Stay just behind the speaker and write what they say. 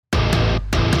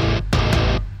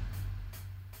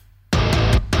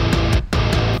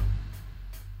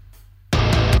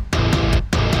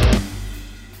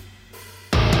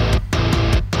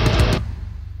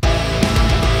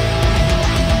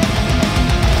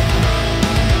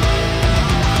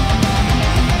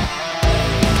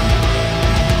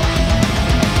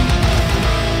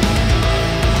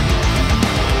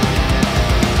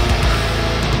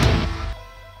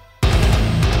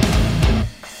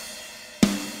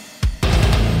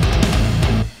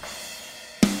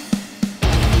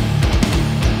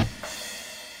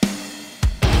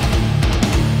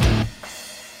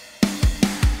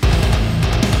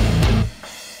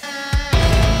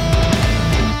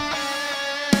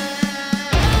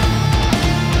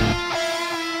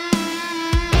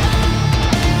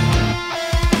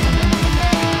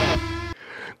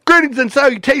Greetings and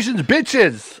salutations,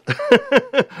 bitches.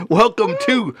 Welcome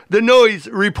to the Noise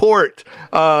Report.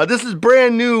 This is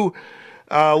brand new.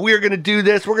 We are going to do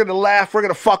this. We're going to laugh. We're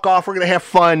going to fuck off. We're going to have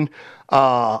fun.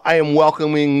 I am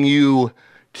welcoming you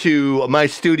to my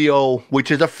studio,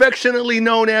 which is affectionately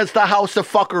known as the House of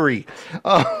Fuckery.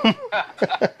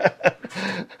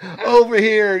 Over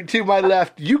here to my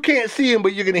left, you can't see him,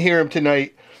 but you're going to hear him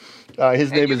tonight.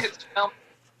 His name is...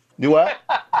 Do what?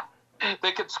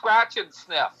 They could scratch and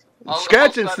sniff.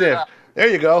 Scratch and sniff. There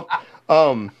you go.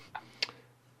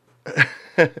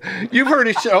 You've heard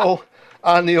his show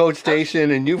on the old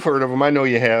station, and you've heard of him. I know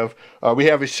you have. We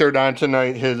have his shirt on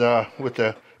tonight. His with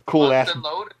the cool ass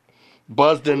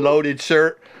buzzed and loaded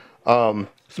shirt.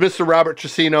 It's Mr. Robert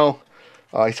Trosino.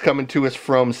 He's coming to us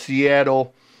from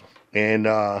Seattle, and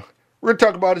we're gonna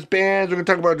talk about his bands. We're gonna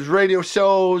talk about his radio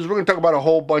shows. We're gonna talk about a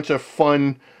whole bunch of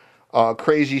fun.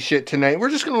 Crazy shit tonight.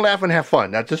 We're just gonna laugh and have fun.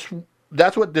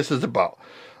 That's what this is about.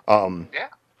 Yeah.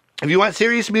 If you want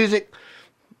serious music,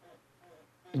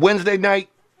 Wednesday night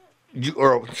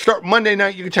or start Monday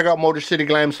night, you can check out Motor City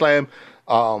Glam Slam,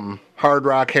 hard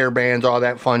rock, hair bands, all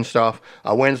that fun stuff.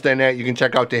 Wednesday night, you can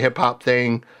check out the hip hop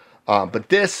thing. But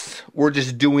this we're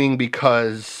just doing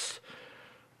because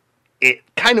it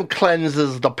kind of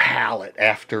cleanses the palate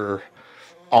after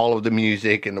all of the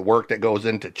music and the work that goes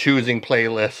into choosing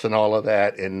playlists and all of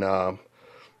that. And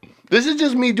this is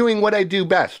just me doing what I do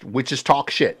best, which is talk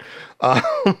shit.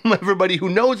 Everybody who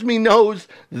knows me knows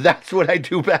that's what I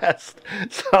do best.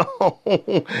 So,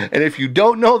 and if you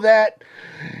don't know that,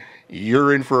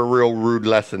 you're in for a real rude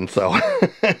lesson. So,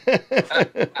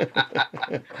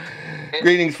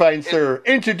 greetings, fine sir.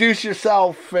 Introduce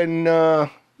yourself and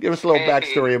give us a little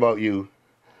backstory about you.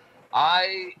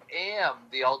 I am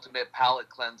the ultimate palate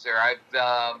cleanser. I've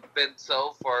been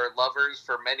so for lovers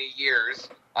for many years.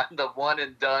 I'm the one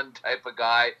and done type of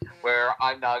guy where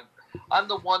I'm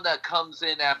the one that comes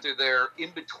in after they're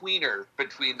in-betweener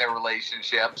between their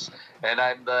relationships, and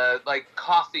I'm the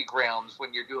coffee grounds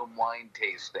when you're doing wine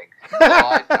tasting. So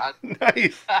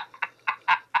Nice.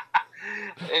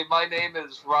 Hey, my name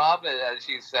is Rob, as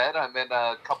you said. I'm in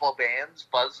a couple of bands,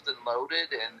 Buzzed and Loaded,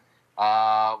 and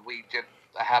we just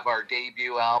have our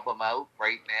debut album out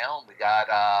right now. We got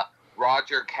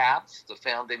Roger Katz, the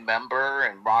founding member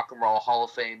and Rock and Roll Hall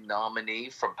of Fame nominee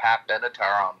from Pat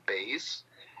Benatar on bass,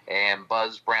 and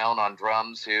Buzz Brown on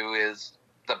drums, who is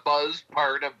the Buzz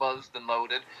part of Buzzed and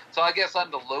Loaded. So I guess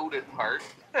I'm the loaded part.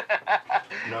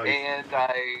 Nice. And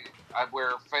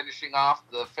we're finishing off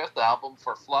the 5th album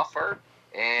for Fluffer.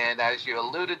 And as you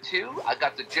alluded to, I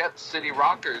got the Jet City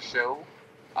Rockers show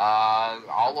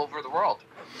all over the world.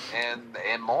 And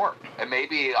more, and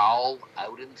maybe all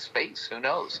out in space. Who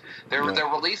knows? They're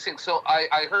releasing. So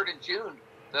I heard in June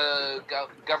the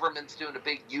government's doing a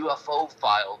big UFO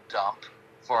file dump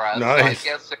for us. Nice. So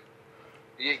I guess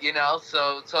you know.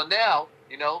 So now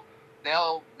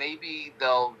now maybe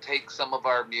they'll take some of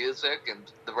our music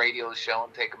and the radio show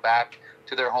and take it back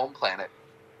to their home planet.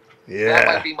 Yeah, that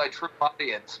might be my true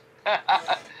audience.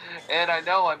 And I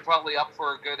know I'm probably up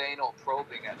for a good anal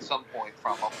probing at some point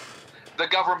from them. The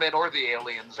government or the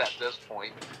aliens at this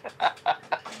point.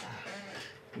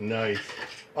 Nice.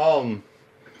 One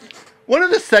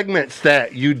of the segments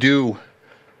that you do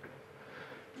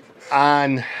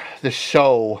on the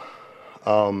show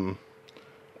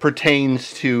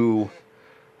pertains to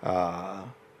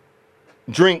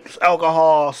drinks,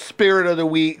 alcohol, spirit of the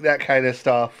week, that kind of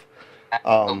stuff.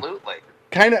 Absolutely.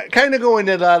 Kind of go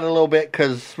into that a little bit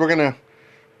because we're gonna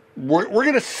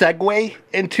segue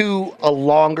into a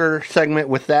longer segment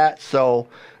with that. So,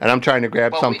 and I'm trying to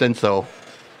grab something. Well,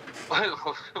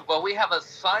 we have a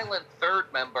silent third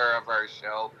member of our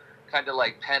show, kind of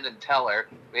like Penn and Teller.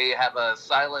 We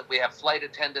have flight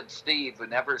attendant Steve, who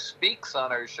never speaks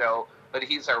on our show, but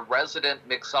he's our resident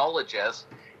mixologist.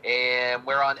 And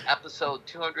we're on episode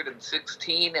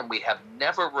 216, and we have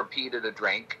never repeated a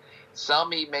drink.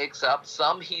 Some he makes up,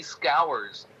 some he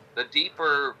scours. The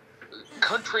deeper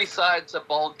countrysides of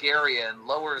Bulgaria and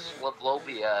lower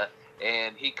Slovenia,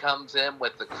 and he comes in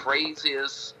with the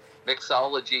craziest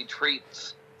mixology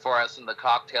treats for us in the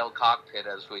cocktail cockpit,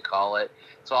 as we call it.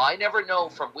 So I never know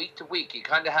from week to week. He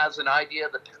kind of has an idea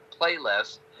of the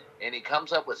playlist, and he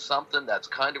comes up with something that's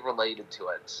kind of related to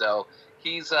it. So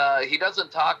he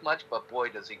doesn't talk much, but boy,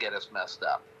 does he get us messed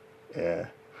up. Yeah,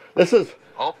 this is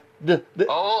my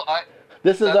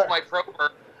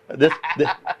proper.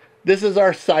 This is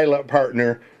our silent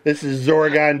partner. This is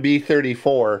Zorgon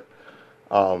B34.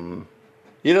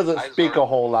 He doesn't speak a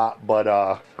whole lot,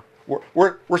 but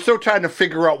we're still trying to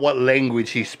figure out what language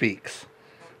he speaks.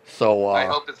 So I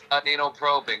hope it's not anal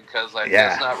probing because I'm yeah.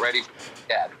 just not ready for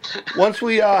that.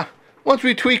 once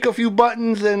we tweak a few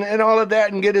buttons and all of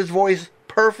that and get his voice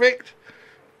perfect,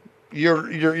 you're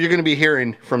going to be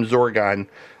hearing from Zorgon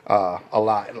a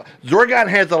lot. Zorgon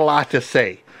has a lot to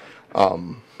say.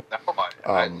 Does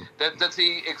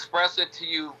he express it to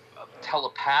you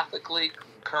telepathically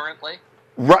currently?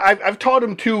 I've taught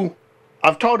him two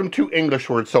English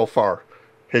words so far.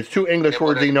 His two English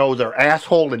words he knows are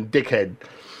asshole and dickhead.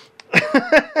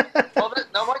 Well,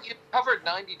 know what? You covered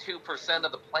 92%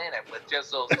 of the planet with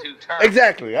just those two terms.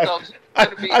 Exactly. So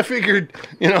I figured,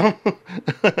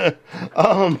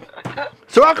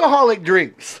 so alcoholic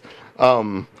drinks.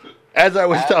 As I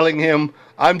was telling him,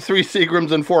 I'm 3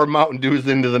 Seagrams and 4 Mountain Dews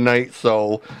into the night,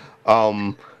 so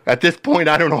at this point,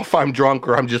 I don't know if I'm drunk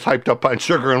or I'm just hyped up on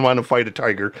sugar and want to fight a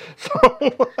tiger.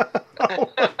 So,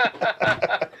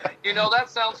 that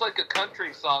sounds like a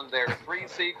country song there. 3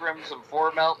 Seagrams and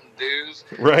 4 Mountain Dews.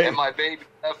 Right. And my baby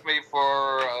left me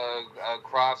for a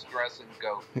cross-dressing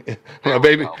goat.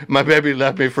 My baby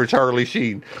left me for Charlie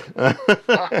Sheen. Now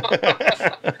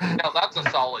that's a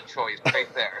solid choice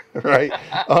right there. Right.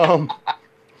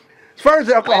 As far as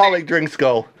alcoholic drinks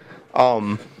go,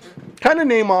 kind of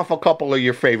name off a couple of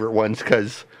your favorite ones,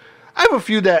 because I have a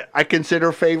few that I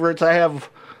consider favorites. I have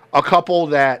a couple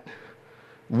that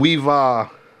we've, I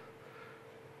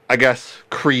guess,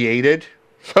 created,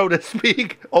 so to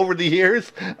speak, over the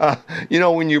years.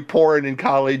 When you're pouring in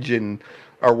college and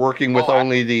are working with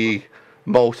only the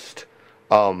most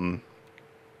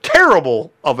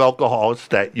terrible of alcohols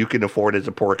that you can afford as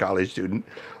a poor college student.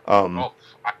 Yeah,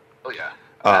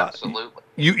 absolutely.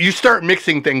 You start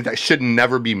mixing things that should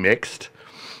never be mixed.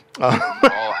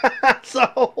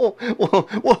 So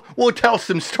we'll tell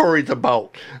some stories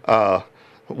about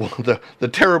the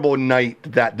terrible night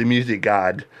that the music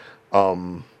god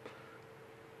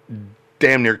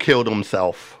damn near killed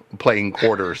himself playing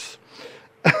quarters.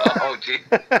 Gee.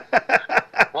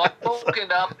 Well, I've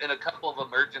woken up in a couple of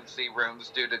emergency rooms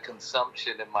due to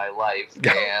consumption in my life,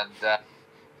 and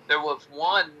there was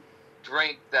one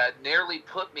drink that nearly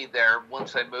put me there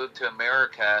once I moved to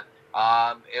America.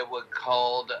 It was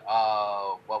called,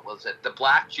 what was it? The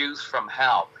Black Juice from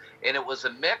Hell. And it was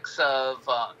a mix of,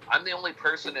 I'm the only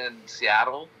person in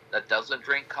Seattle that doesn't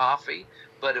drink coffee,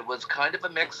 but it was kind of a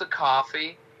mix of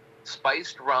coffee,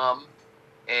 spiced rum,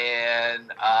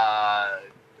 and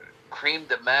cream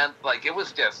de menthe. Like, it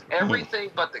was just everything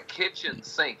but the kitchen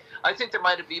sink. I think there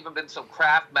might have even been some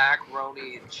Kraft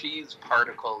macaroni and cheese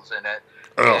particles in it.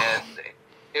 And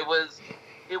it was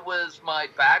my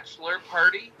bachelor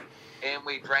party, and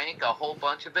we drank a whole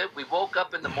bunch of it. We woke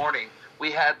up in the morning.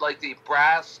 We had like the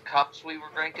brass cups we were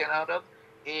drinking out of,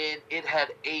 and it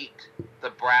had ate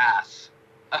the brass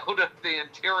out of the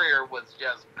interior, was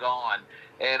just gone.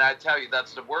 And I tell you,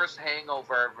 that's the worst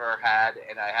hangover I've ever had,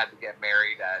 and I had to get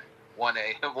married at 1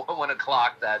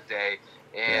 o'clock that day.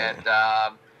 And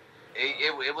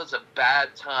it was a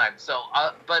bad time. So,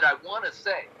 but I want to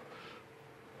say,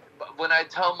 when I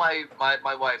tell my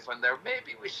wife when there,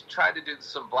 maybe we should try to do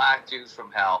some black juice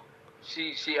from hell,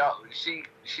 she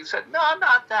said, no,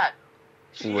 not that.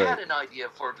 She had an idea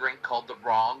for a drink called the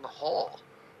Wrong Hole.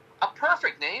 A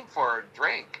perfect name for a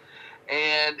drink.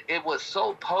 And it was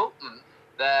so potent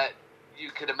that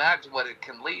you could imagine what it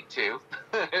can lead to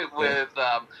with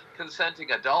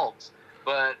consenting adults.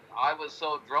 But I was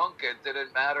so drunk, it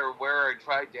didn't matter where I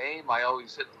tried to aim, I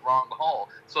always hit the wrong hole.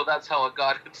 So that's how it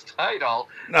got its title.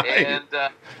 Nice. And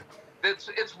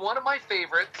it's one of my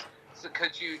favorites,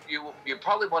 because you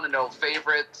probably want to know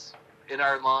favorites in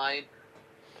our line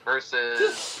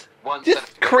versus ones that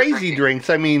just crazy drinks.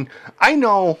 I mean, I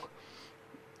know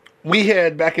we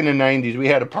had, back in the 90s, we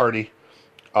had a party.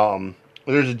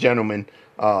 There's a gentleman.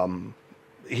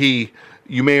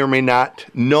 You may or may not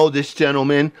know this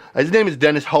gentleman. His name is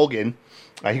Dennis Hogan.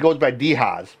 He goes by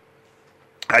D-Haz.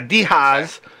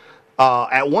 D-Haz,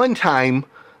 at one time,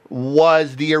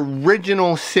 was the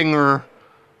original singer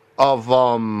of,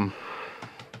 I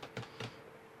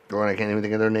can't even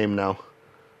think of their name now.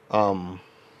 I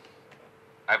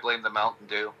blame the Mountain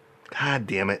Dew. God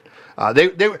damn it.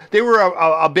 They were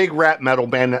a big rap metal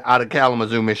band out of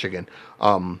Kalamazoo, Michigan.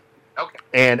 Okay.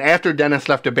 And after Dennis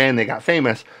left the band, they got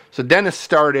famous. So Dennis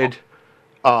started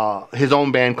his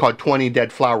own band called 20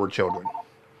 Dead Flower Children.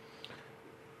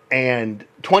 And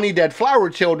 20 Dead Flower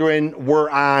Children were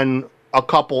on a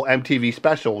couple MTV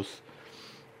specials.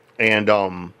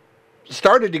 And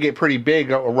started to get pretty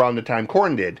big around the time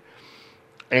Korn did.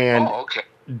 And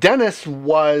Dennis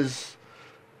was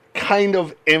kind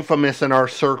of infamous in our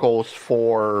circles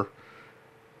for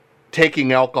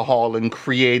taking alcohol and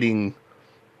creating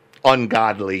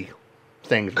ungodly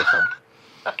things with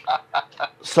him.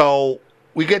 So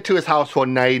we get to his house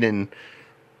one night, and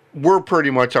we're pretty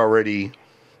much already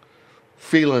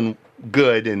feeling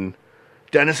good. And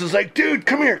Dennis is like, dude,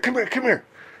 come here.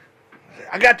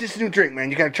 I got this new drink, man.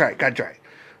 You got to try it. I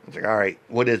was like, all right,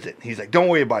 what is it? He's like, don't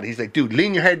worry about it. He's like, dude,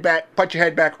 lean your head back, put your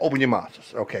head back, open your mouth. I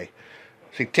said, okay.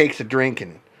 So he takes a drink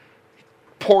and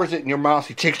pours it in your mouth.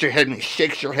 He takes your head and he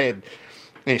shakes your head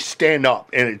and you stand up.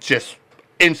 And it just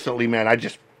instantly, man, I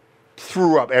just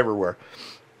threw up everywhere.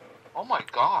 Oh my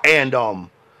God. And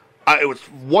it was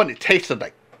one, it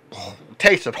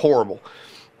tasted horrible.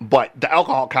 But the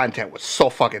alcohol content was so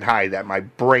fucking high that my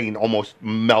brain almost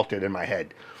melted in my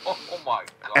head. Oh my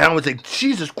God. And I was like,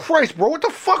 Jesus Christ, bro, what the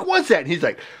fuck was that? And he's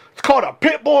like, it's called a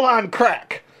pit bull on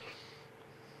crack.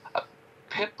 A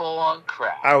pit bull on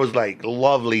crack. I was like,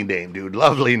 lovely name, dude.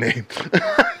 Lovely name.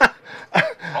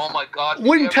 Oh my God.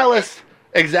 Wouldn't tell us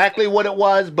exactly what it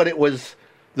was, but it was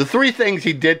the three things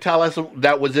he did tell us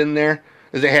that was in there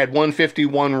is it had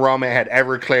 151 rum, it had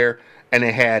Everclear, and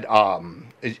it had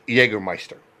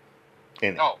Jägermeister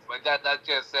in it. Oh, but that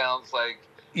just sounds like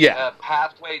a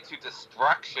pathway to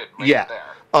destruction right there.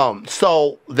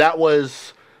 So that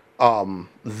was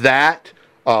that.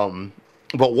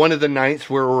 But one of the nights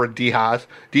we were at D-Haas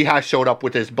showed up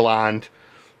with this blonde,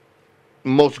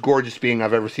 most gorgeous being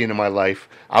I've ever seen in my life.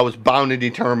 I was bound and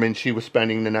determined she was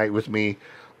spending the night with me.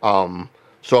 So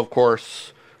of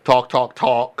course,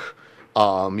 talk.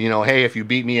 Hey, if you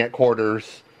beat me at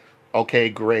quarters, okay,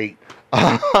 great.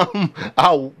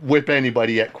 I'll whip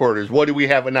anybody at quarters. What do we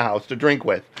have in the house to drink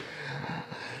with?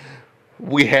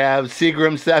 We have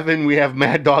Seagram 7, we have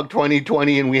Mad Dog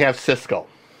 2020, and we have Cisco.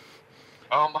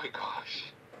 Oh my gosh.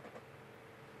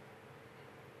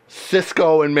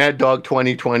 Cisco and Mad Dog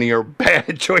 2020 are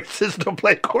bad choices to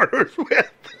play quarters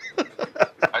with.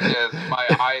 My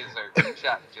eyes are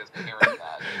shut just hearing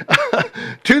that.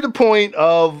 To the point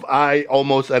of I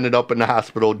almost ended up in the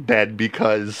hospital dead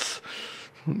because...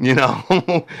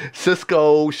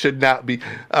 Cisco should not be...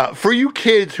 for you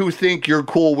kids who think you're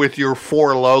cool with your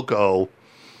Four Loko,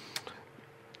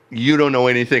 you don't know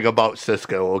anything about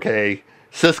Cisco, okay?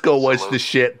 Cisco was the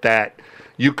shit that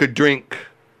you could drink,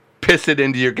 piss it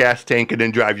into your gas tank, and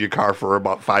then drive your car for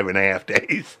about 5.5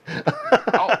 days.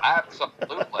 Oh,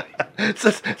 absolutely.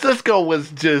 Cisco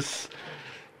was just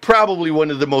probably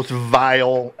one of the most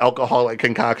vile alcoholic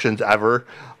concoctions ever.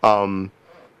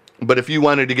 But if you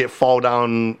wanted to get fall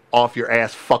down off your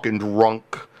ass fucking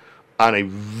drunk on a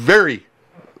very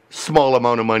small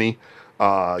amount of money,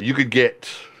 you could get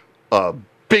a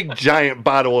big giant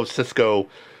bottle of Cisco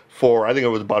for, I think it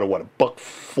was about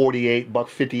 $1.48,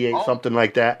 $1.58, something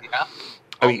like that. Yeah.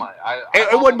 I mean,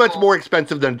 it wasn't much more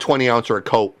expensive than a 20 ounce or a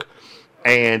Coke.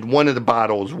 And one of the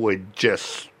bottles would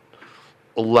just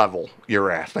level your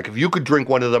ass. Like if you could drink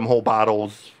one of them whole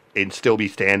bottles and still be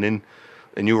standing,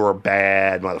 and you were a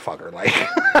bad motherfucker. Like,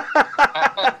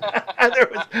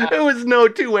 there was no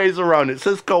two ways around it.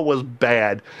 Cisco was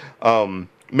bad.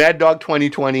 Mad Dog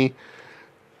 2020,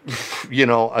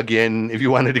 again, if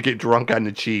you wanted to get drunk on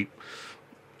the cheap,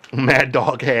 Mad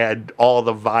Dog had all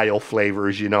the vile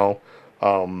flavors,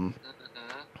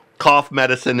 cough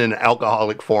medicine in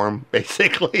alcoholic form,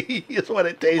 basically, is what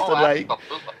it tasted like.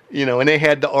 And they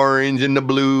had the orange and the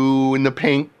blue and the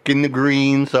pink and the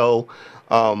green, so...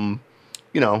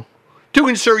 to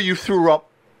ensure you threw up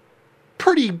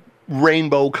pretty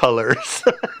rainbow colors.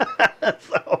 So,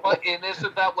 and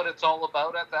isn't that what it's all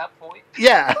about at that point?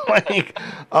 Yeah,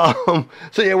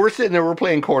 we're sitting there, we're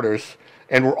playing quarters,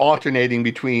 and we're alternating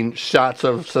between shots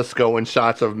of Cisco and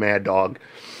shots of Mad Dog.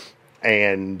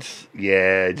 And,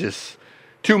 yeah, just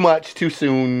too much, too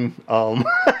soon. I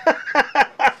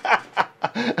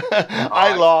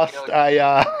lost.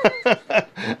 I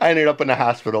ended up in the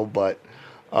hospital, but...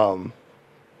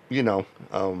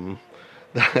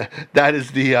 that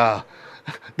is the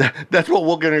that's what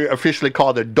we're gonna officially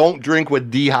call the "Don't Drink with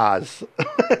D-Haas"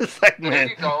 segment. There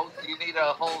you go. You need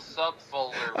a whole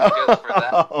subfolder just for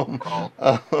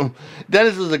that.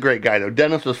 Dennis is a great guy, though.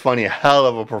 Dennis was funny, a hell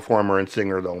of a performer and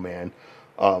singer, though, man.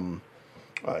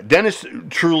 Dennis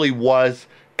truly was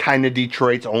kind of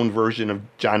Detroit's own version of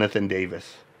Jonathan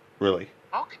Davis, really.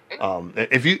 Okay.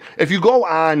 If you go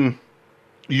on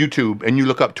YouTube and you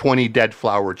look up 20 Dead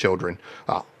Flower Children,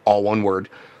 all one word,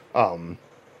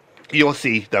 you'll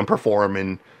see them perform,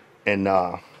 and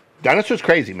Dennis was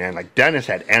crazy, man. Like, Dennis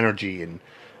had energy,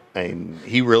 and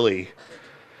he really,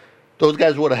 those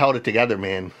guys would have held it together,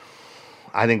 man.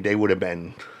 I think it'd have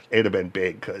been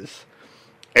big, because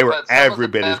they were every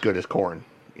bit as good as Korn,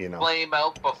 Flame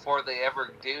out before they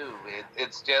ever do.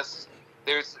 It's just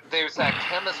there's that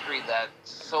chemistry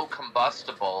that's so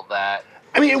combustible that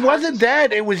I mean, it it's hard wasn't to-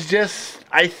 that. It was just,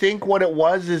 I think what it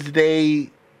was is they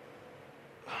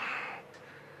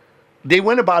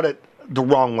went about it the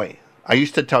wrong way. I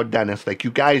used to tell Dennis, like,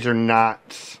 you guys are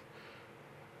not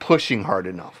pushing hard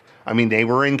enough. I mean, they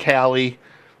were in Cali.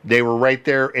 They were right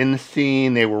there in the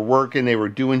scene. They were working. They were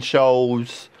doing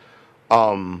shows.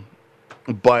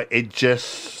 But it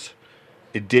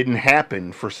didn't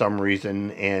happen for some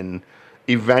reason. And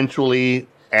eventually,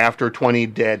 after 20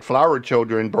 Dead Flower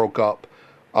Children broke up,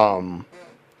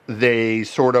 they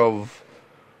sort of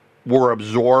were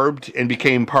absorbed and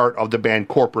became part of the band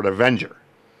Corporate Avenger.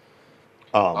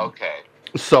 Okay.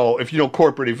 So if you know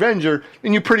Corporate Avenger,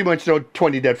 then you pretty much know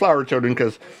 20 Dead Flower Children,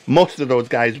 because most of those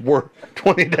guys were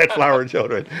 20 Dead Flower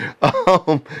Children.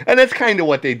 And that's kind of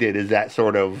what they did, is that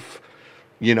sort of,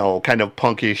 kind of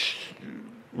punkish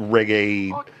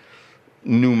reggae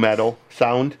nu metal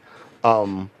sound.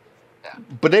 But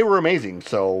they were amazing.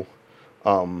 So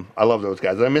I love those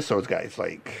guys. I miss those guys.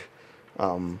 Like,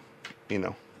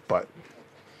 but...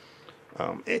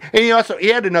 and he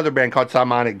had another band called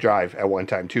Salmonic Drive at one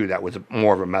time too. That was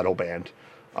more of a metal band.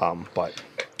 But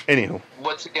anywho,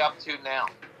 What's he up to now?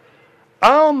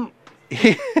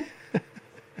 he,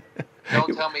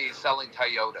 Don't tell me he's selling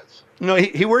Toyotas. no,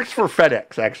 he works for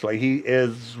FedEx. Actually,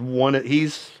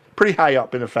 he's pretty high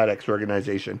up in the FedEx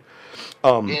organization.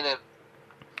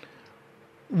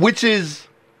 Which is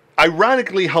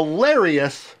ironically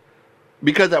hilarious,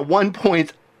 because at one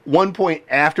point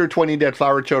after 20 Dead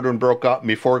Flower Children broke up,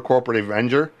 before Corporate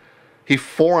Avenger, he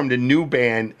formed a new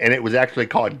band, and it was actually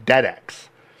called DeadX.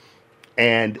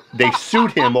 And they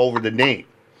sued him over the name.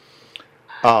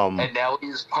 And now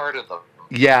he's part of them.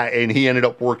 Yeah, and he ended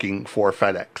up working for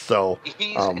FedEx. So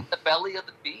He's in the belly of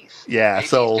the beast. Yeah, Maybe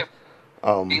so he's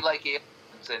just be like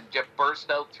aliens and just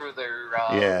burst out through their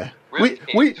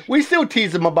we still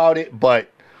tease him about it,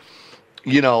 but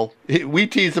we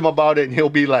tease him about it, and he'll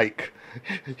be like,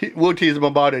 we'll tease him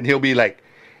about it, and he'll be like,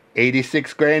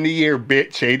 86 grand a year,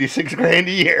 bitch, 86 grand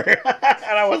a year.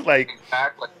 And I was like,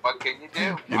 exactly. What can you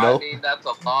do? I mean, that's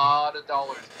a lot of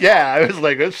dollars. Yeah, I was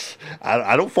like,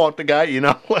 I don't fault the guy,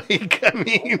 like,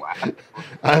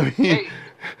 Hey.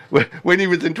 when he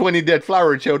was in 20 Dead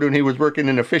Flower Children, he was working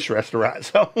in a fish restaurant.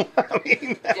 So,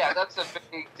 yeah, that's a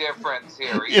big difference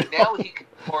here. Now he can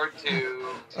afford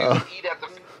to eat at the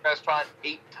restaurant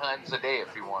 8 times a day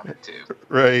if he wanted to.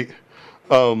 Right.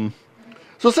 So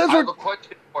since I have a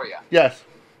question for you. Yes.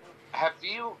 Have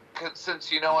you,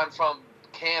 since I'm from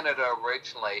Canada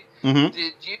originally, Mm-hmm.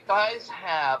 did you guys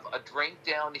have a drink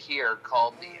down here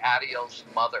called the Adios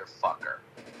Motherfucker?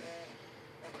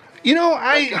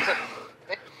 Like, it's a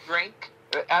drink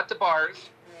at the bars.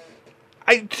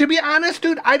 To be honest,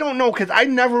 dude, I don't know, because I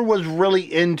never was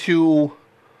really into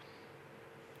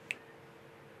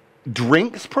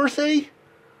drinks per se.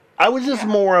 I was just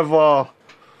more of a,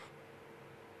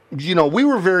 we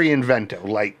were very inventive.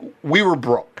 Like, we were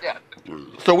broke. Yeah.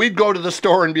 So we'd go to the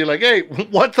store and be like, hey,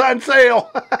 what's on sale?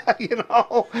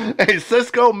 Hey,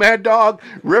 Cisco, Mad Dog,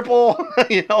 Ripple,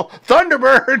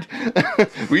 Thunderbird.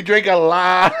 We drink a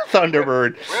lot of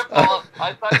Thunderbird. Ripple,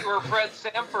 I thought you were Fred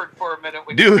Sanford for a minute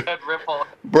when Dude, you said Ripple.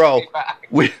 Bro,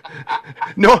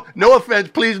 no offense,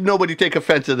 please nobody take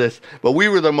offense to this, but we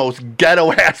were the most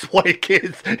ghetto-ass white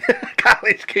kids,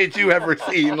 college kids you ever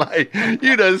seen. Like,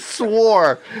 you just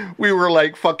swore we were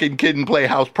like fucking Kid and Play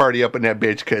House Party up in that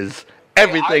bitch, because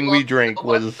everything we drank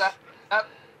was...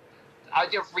 I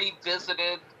just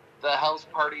revisited the House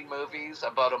Party movies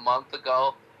about a month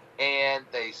ago, and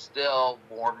they still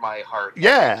warm my heart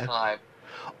every time.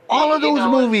 All of those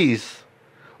movies.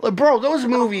 Like, bro, those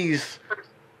movies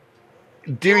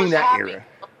during that era.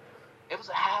 It was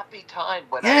a happy time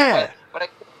when I get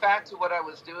back to what I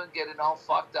was doing, getting all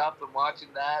fucked up and watching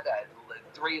that at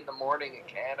 3 in the morning in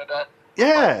Canada.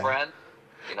 Yeah. With my friend.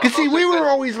 Because see, we were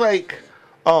always like,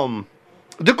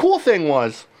 the cool thing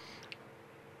was,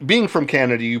 being from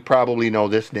Canada, you probably know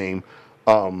this name.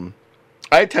 I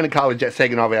attended college at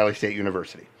Saginaw Valley State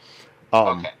University.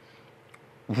 Okay.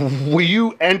 When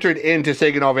you entered into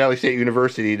Saginaw Valley State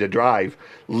University to drive,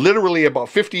 literally about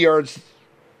 50 yards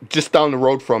just down the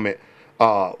road from it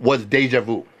was Deja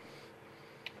Vu.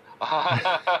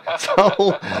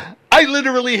 So I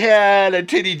literally had a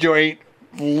titty joint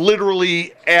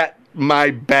literally at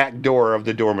my back door of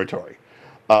the dormitory.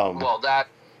 Well, that's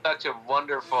such a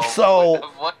wonderful...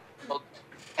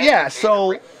 Yeah,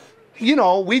 so,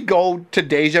 we'd go to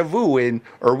Deja Vu,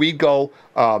 or we'd go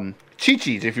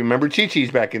Chi-Chi's, if you remember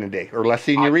Chi-Chi's back in the day, or La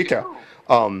Senorita.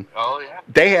 Oh, yeah.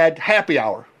 They had happy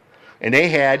hour, and they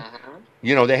had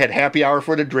You know, they had happy hour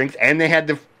for the drinks, and they had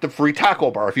the free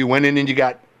taco bar. If you went in and you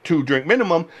got 2 drink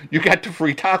minimum, you got the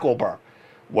free taco bar.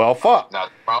 Well, fuck.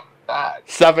 Not wrong with that.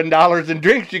 $7 in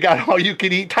drinks, you got all you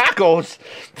can eat tacos.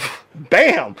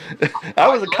 Bam! That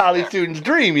was a college student's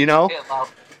dream, you know.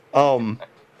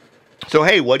 So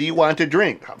hey, what do you want to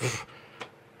drink?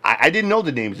 I didn't know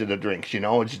the names of the drinks, you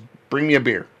know. Just bring me a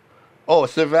beer. Oh,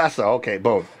 cerveza. Okay,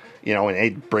 boom. You know, and they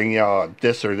bring you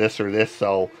this or this or this.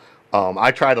 So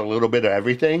I tried a little bit of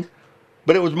everything,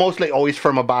 but it was mostly always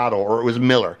from a bottle, or it was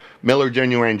Miller. Miller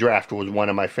Genuine Draft was one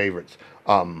of my favorites.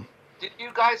 Did you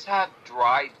guys have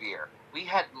dry beer? We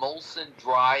had Molson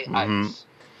Dry Ice.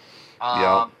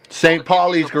 Yeah. St.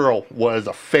 Pauli's Girl was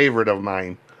a favorite of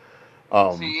mine.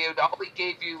 See, it only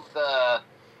gave you the,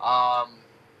 how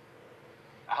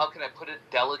can I put it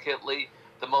delicately,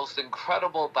 the most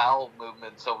incredible bowel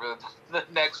movements over the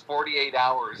next 48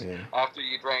 hours after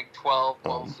you drank 12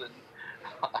 Molson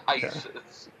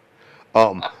Ices.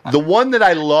 The one that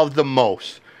I love the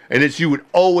most, and it's you would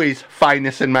always find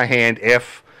this in my hand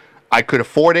if I could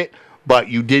afford it, but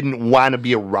you didn't want to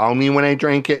be around me when I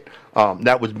drank it,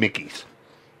 that was Mickey's.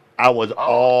 I was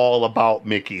all about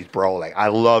Mickey's, bro. Like, I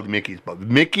loved Mickey's, but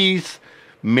Mickey's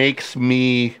makes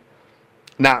me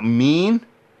not mean,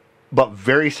 but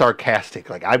very sarcastic.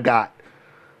 Like,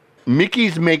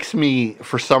 Mickey's makes me,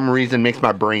 for some reason, makes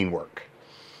my brain work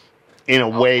in a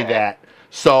way that,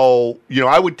 so, you know,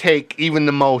 I would take even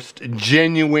the most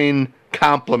genuine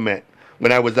compliment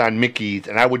when I was on Mickey's,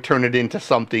 and I would turn it into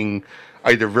something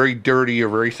either very dirty or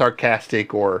very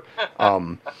sarcastic, or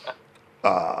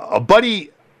a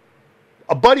buddy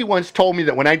once told me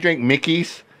that when I drank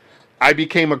Mickey's, I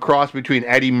became a cross between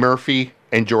Eddie Murphy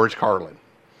and George Carlin.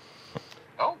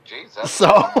 Oh, jeez.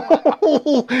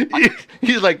 So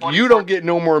he's like, you don't get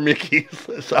no more Mickey's.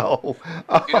 So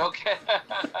you don't get.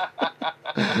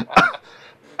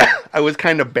 I was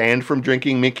kind of banned from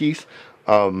drinking Mickey's,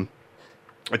 to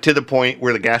the point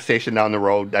where the gas station down the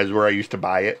road, that's where I used to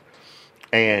buy it,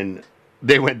 and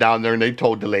they went down there and they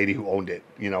told the lady who owned it,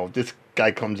 you know, this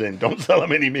guy comes in, don't sell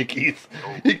him any Mickeys.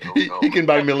 He can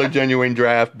buy Miller Genuine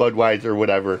Draft, Budweiser,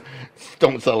 whatever.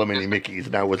 Don't sell him any Mickeys.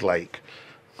 And I was like,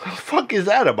 what the fuck is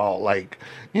that about? Like,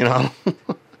 you know,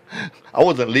 I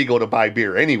wasn't legal to buy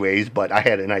beer anyways, but I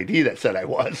had an ID that said I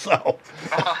was. So,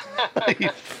 you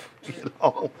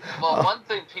know. Well, one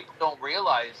thing people don't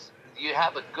realize, you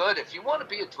have a good, if you want to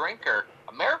be a drinker,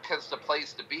 America's the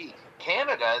place to be.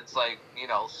 Canada, it's like, you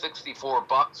know,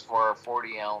 $64 for a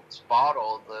 40-ounce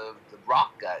bottle, the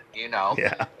rock gut, you know.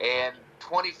 Yeah. And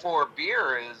 24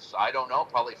 beer is, I don't know,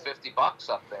 probably $50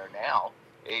 up there now.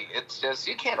 It's just,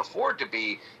 you can't afford to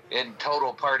be in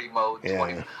total party mode.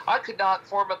 Yeah. I could not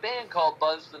form a band called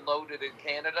Buzzed and Loaded in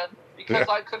Canada because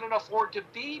I couldn't afford to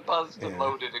be buzzed and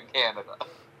loaded in Canada.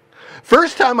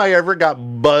 First time I ever got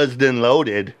buzzed and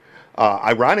loaded,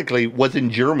 ironically, was in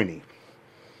Germany.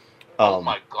 Oh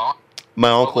my God. My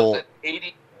uncle. What was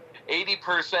it,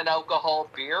 80% alcohol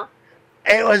beer?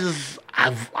 It was,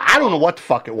 I don't know what the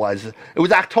fuck it was. It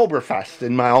was Oktoberfest,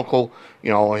 and my uncle,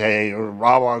 you know, hey,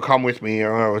 Rob, come with me.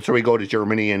 So we go to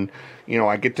Germany, and, you know,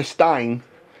 I get to Stein,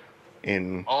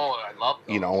 and, I love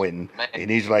those. You know, and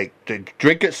he's like,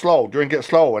 drink it slow.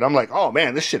 And I'm like, oh,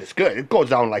 man, this shit is good. It goes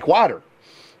down like water,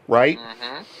 right?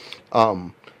 Mm-hmm.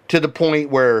 To the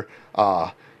point where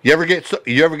you ever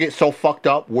get so fucked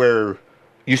up where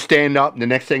you stand up, and the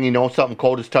next thing you know, something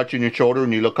cold is touching your shoulder,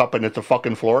 and you look up, and it's a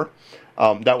fucking floor.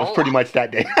 That was pretty much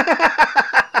that day.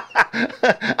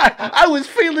 I was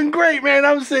feeling great, man.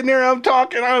 I'm sitting there, I'm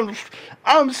talking,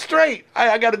 I'm straight.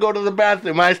 I got to go to the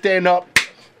bathroom. I stand up,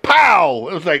 pow!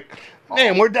 It was like,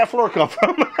 man, where'd that floor come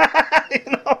from?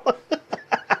 You know?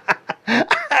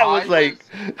 I was like,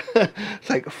 it's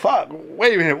like, fuck,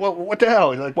 wait a minute, what the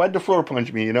hell? Like, why'd the floor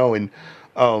punch me, you know? And,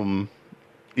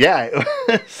 yeah, it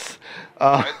was...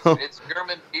 it's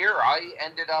German beer.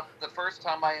 The first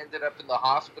time I ended up in the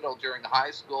hospital during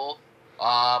high school,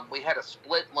 we had a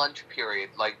split lunch period,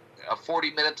 like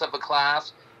 40 minutes of a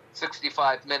class,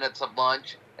 65 minutes of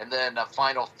lunch, and then a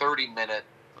final 30-minute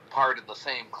part of the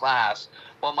same class.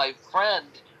 Well, my friend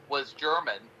was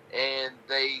German, and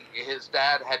his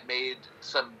dad had made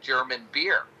some German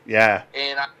beer. Yeah.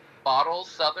 And I bottled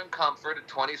Southern Comfort, a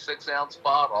 26-ounce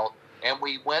bottle, and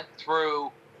we went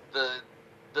through the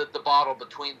bottle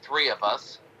between three of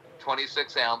us,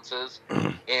 26 ounces,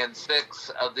 and 6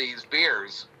 of these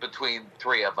beers between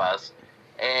three of us.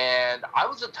 And I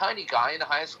was a tiny guy in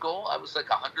high school. I was like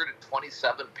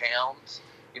 127 pounds,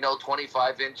 you know,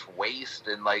 25-inch waist,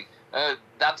 and like,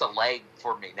 that's a leg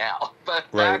for me now. But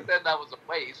back then that was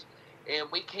a waist. And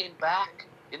we came back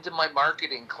into my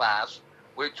marketing class,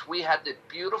 which we had the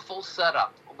beautiful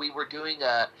setup. we were doing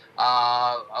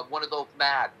one of those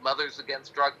Mothers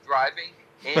Against Drug Driving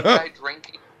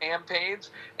anti-drinking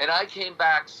campaigns, and I came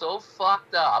back so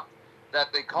fucked up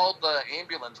that they called the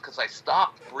ambulance because I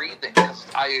stopped breathing because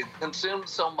I consumed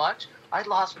so much. I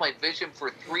lost my vision for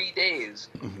 3 days,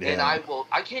 and I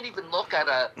can't even look at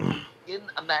in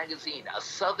a magazine, a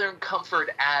Southern Comfort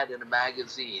ad in a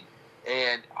magazine,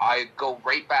 and I go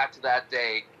right back to that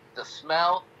day. The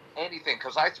smell, anything,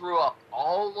 because I threw up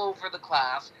all over the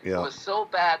class. It was so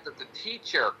bad that the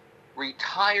teacher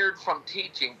retired from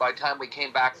teaching by the time we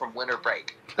came back from winter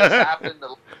break. This happened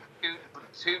the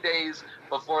two days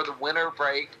before the winter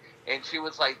break, and she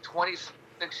was like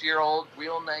 26-year-old,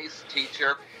 real nice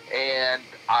teacher, and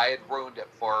I had ruined it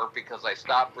for her because I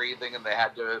stopped breathing, and they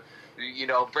had to,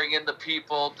 bring in the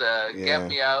people to get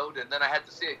me out, and then I had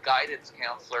to see a guidance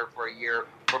counselor for a year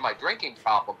for my drinking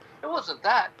problem. It wasn't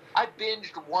that. I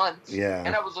binged once,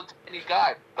 and I was a tiny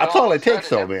guy. But that's all it takes,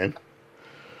 though, man.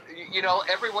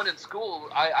 Everyone in school,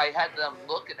 I had them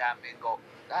looking at me and go,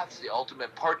 that's the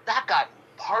ultimate part. That guy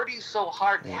parties so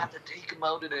hard, they had to take him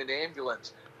out in an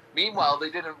ambulance. Meanwhile,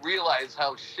 they didn't realize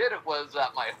how shit it was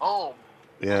at my home.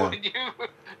 Yeah. When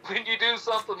you do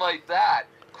something like that,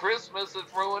 Christmas is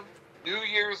ruined, New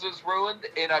Year's is ruined,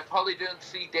 and I probably didn't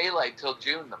see daylight till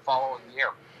June the following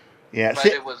year. Yeah.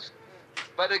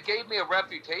 But it gave me a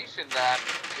reputation that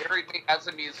carried me as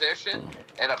a musician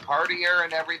and a partier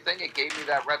and everything. It gave me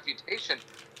that reputation.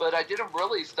 But I didn't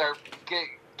really start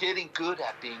getting good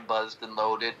at being buzzed and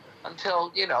loaded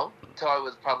until I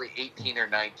was probably 18 or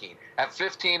 19. At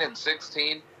 15 and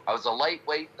 16, I was a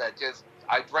lightweight that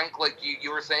I drank like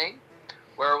you were saying,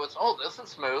 where it was, oh, this is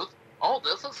smooth,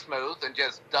 and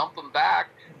just dump them back,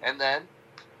 and then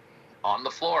on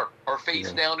the floor or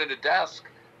face down at a desk,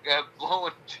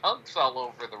 blowing chunks all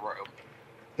over the room.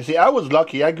 You see, I was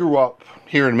lucky. I grew up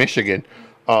here in Michigan,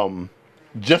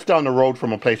 just down the road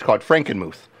from a place called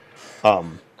Frankenmuth.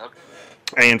 And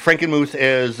Frankenmuth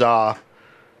is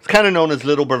it's kind of known as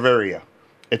Little Bavaria.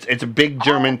 It's a big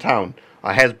German town.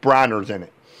 It has Brauner's in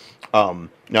it. Now,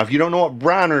 if you don't know what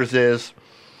Brauner's is,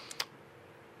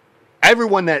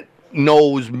 everyone that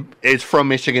knows is from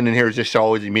Michigan and hears this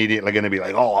show is immediately going to be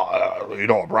like, you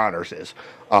know what Brauner's is.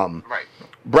 Right.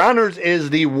 Brauner's is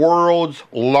the world's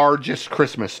largest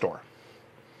Christmas store.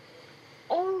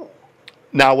 Oh.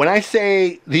 Now, when I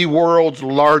say the world's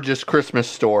largest Christmas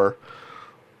store,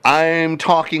 I'm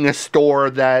talking a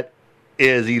store that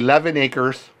is 11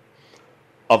 acres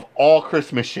of all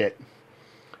Christmas shit.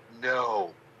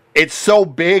 No. It's so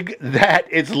big that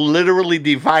it's literally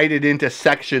divided into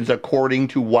sections according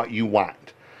to what you want.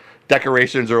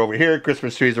 Decorations are over here,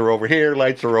 Christmas trees are over here,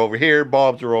 lights are over here,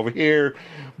 bulbs are over here,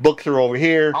 books are over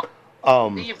here.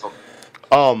 Home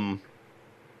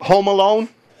Alone,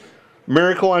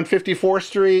 Miracle on 54th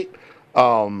Street,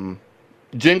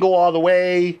 Jingle All the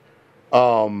Way,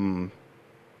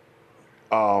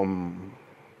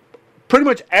 pretty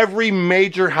much every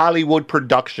major Hollywood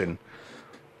production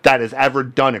that has ever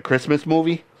done a Christmas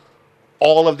movie,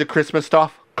 all of the Christmas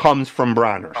stuff comes from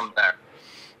Brauner's. From there.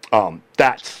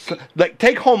 That's like,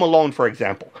 take Home Alone for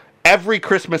example. Every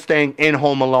Christmas thing in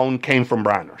Home Alone came from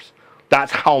Brauner's.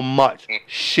 That's how much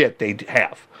shit they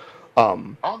have. Oh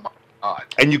my God.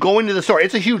 And you go into the store.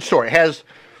 It's a huge store. It has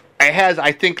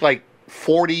I think like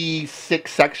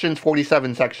 46 sections,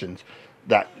 47 sections.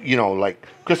 That like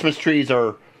Christmas trees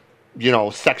are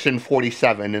section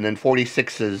 47, and then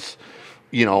 46 is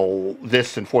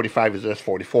this, and 45 is this,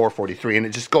 44, 43, and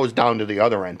it just goes down to the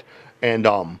other end. And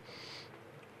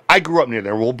I grew up near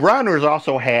there. Well, Brauner's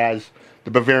also has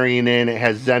the Bavarian Inn. It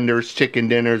has Zender's Chicken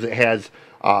Dinners. It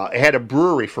had a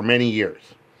brewery for many years,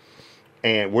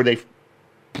 and where they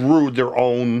brewed their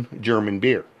own German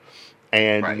beer.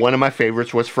 And one of my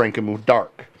favorites was Frankenmuth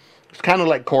Dark. It's kind of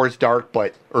like Coors Dark,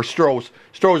 or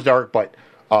Stroh's Dark, but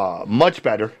much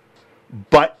better.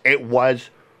 But it was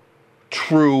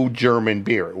true German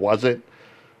beer. It wasn't,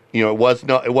 it was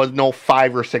no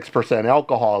 5 or 6%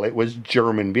 alcohol. It was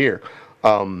German beer.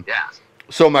 So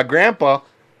my grandpa,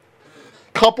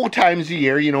 couple times a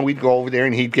year, we'd go over there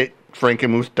and he'd get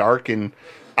Frankenmuth Dark, and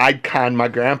I'd con my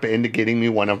grandpa into getting me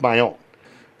one of my own.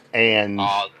 And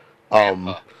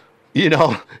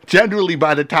generally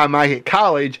by the time I hit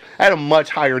college, I had a much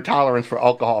higher tolerance for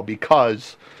alcohol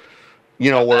because,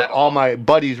 where all my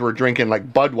buddies were drinking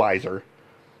like Budweiser,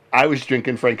 I was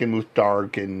drinking Frankenmuth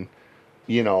Dark and,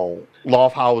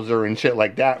 Lofhauser and shit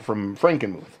like that from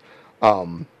Frankenmuth.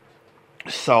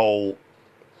 So,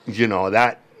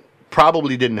 that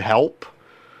probably didn't help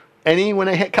any when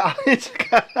I hit college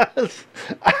because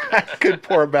I could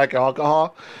pour back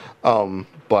alcohol.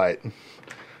 But,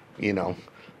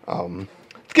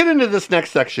 it's let's get into this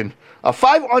next section.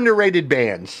 5 underrated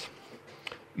bands.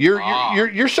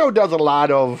 Your show does a lot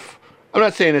of. I'm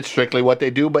not saying it's strictly what they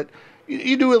do, but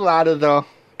you do a lot of the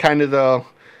kind of the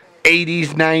 80s,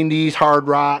 90s hard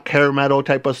rock, hair metal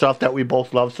type of stuff that we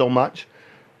both love so much.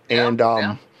 And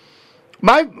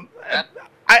my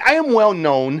I am well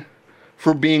known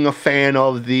for being a fan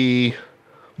of the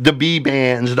B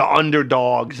bands, the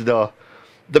underdogs, the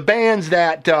bands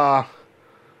that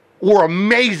were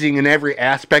amazing in every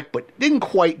aspect, but didn't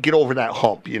quite get over that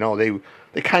hump. You know,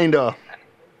 they kind of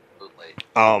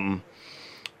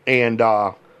and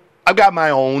I've got my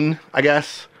own, I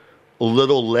guess,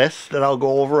 little list that I'll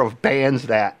go over of bands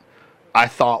that I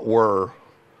thought were,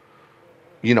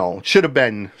 you know, should have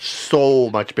been so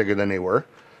much bigger than they were.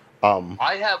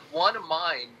 I have one of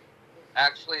mine,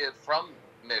 actually, from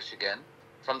Michigan,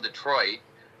 from Detroit.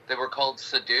 They were called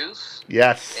Seduce.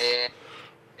 Yes.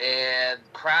 And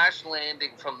Crash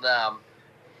Landing from them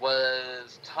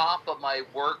was top of my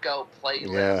workout playlist.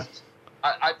 Yeah.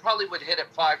 I probably would hit it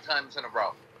 5 times in a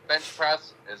row. Bench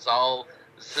press is all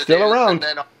Seduce. Still around.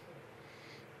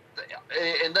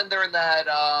 And then they're in that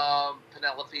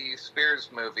Penelope Spears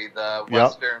movie, the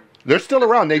Western. They're still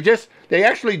around. They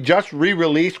actually just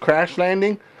re-released Crash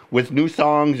Landing with new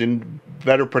songs and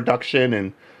better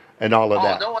production and all of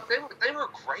that. Oh no, they were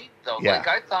great though. Yeah. Like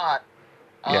I thought.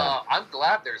 I'm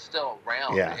glad they're still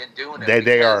around and doing it.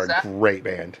 They are a great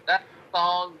band. That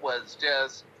song was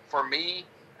just, for me,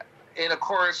 and of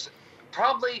course,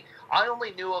 probably I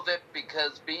only knew of it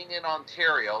because being in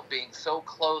Ontario, being so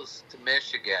close to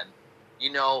Michigan,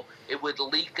 you know, it would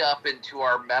leak up into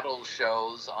our metal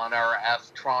shows on our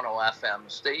Toronto FM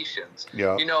stations.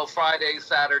 Yeah. You know, Friday,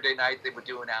 Saturday night, they would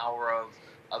do an hour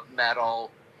of metal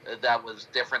that was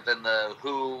different than the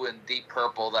Who and Deep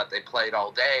Purple that they played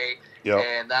all day. Yep.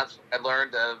 And that's I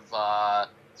learned of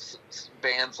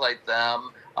bands like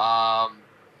them.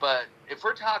 But if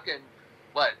we're talking,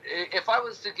 if I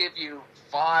was to give you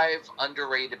 5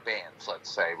 underrated bands, let's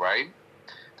say, right?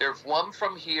 There's one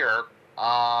from here,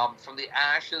 from the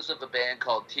ashes of a band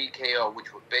called TKO,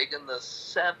 which were big in the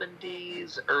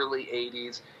 70s, early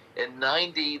 80s. In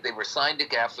 90, they were signed to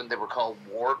Geffen. They were called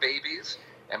War Babies.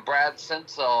 And Brad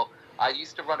Sinsel, I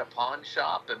used to run a pawn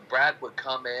shop, and Brad would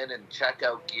come in and check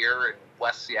out gear in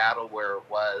West Seattle where it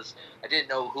was. I didn't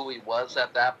know who he was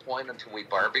at that point until we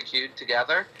barbecued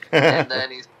together. And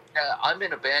then he's, I'm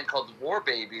in a band called the War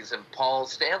Babies, and Paul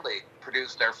Stanley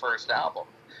produced our first album.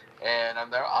 And I'm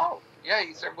there,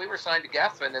 he said, we were signed to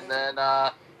Geffen. And then,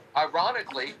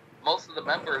 ironically, most of the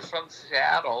members from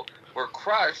Seattle were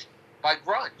crushed by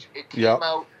grunge. It came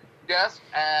out just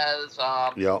as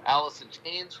Alice in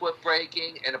Chains was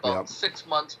breaking, and about 6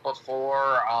 months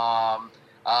before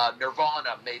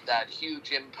Nirvana made that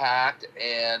huge impact,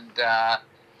 and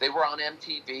they were on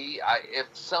MTV. If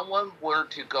someone were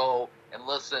to go and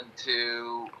listen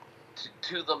to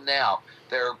them now,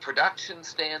 their production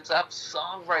stands up,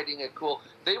 songwriting is cool.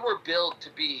 They were built to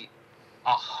be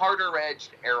a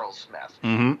harder-edged Aerosmith.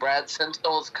 Mm-hmm. Brad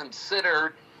Sinsel is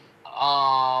considered,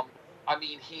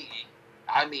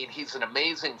 he's an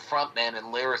amazing frontman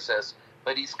and lyricist,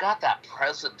 but he's got that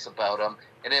presence about him,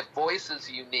 and his voice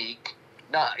is unique.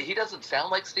 He doesn't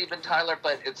sound like Steven Tyler,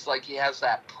 but it's like he has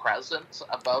that presence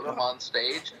about him on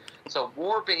stage. So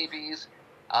War Babies,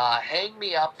 Hang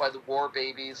Me Up by the War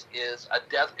Babies is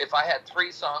if I had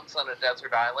 3 songs on a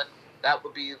desert island, that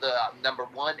would be the number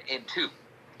 1 and 2.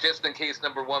 Just in case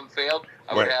number 1 failed,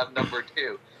 I would have number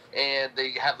 2. And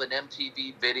they have an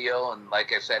MTV video, and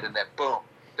like I said, and then boom,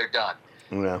 they're done.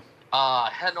 Yeah.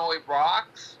 Hanoi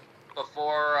Rocks,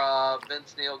 before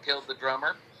Vince Neil killed the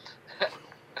drummer.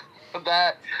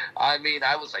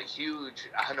 I was a huge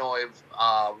Hanoi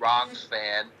Rocks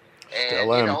fan, and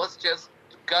it's just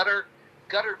gutter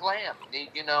glam.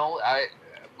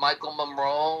 Michael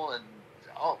Monroe, and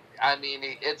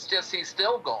it's just he's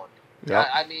still going. Yep.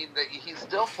 He's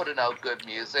still putting out good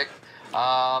music.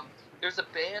 There's a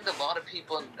band a lot of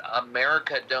people in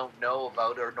America don't know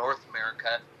about, or North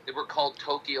America. They were called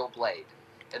Tokyo Blade.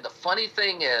 And the funny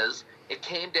thing is, it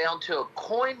came down to a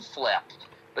coin flip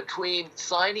between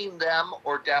signing them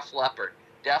or Def Leppard.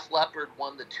 Def Leppard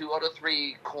won the 2 out of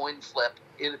 3 coin flip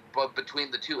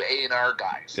between the 2 A&R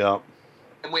guys. Yeah.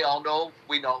 And we all know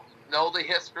the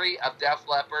history of Def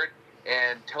Leppard,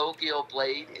 and Tokyo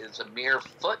Blade is a mere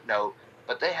footnote,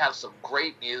 but they have some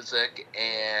great music,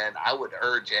 and I would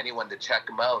urge anyone to check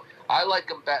them out. I like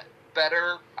them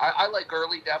better. I like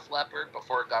early Def Leppard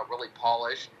before it got really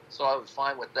polished, so I was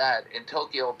fine with that. And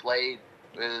Tokyo Blade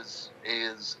is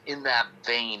in that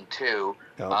vein too.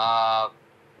 Yeah.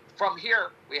 From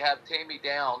here, we have Tammy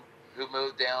Down, who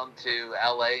moved down to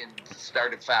LA and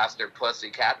started Faster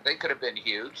Pussycat. They could have been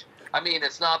huge. I mean,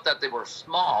 it's not that they were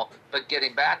small, but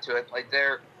getting back to it, like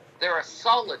they're a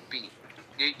solid B.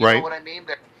 You know Right. what I mean?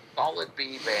 They're a solid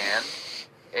B band,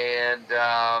 and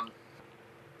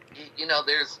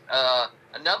there's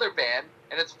another band,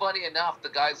 and it's funny enough, the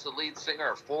guy's the lead singer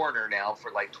of Foreigner now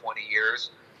for like 20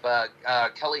 years, but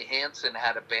Kelly Hansen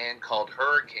had a band called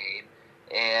Hurricane,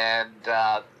 and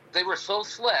they were so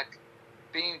slick.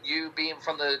 Being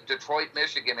from the Detroit,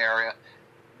 Michigan area,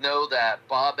 know that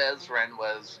Bob Ezrin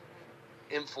was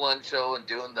influential in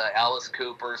doing the Alice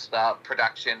Cooper stuff,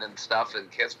 production and stuff,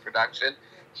 and Kiss production.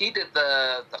 He did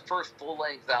the first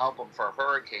full-length album for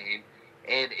Hurricane,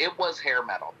 and it was hair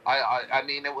metal. I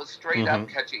mean, it was straight up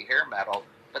catchy hair metal,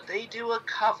 but they do a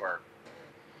cover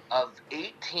of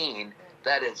 18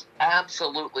 that is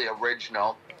absolutely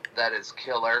original, that is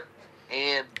killer,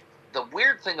 and the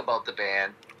weird thing about the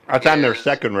band That's on their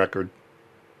second record.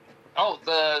 Oh,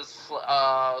 the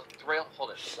Thrill.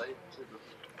 Hold it.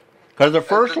 Because the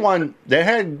first one, they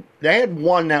had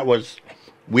one that was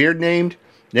weird named.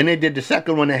 Then they did the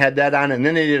second one, they had that on, and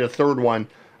then they did a third one.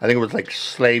 I think it was like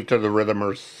Slave to the Rhythm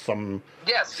or some.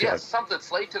 Yes, something.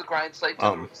 Slave to the Grind, Slave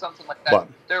to something like that.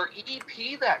 Their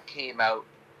EP that came out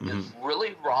is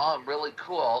really raw and really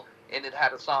cool, and it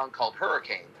had a song called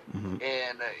Hurricane.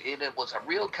 And it was a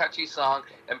real catchy song,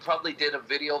 and probably did a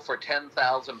video for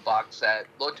 $10,000 that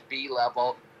looked B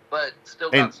level, but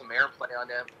still got some airplay on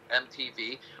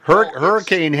MTV.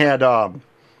 Hurricane had,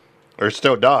 or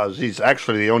still does. He's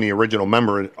actually the only original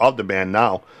member of the band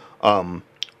now.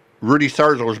 Rudy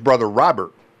Sarzo's brother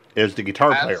Robert is the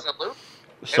guitar player. Absolutely.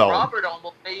 So, and Robert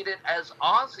almost made it as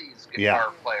Ozzy's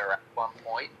guitar player at one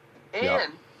point.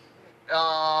 And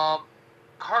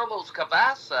Carlos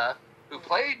Cavazza, who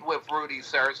played with Rudy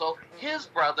Sarzo, his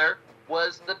brother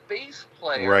was the bass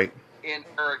player in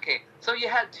Hurricane. So you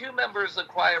had two members of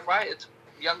Quiet Riot's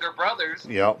younger brothers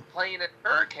playing at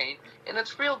Hurricane, and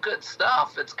it's real good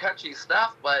stuff. It's catchy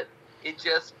stuff, but it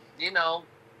just,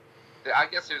 I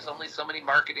guess there's only so many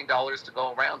marketing dollars to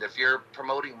go around. If you're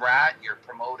promoting Rat, you're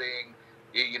promoting,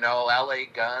 LA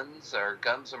Guns or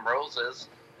Guns N' Roses,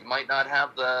 you might not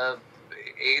have the...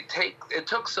 It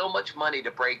took so much money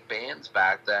to break bands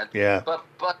back then. Yeah.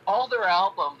 But all their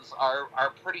albums are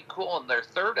pretty cool. And their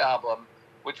third album,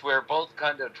 which we're both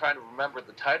kind of trying to remember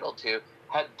the title to,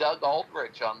 had Doug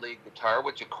Aldrich on lead guitar,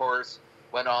 which of course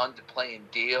went on to play in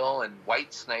Dio and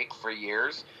Whitesnake for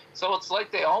years. So it's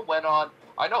like they all went on.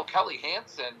 I know Kelly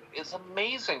Hansen is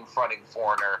amazing fronting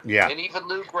Foreigner. Yeah. And even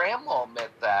Lou Gramm will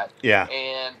admit that. Yeah.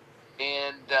 And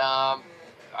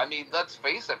I mean, let's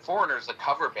face it, Foreigner's a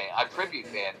cover band, a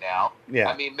tribute band now. Yeah.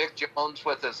 I mean, Mick Jones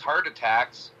with his heart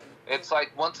attacks, it's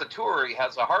like once a tour, he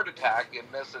has a heart attack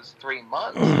and misses 3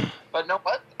 months. But no,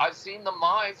 what? I've seen them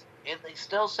live, and they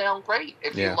still sound great.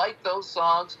 If you like those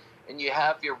songs and you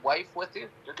have your wife with you,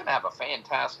 you're going to have a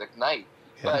fantastic night.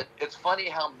 Yeah. But it's funny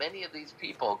how many of these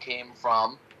people came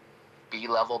from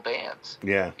B-level bands.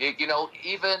 Yeah.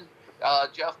 Even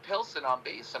Jeff Pilson on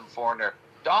bass in Foreigner,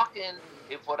 Dawkins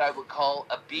is what I would call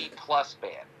a B-plus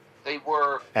band. They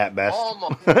were at best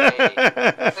almost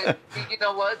A. You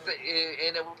know what?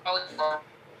 And it was probably more,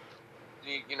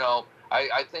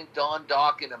 I think Don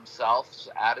Dokken himself's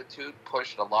attitude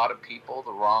pushed a lot of people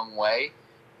the wrong way.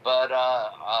 But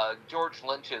George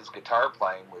Lynch's guitar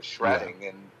playing was shredding.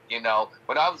 Yeah. And,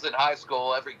 when I was in high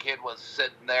school, every kid was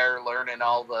sitting there learning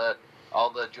all the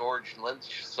George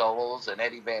Lynch solos and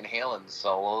Eddie Van Halen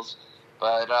solos.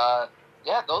 But,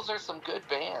 those are some good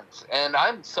bands. And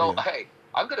I'm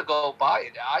I'm going to go buy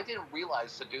it. I didn't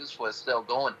realize Seduce was still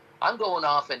going. I'm going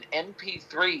off an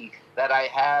MP3 that I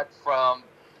had from,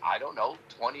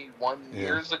 21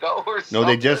 years ago or something.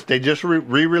 No, they just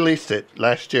re-released it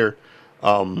last year.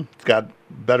 It's got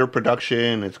better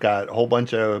production. It's got a whole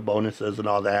bunch of bonuses and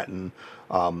all that. And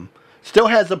still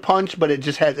has a punch, but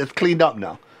it's cleaned up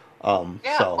now. And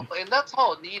that's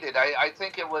all it needed. I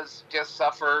think it was just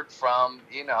suffered from,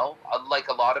 like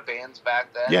a lot of bands back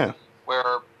then,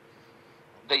 where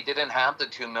they didn't have the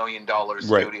 $2 million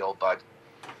studio budget,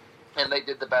 and they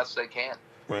did the best they can.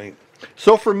 Right.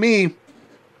 So for me,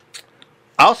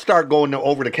 I'll start going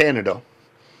over to Canada.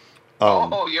 You're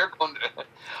going to...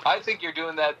 I think you're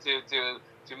doing that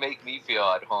to make me feel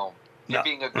at home. You're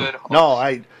being a good host.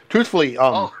 No, truthfully,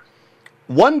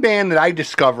 one band that I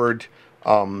discovered...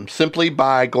 simply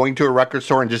by going to a record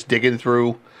store and just digging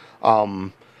through,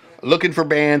 looking for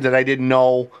bands that I didn't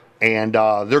know, and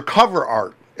their cover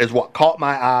art is what caught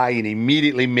my eye and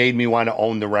immediately made me want to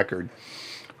own the record.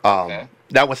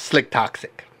 That was Slick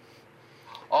Toxic.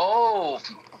 Oh,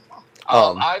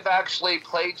 I've actually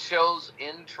played shows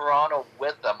in Toronto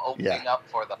with them, opening up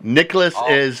for them. Nicholas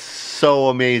is so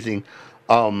amazing.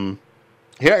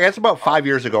 Yeah, that's about 5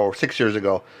 years ago or 6 years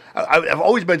ago. I've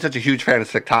always been such a huge fan of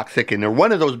Sick Toxic, and they're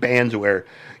one of those bands where,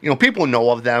 people know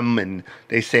of them and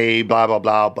they say blah, blah,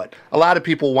 blah, but a lot of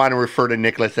people want to refer to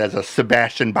Nicholas as a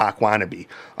Sebastian Bach wannabe.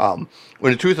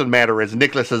 When the truth of the matter is,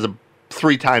 Nicholas is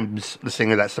 3 times the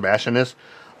singer that Sebastian is.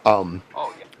 About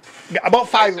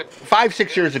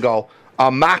 6 years ago,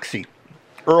 Moxie,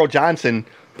 Earl Johnson,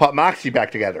 put Moxie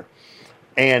back together.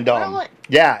 And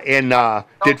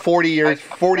did 40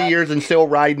 years and Still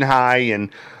Riding High, and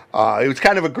it was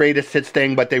kind of a greatest hits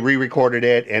thing, but they re-recorded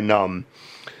it. And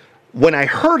when I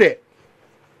heard it,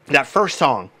 that first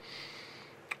song,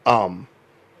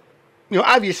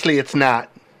 obviously it's not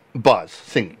Buzz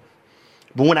singing,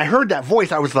 but when I heard that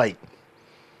voice, I was like,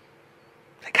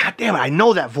 God damn it, I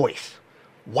know that voice.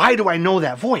 Why do I know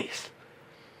that voice?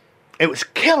 It was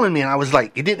killing me, and I was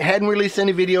like, hadn't released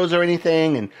any videos or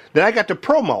anything, and then I got the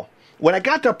promo. When I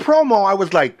got the promo, I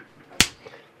was like,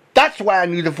 that's why I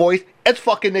knew the voice. It's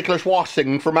fucking Nicholas Walsh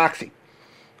singing for Moxie.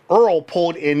 Earl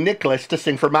pulled in Nicholas to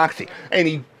sing for Moxie, and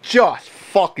he just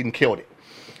fucking killed it.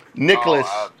 Nicholas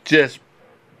just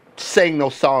sang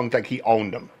those songs like he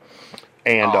owned them.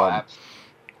 And, of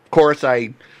course,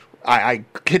 I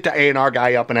hit the A&R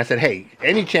guy up, and I said, hey,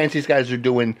 any chance these guys are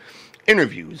doing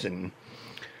interviews and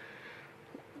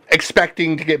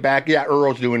expecting to get back? Yeah,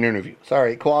 Earl's doing interviews. All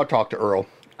right, cool, I'll talk to Earl.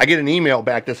 I get an email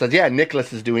back that says, yeah,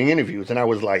 Nicholas is doing interviews. And I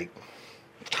was like,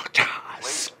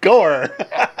 score.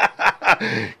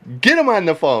 Get him on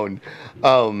the phone.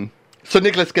 So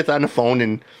Nicholas gets on the phone,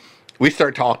 and we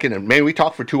start talking. And, man, we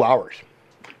talked for 2 hours.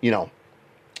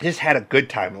 Just had a good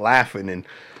time laughing.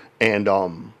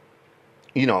 And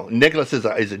Nicholas is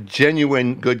a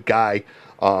genuine good guy.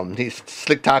 He's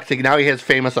Slick Toxic. Now he has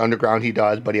Famous Underground, he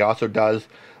does, but he also does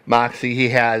Moxie. He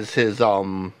has his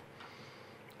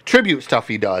tribute stuff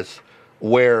he does,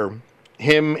 where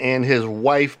him and his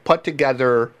wife put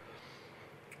together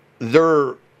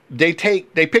they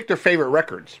pick their favorite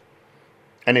records,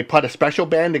 and they put a special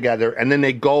band together, and then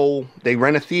they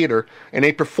rent a theater, and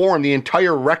they perform the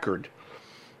entire record.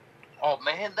 Oh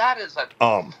man, that is a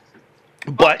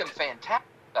fucking fantastic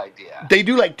idea. They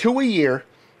do like 2 a year,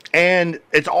 and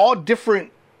it's all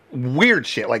different weird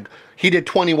shit. Like, he did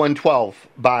 2112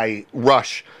 by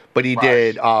Rush, but he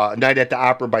did Night at the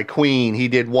Opera by Queen. He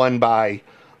did one by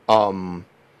I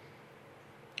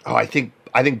think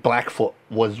Blackfoot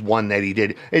was one that he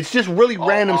did. It's just really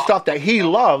random stuff that he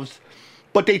loves,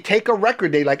 but they take a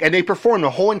record they like and they perform the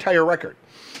whole entire record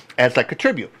as like a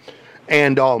tribute.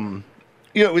 And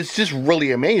it's just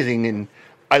really amazing, and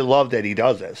I love that he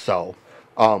does it. So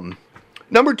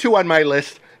number 2 on my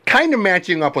list, kind of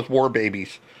matching up with War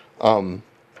Babies. And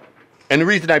the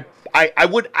reason I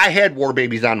had War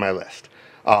Babies on my list,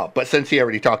 but since he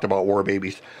already talked about War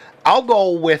Babies, I'll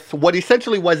go with what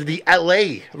essentially was the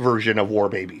LA version of War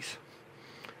Babies.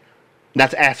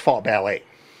 That's Asphalt Ballet.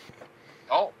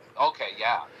 Oh, okay,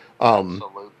 yeah.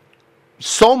 Absolutely.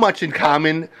 So much in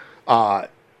common.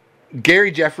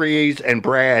 Gary Jeffries and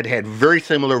Brad had very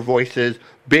similar voices,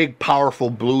 big,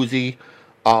 powerful, bluesy.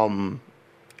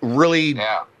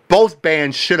 Both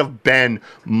bands should have been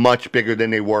much bigger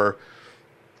than they were.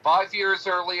 5 years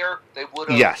earlier, they would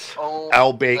have owned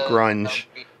L-Bait Grunge.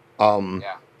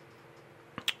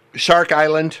 Shark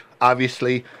Island,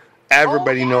 obviously.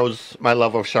 Everybody knows my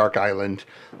love of Shark Island.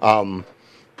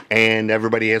 And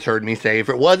everybody has heard me say, if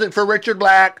it wasn't for Richard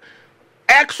Black,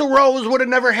 Axl Rose would have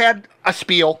never had a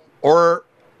spiel or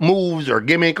moves or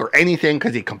gimmick or anything,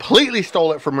 because he completely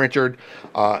stole it from Richard.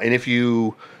 And if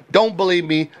you don't believe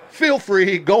me, feel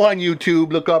free, go on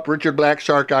YouTube, look up Richard Black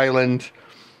Shark Island.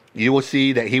 You will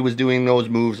see that he was doing those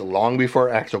moves long before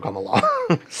Axl come along.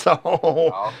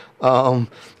 So,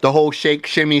 the whole shake,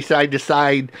 shimmy, side to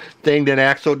side thing that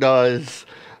Axl does,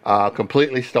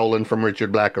 completely stolen from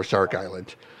Richard Black of Shark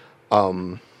Island.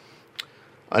 Number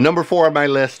 4 on my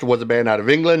list was a band out of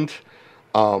England,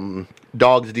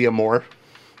 Dogs D'Amour.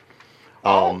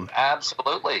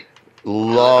 Absolutely.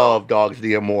 Love Dogs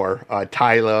D'Amour.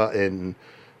 Tyler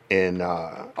and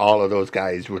all of those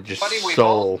guys were just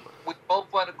we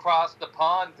both went across the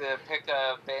pond to pick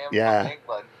a band from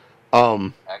England.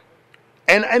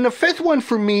 And the 5th one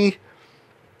for me,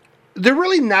 they're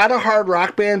really not a hard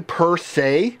rock band per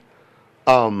se.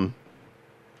 I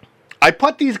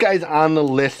put these guys on the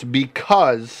list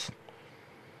because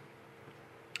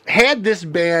had this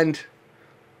band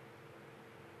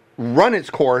run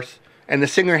its course and the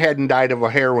singer hadn't died of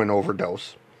a heroin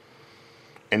overdose,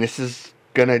 and this is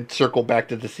going to circle back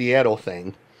to the Seattle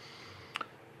thing,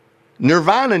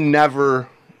 Nirvana never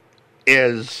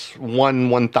is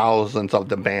 1/1000th of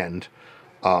the band.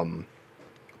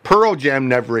 Pearl Jam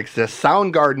never exists.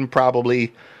 Soundgarden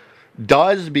probably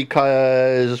does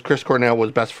because Chris Cornell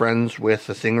was best friends with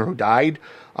the singer who died.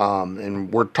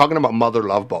 And we're talking about Mother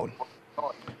Love Bone.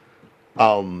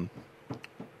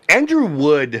 Andrew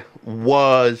Wood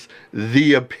was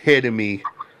the epitome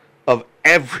of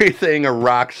everything a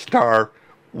rock star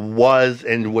was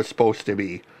and was supposed to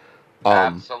be.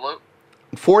 Absolutely.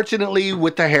 Unfortunately,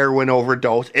 with the heroin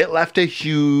overdose, it left a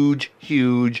huge,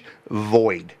 huge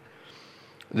void.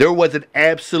 There was an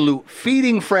absolute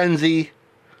feeding frenzy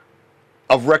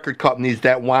of record companies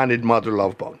that wanted Mother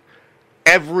Love Bone.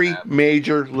 Every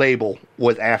major label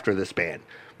was after this band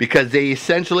because they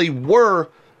essentially were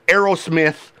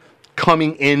Aerosmith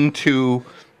coming into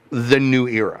the new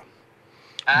era.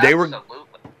 They were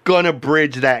going to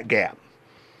bridge that gap.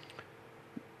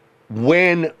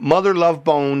 When Mother Love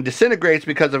Bone disintegrates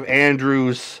because of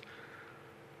Andrew's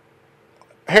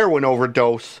heroin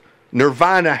overdose,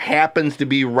 Nirvana happens to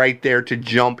be right there to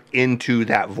jump into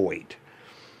that void.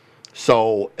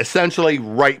 So essentially,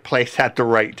 right place at the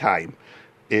right time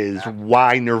is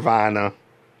why Nirvana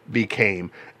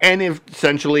became, and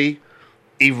essentially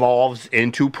evolves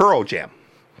into Pearl Jam.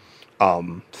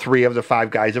 3 of the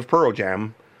 5 guys of Pearl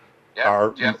Jam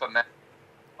are Jeff,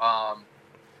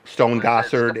 Stone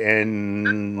Gossard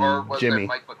and or was Jimmy. It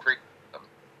Mike McCready?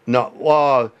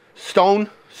 No, Stone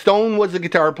was the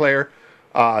guitar player.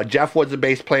 Jeff was the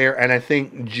bass player, and I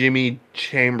think Jimmy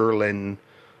Chamberlain.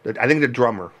 I think the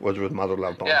drummer was with Mother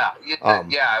Love Bone. Yeah,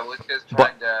 I was just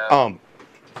trying to.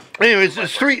 Anyways,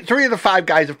 it's three of the 5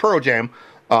 guys of Pearl Jam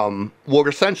were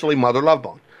essentially Mother Love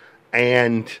Bone,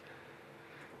 and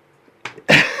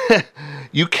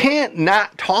you can't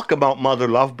not talk about Mother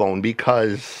Love Bone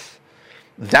because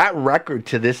that record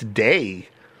to this day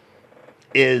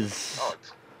is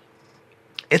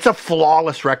it's a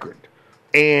flawless record.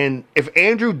 And if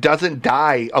Andrew doesn't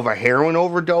die of a heroin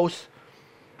overdose,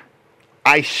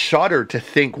 I shudder to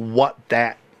think what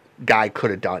that guy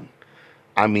could have done.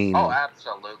 I mean,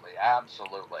 absolutely.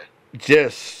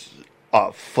 Just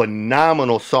a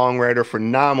phenomenal songwriter,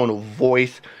 phenomenal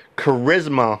voice,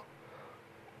 charisma.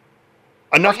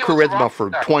 Enough charisma for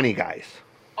 20 guys.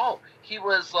 Oh, he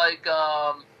was like,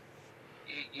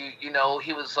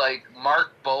 he was like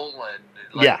Mark Boland.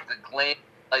 Like the glam,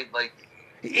 like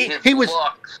he was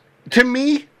looks. To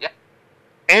me. Yeah.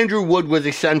 Andrew Wood was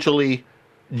essentially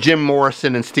Jim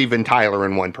Morrison and Steven Tyler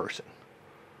in one person.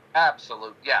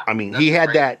 Absolute, yeah. I mean, he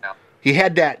had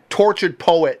that tortured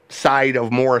poet side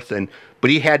of Morrison, but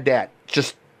he had that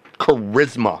just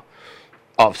charisma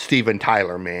of Steven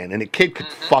Tyler, man. And the kid could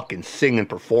fucking sing and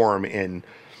perform, and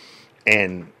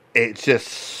it's just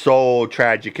so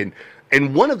tragic.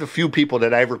 And one of the few people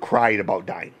that I ever cried about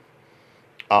dying.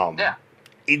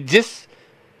 It just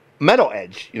Metal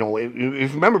Edge, if you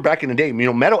remember back in the day,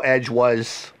 Metal Edge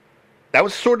was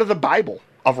sort of the Bible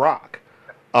of rock.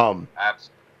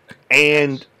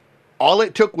 And all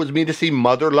it took was me to see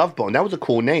Mother Love Bone. That was a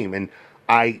cool name, and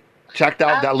I checked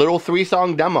out that little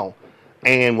 3-song demo.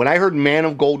 And when I heard Man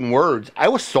of Golden Words, I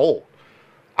was sold.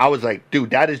 I was like,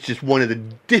 dude, that is just one of the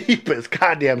deepest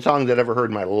goddamn songs I've ever heard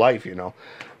in my life,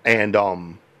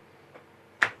 And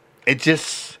it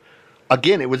just,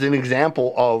 again, it was an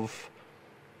example of,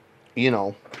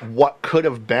 what could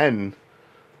have been.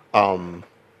 And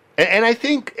I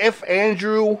think if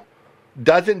Andrew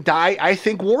doesn't die, I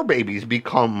think War Babies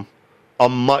become a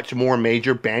much more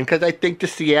major band because I think the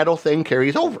Seattle thing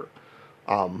carries over.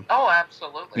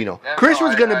 Absolutely. Chris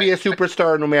was going to be a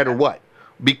superstar no matter what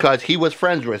because he was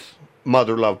friends with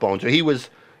Mother Love Bone. So he was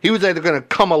either going to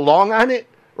come along on it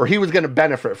or he was going to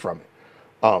benefit from it.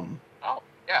 But,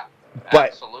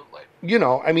 absolutely.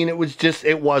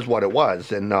 It was what it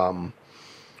was. And,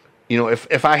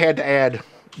 if I had to add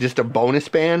just a bonus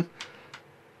band,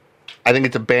 I think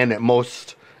it's a band that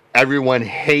most everyone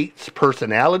hates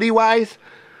personality-wise,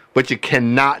 but you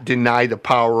cannot deny the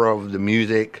power of the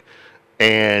music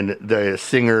and the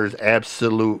singer's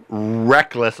absolute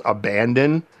reckless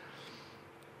abandon.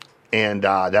 And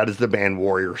that is the band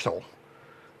Warrior Soul.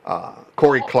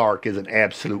 Corey Clark is an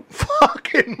absolute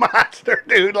fucking monster,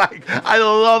 dude. Like, I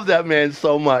love that man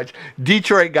so much.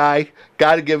 Detroit guy.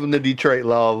 Got to give him the Detroit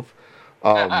love.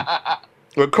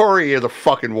 But Corey is a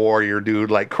fucking warrior,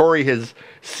 dude. Like, Corey has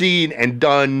seen and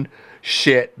done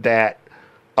shit that,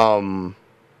 I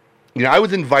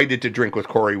was invited to drink with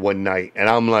Corey one night, and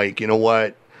I'm like, you know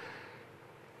what?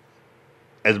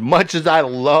 As much as I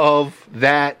love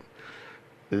that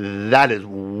is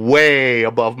way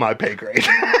above my pay grade.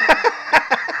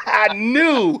 I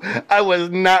knew I was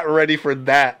not ready for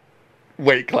that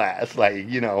weight class. Like,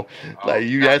 you know, like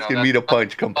you no, asking me to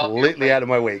punch above your completely weight. out of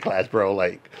my weight class, bro.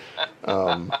 Like,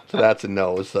 so that's a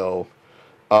no. So,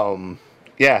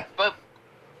 yeah.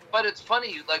 But it's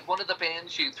funny, like one of the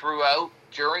bands you threw out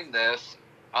during this,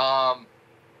 um,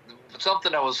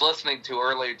 something I was listening to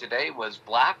earlier today was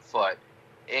Blackfoot,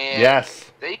 and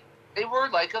Yes. they were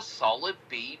like a solid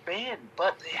B band,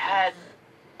 but they had,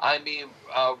 I mean,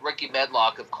 Ricky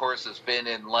Medlock, of course, has been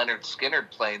in Leonard Skinner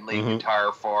playing lead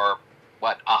guitar for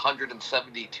what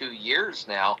 172 years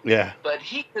now. Yeah. But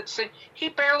he could sing. He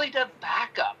barely did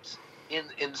backups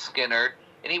in Skinner,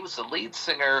 and he was the lead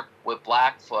singer with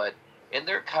Blackfoot. And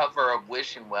their cover of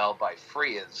 "Wishing Well" by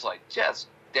Free is like just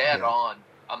dead on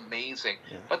amazing.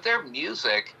 Yeah. But their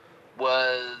music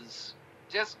was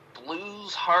just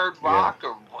blues, hard rock,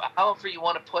 or however you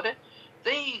want to put it.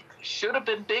 They should have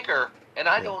been bigger, and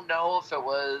I don't know if it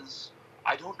was.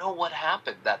 I don't know what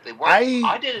happened that they weren't.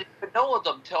 I didn't even know of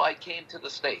them till I came to the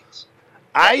States.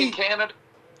 In Canada,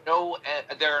 no,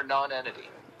 they're a non-entity.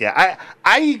 Yeah,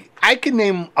 I can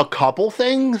name a couple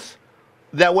things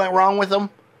that went wrong with them.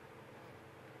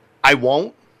 I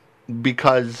won't,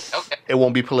 because it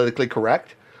won't be politically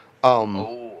correct.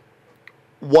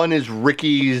 One is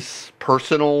Ricky's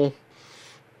personal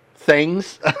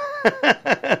things.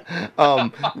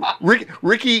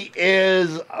 Ricky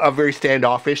is a very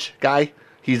standoffish guy.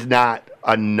 He's not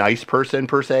a nice person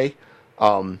per se.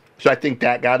 So I think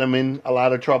that got him in a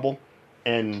lot of trouble.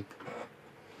 And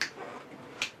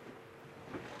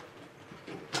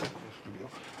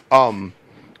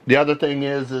the other thing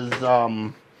is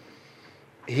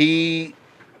he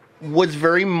was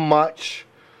very much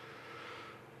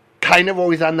kind of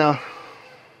always on the,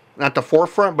 not the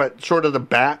forefront, but sort of the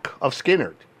back of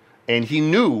Skynyrd. And he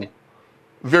knew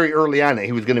very early on that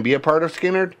he was going to be a part of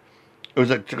Skynyrd. It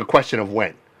was a question of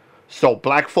when. So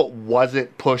Blackfoot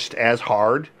wasn't pushed as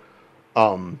hard.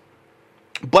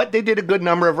 But they did a good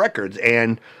number of records.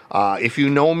 And if you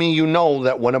know me, you know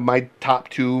that one of my top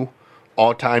 2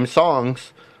 all-time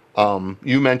songs,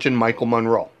 you mentioned Michael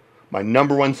Monroe. My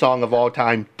number 1 song of all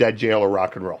time, Dead Jail or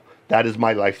Rock and Roll. That is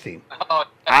my life theme.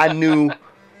 I knew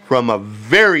from a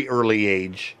very early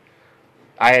age,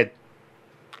 I had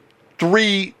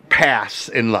 3 paths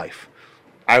in life.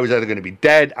 I was either going to be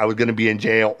dead, I was going to be in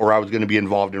jail, or I was going to be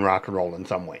involved in rock and roll in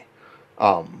some way.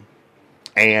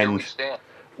 And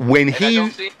when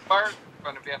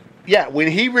when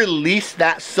he released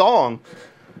that song,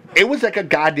 it was like a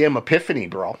goddamn epiphany,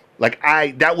 bro. Like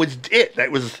that was it.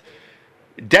 That was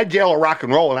Dead Jail or Rock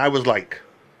and Roll, and I was like,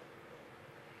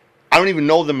 I don't even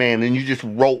know the man, and you just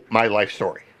wrote my life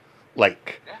story,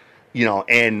 like, you know.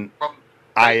 And from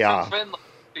Finland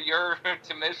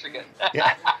to Michigan.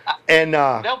 And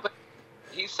no, but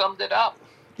he summed it up.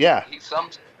 Yeah, he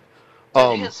summed.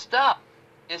 His stuff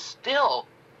is still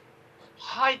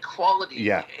high quality.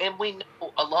 Yeah, and we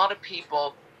know a lot of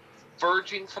people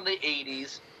verging from the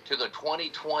 '80s to the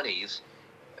 2020s.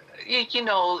 You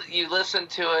know, you listen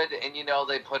to it, and you know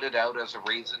they put it out as a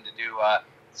reason to do a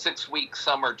 6-week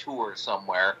summer tour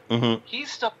somewhere.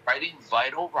 He's still writing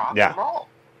vital rock and roll.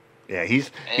 Yeah, he's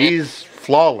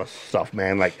flawless stuff,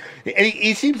 man. Like, and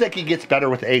he seems like he gets better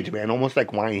with age, man. Almost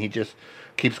like wine, he just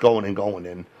keeps going and going.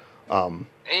 And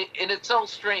it's so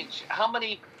strange. How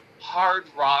many hard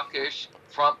rockish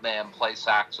frontmen play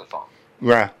saxophone?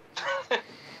 Yeah.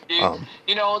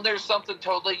 You know, and there's something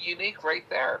totally unique right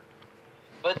there.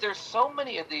 But there's so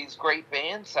many of these great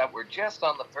bands that were just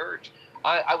on the verge.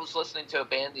 I was listening to a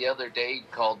band the other day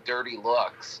called Dirty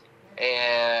Looks,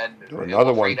 and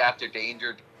another one right after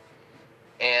Danger,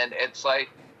 and it's like,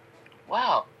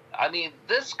 wow. I mean,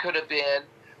 this could have been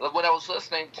when I was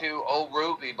listening to "Oh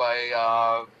Ruby"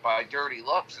 by Dirty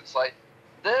Looks. It's like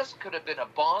this could have been a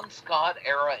Bon Scott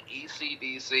era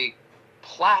AC/DC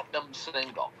platinum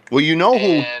single. Well, you know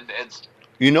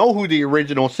who the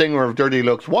original singer of Dirty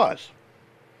Looks was?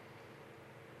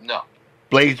 No.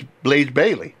 Blaze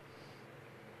Bayley.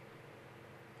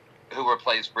 Who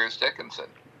replaced Bruce Dickinson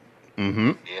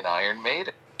in Iron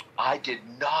Maiden. I did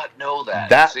not know that.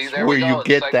 That's where you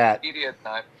get that.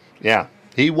 Time. Yeah.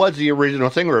 He was the original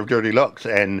singer of Dirty Looks.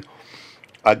 And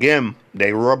again,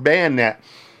 they were a band that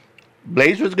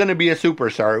Blaze was going to be a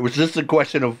superstar. It was just a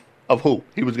question of who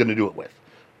he was going to do it with.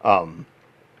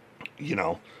 You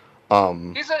know.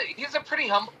 He's a pretty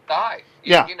humble guy.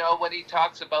 Yeah. You know, when he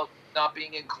talks about not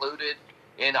being included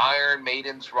in Iron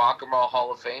Maiden's Rock and Roll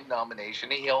Hall of Fame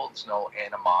nomination, he holds no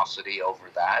animosity over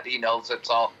that. He knows it's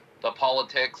all the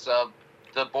politics of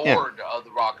the board of the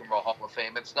Rock and Roll Hall of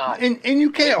Fame. It's not. And you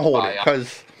can't hold it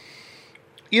because,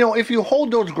 you know, if you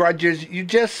hold those grudges,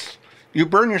 you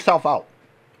burn yourself out.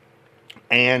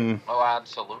 And oh,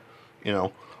 absolutely. You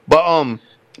know, But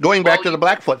going back to the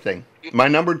Blackfoot thing, my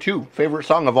number 2 favorite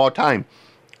song of all time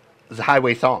is a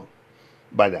Highway Song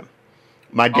by them.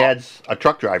 My dad's a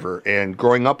truck driver, and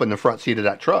growing up in the front seat of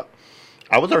that truck,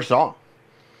 that was our song.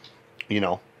 You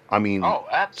know, I mean,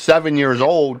 7 years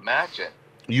old. Imagine.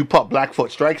 You put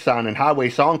Blackfoot Strikes on, and Highway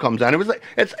Song comes on. It was like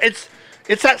it's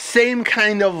that same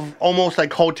kind of almost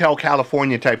like Hotel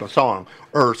California type of song,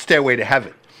 or Stairway to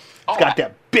Heaven. It's got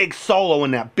that big solo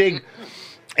and that big,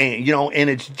 and you know, and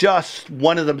it's just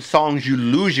one of them songs you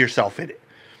lose yourself in it.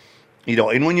 You know,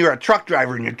 and when you're a truck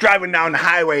driver and you're driving down the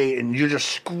highway and you're just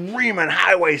screaming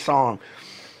Highway Song,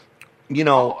 you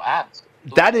know,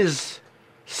 that is,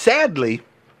 sadly,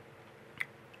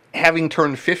 having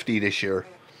turned 50 this year,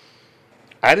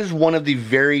 that is one of the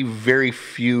very, very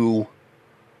few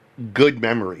good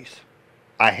memories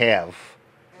I have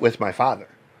with my father.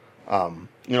 You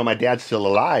know, my dad's still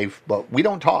alive, but we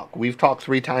don't talk. We've talked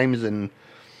three times in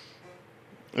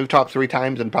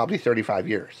probably 35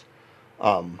 years.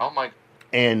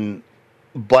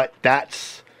 But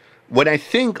that's, when I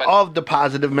think of the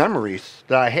positive memories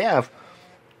that I have,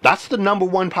 that's the number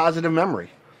one positive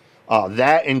memory.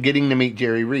 That and getting to meet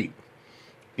Jerry Reed.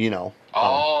 You know.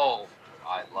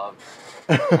 I love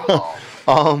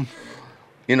it.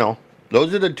 You know,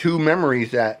 those are the two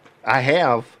memories that I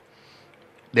have.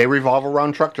 They revolve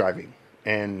around truck driving.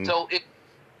 And so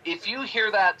if you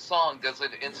hear that song, does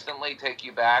it instantly take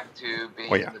you back to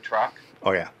being in the truck?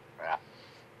 Oh, yeah.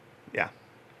 Yeah.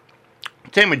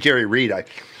 Same with Jerry Reed. I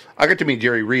got to meet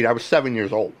Jerry Reed. I was 7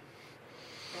 years old.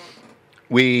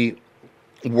 We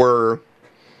were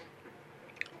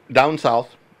down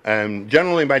south, and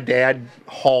generally my dad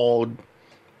hauled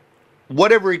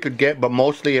whatever he could get, but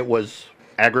mostly it was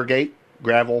aggregate,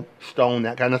 gravel, stone,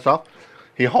 that kind of stuff.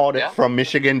 He hauled it from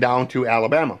Michigan down to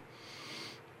Alabama.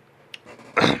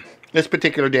 This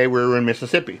particular day we were in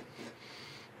Mississippi,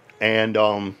 and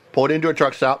pulled into a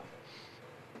truck stop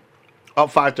up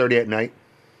 5:30 at night,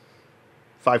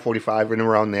 5:45 and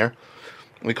around there.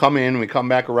 We come in, we come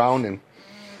back around and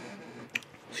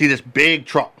see this big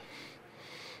truck.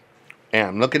 And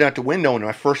I'm looking out the window, and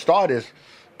my first thought is,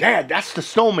 Dad, that's the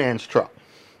snowman's truck.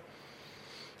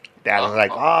 Dad was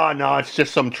like, oh, no, it's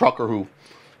just some trucker who,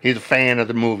 he's a fan of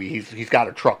the movie. He's got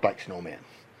a truck like Snowman.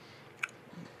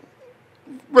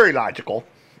 Very logical,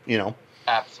 you know.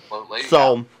 Absolutely.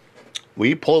 So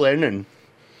we pull in, and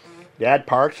Dad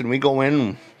parks, and we go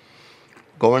into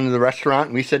the restaurant,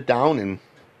 and we sit down, and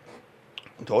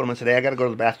I told him, I said, hey, I got to go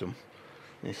to the bathroom.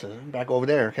 And he said, back over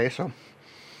there. Okay, so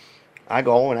I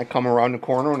go, and I come around the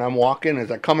corner, and I'm walking.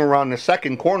 As I come around the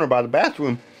second corner by the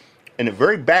bathroom, in the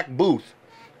very back booth,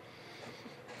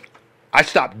 I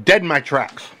stop dead in my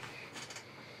tracks.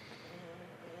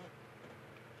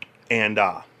 And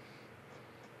I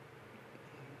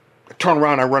turn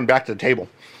around, I run back to the table.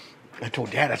 I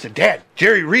told Dad, I said, Dad,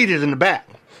 Jerry Reed is in the back.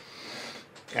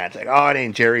 Dad's like, oh, it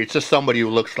ain't Jerry. It's just somebody who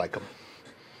looks like him.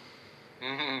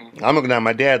 Mm-hmm. I'm looking at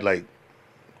my dad like,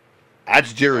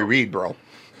 that's Jerry Reed, bro.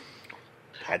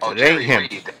 I said, it ain't him.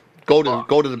 Reed. Go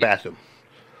to the bathroom.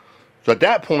 So at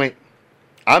that point,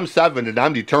 I'm 7 and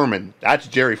I'm determined that's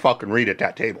Jerry fucking Reed at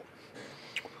that table.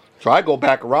 So I go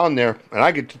back around there and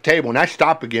I get to the table and I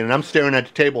stop again and I'm staring at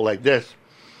the table like this.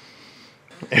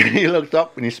 And he looks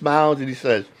up and he smiles and he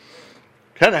says,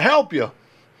 can I help you?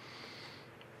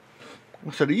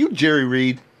 I said, are you Jerry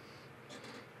Reed?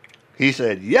 He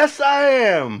said, yes, I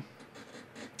am.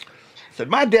 I said,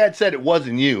 my dad said it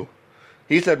wasn't you.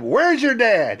 He said, where's your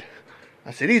dad?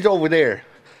 I said, he's over there.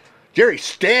 Jerry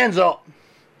stands up,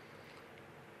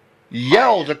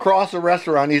 yells across the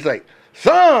restaurant. He's like,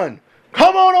 son,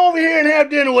 come on over here and have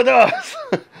dinner with us.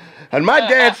 And my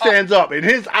dad stands up, and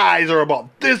his eyes are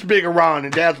about this big around,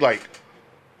 and Dad's like,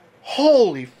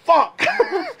 holy fuck.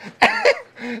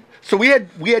 So we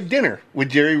had dinner with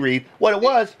Jerry Reed. What it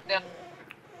was,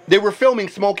 they were filming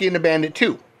Smokey and the Bandit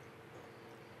 2.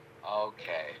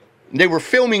 Okay. They were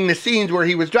filming the scenes where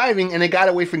he was driving, and they got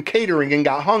away from catering and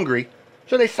got hungry,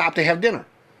 so they stopped to have dinner.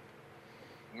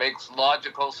 Makes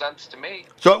logical sense to me.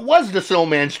 So it was the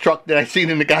Snowman's truck that I seen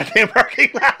in the goddamn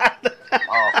parking lot.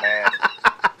 Oh, man.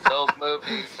 Those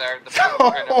movies are the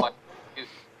so,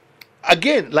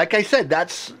 again, like I said,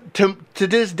 that's, to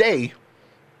this day,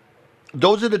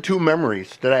 those are the two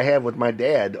memories that I have with my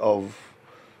dad of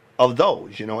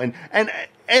those, you know. And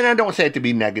I don't say it to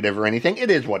be negative or anything. It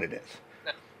is what it is.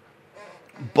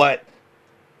 But,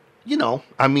 you know,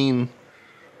 I mean,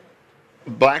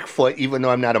 Blackfoot, even though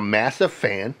I'm not a massive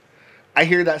fan, I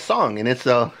hear that song, and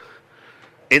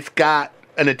it's got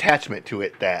an attachment to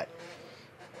it that,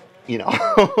 you know,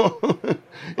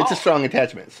 it's a strong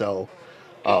attachment. So,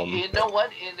 You know what?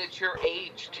 And it's your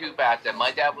age too back then.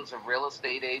 My dad was a real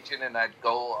estate agent, and I'd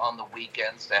go on the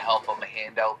weekends to help him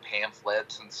hand out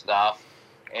pamphlets and stuff.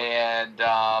 And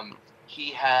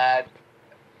he had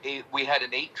we had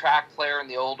an 8-track player in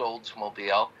the old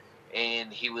Oldsmobile,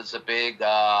 and he was a big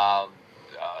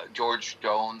George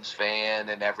Jones fan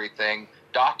and everything.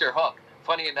 Dr. Hook.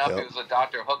 Funny enough, he was a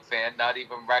Dr. Hook fan, not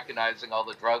even recognizing all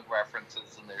the drug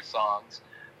references in their songs.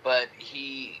 But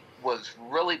he was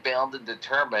really bound and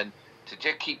determined to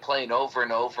just keep playing over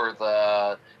and over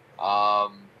the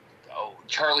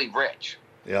Charlie Rich.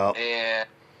 Yeah.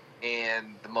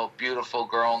 And the most beautiful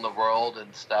girl in the world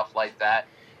and stuff like that.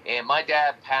 And my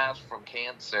dad passed from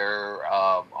cancer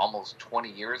almost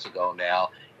 20 years ago now.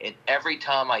 And every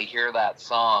time I hear that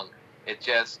song, it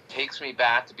just takes me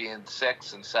back to being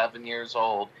 6 and 7 years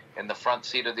old in the front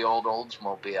seat of the old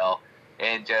Oldsmobile.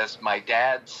 And just my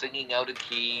dad singing out of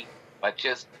key, but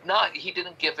just not, he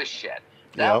didn't give a shit.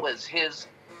 That was his,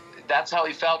 that's how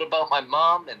he felt about my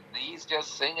mom, and he's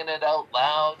just singing it out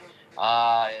loud.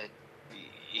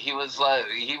 He was like,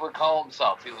 he would call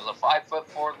himself, he was a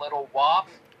 5'4" little wop.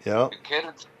 Yeah. The kid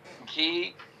in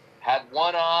key, had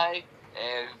one eye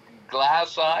and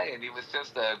glass eye, and he was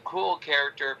just a cool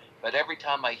character. But every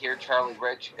time I hear Charlie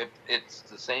Rich, it's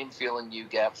the same feeling you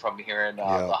get from hearing the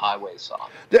Highway song.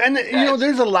 And, you know,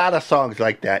 there's a lot of songs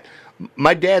like that.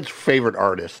 My dad's favorite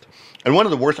artist, and one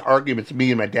of the worst arguments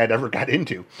me and my dad ever got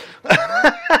into,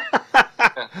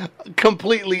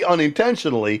 completely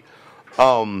unintentionally,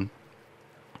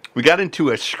 we got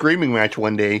into a screaming match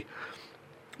one day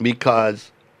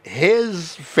because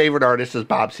his favorite artist is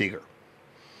Bob Seger.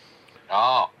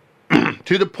 Oh.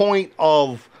 To the point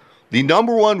of the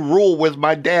number one rule with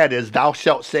my dad is thou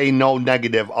shalt say no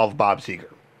negative of Bob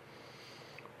Seger.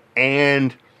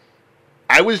 And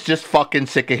I was just fucking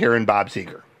sick of hearing Bob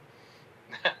Seger.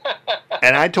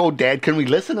 And I told Dad, can we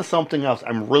listen to something else?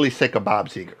 I'm really sick of Bob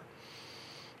Seger.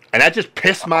 And that just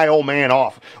pissed my old man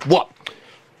off. What?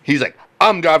 He's like,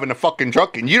 I'm driving a fucking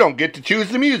truck and you don't get to choose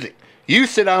the music. You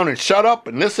sit down and shut up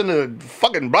and listen to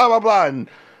fucking blah, blah, blah. And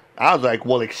I was like,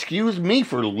 well, excuse me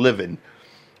for living.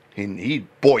 And he,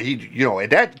 you know,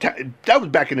 that was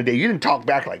back in the day. You didn't talk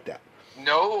back like that.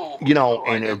 No. You know,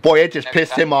 and boy, it just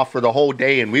pissed him off for the whole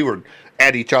day. And we were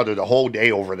at each other the whole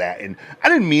day over that. And I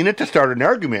didn't mean it to start an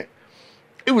argument.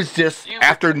 It was just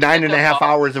after 9.5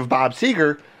 hours of Bob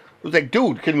Seger, it was like,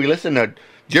 dude, can we listen to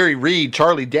Jerry Reed,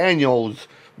 Charlie Daniels,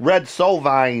 Red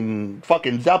Sovine,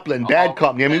 fucking Zeppelin, Bad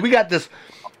Company? I mean, we got this.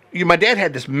 My dad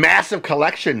had this massive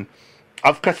collection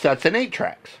of cassettes and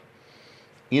 8-tracks.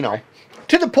 You know,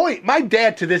 to the point, my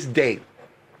dad to this day,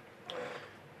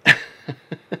 don't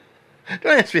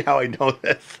ask me how I know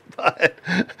this, but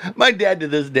my dad to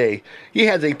this day, he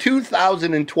has a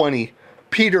 2020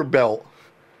 Peterbilt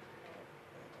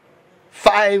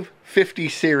 550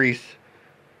 series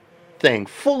thing,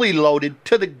 fully loaded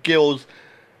to the gills,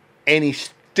 and he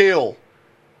still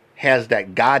has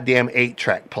that goddamn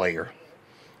 8-track player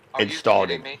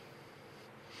installed in.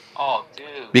 Oh,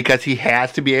 dude. Because he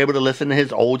has to be able to listen to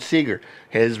his old Seeger,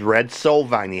 his Red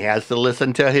Sovine. He has to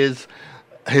listen to his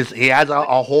he has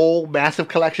a whole massive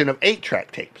collection of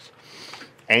 8-track tapes.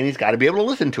 And he's got to be able to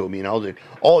listen to them, you know.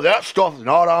 That stuff's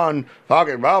not on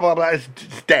fucking blah, blah, blah. It's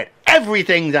dead.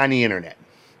 Everything's on the internet.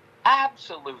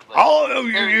 Absolutely. Oh,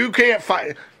 you can't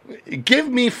find. Give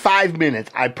me 5 minutes.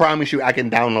 I promise you I can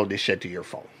download this shit to your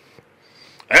phone.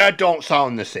 That don't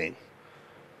sound the same.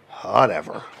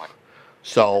 Whatever.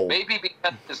 So maybe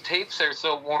because his tapes are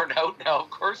so worn out now,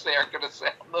 of course they aren't going to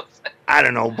sound the same. I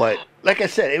don't know, but like I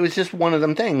said, it was just one of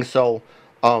them things. So,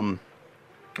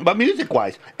 but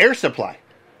music-wise, Air Supply.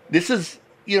 This is,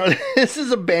 you know, this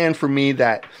is a band for me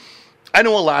that I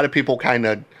know a lot of people kind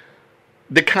of,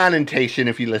 the connotation,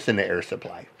 if you listen to Air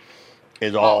Supply,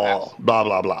 is all blah,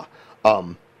 blah, blah.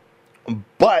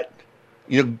 But,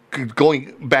 you know,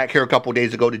 going back here a couple of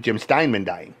days ago to Jim Steinman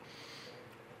dying.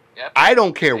 Yep. I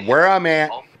don't care where I'm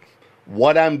at,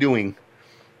 what I'm doing.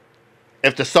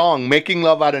 If the song Making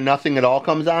Love Out of Nothing at All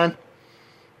comes on,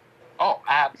 oh,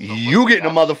 absolutely. You get in a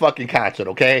motherfucking concert,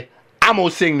 okay? I'm going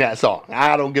to sing that song.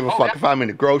 I don't give a fuck if I'm in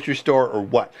the grocery store or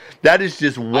what. That is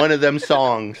just one of them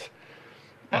songs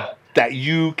that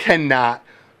you cannot.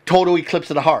 Total Eclipse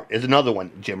of the Heart is another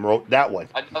one. Jim wrote that one.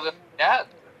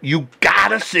 You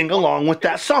gotta sing along with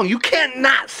that song. You can't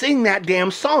not sing that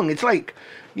damn song. It's like,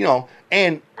 you know,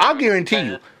 and I'll guarantee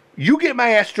you, you get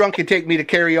my ass drunk and take me to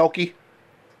karaoke,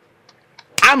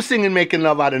 I'm singing Making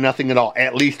Love Out of Nothing at All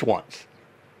at least once.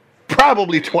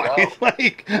 Probably twice.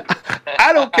 Like,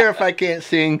 I don't care if I can't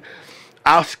sing.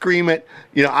 I'll scream it.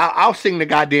 You know, I'll sing the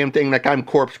goddamn thing like I'm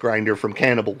Corpse Grinder from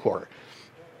Cannibal Corpse.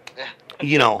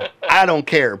 You know, I don't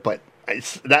care, but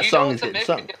that song is it's a getting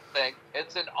sung. Michigan thing.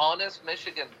 It's an honest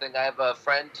Michigan thing. I have a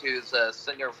friend who's a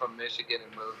singer from Michigan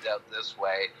and moved out this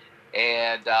way,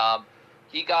 and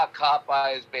he got caught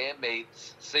by his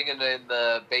bandmates singing in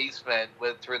the basement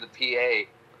through the PA,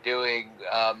 doing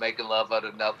 "Making Love Out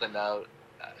of Nothing"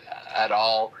 at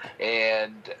all,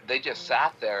 and they just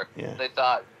sat there. Yeah. They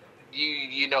thought,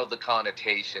 you know the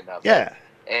connotation of Yeah.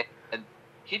 it, and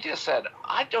he just said,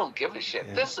 "I don't give a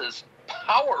shit. This is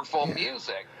powerful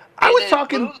music." I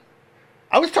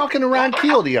was talking to Ron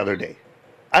Keel the other day,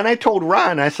 and I told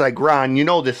Ron, I was like, Ron, you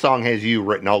know this song has you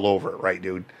written all over it, right,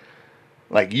 dude?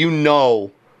 Like, you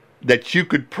know that you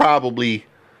could probably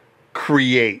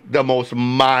create the most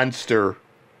monster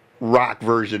rock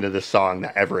version of the song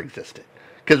that ever existed.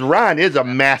 Because Ron is a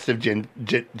massive Jim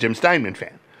Steinman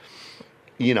fan,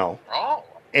 you know. Oh,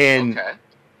 and okay.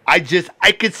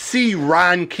 I could see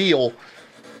Ron Keel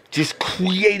just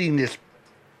creating this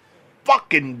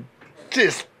fucking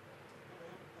just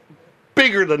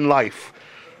bigger than life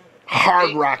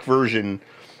hard rock version.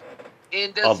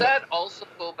 And does that also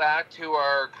go back to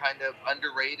our kind of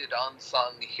underrated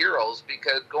unsung heroes?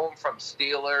 Because going from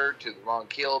Steeler to the Ron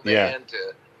Keel Band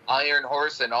to Iron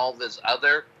Horse and all this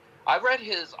other, I read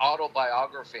his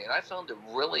autobiography and I found it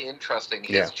really interesting.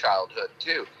 His childhood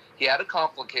too. He had a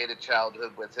complicated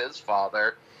childhood with his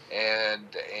father, and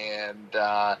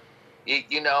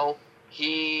you know,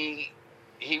 he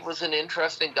was an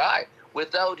interesting guy.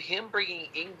 Without him bringing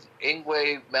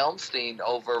Yngwie Malmsteen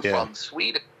over from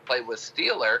Sweden to play with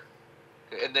Steeler,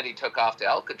 and then he took off to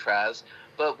Alcatraz.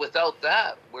 But without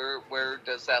that, where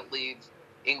does that leave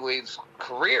Yngwie's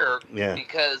career? Yeah.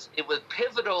 Because it was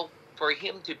pivotal for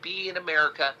him to be in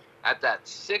America at that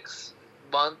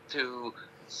 6-month to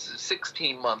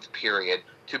 16-month period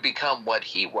to become what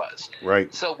he was.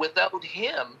 Right. So without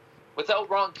him, without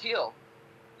Ron Keel,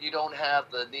 you don't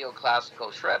have the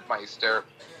neoclassical Shredmeister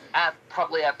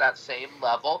probably at that same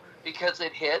level, because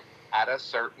it hit at a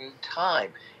certain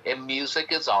time. And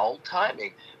music is all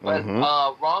timing. But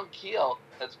Ron Keel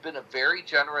has been a very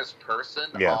generous person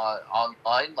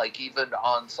online, like even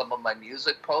on some of my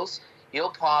music posts.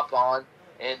 He'll pop on,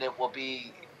 and it will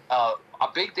be a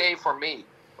big day for me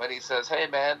when he says, "Hey,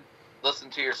 man, listen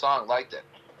to your song, liked it."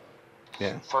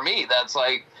 Yeah. For me, that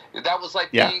was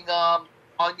like being on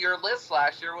your list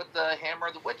last year with the Hammer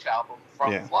of the Witch album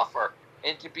from Fluffer.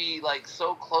 And to be like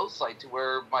so close, like to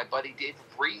where my buddy David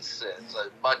Reese is, a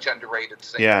much underrated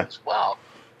singer as well.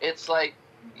 It's like,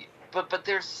 but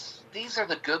these are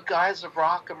the good guys of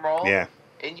rock and roll. Yeah.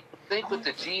 And you think with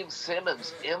the Gene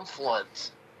Simmons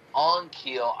influence on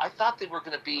Keel, I thought they were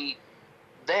going to be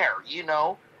there, you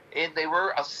know, and they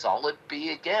were a solid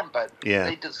B again, but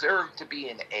they deserve to be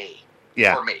an A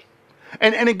for me.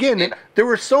 And again, there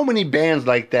were so many bands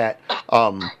like that.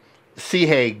 Sea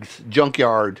Hags,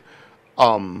 Junkyard,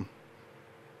 The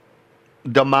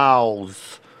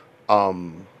Mouths. I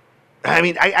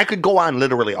mean, I could go on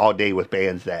literally all day with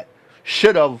bands that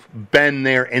should have been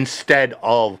there instead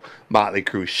of Motley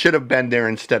Crue, should have been there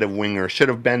instead of Winger, should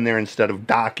have been there instead of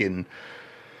Dokken.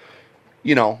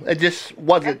 You know, it just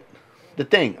wasn't the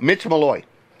thing. Mitch Malloy.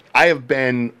 I have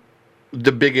been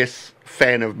the biggest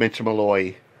fan of Mitch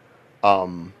Malloy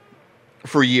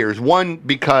for years. One,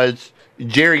 because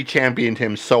Jerry championed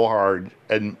him so hard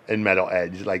in Metal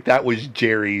Edge. Like, that was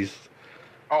Jerry's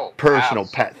personal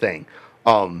pet thing.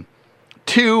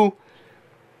 Two,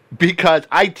 because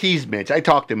I tease Mitch. I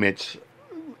talk to Mitch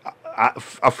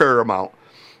a fair amount.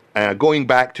 Going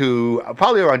back to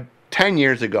probably around 10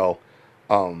 years ago,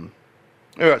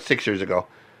 about 6 years ago,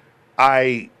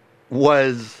 I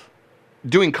was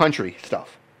doing country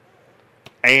stuff.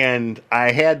 And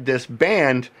I had this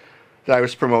band that I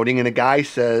was promoting, and a guy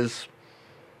says,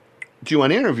 "Do you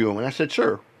want to interview him?" And I said,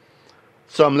 "Sure."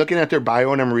 So I'm looking at their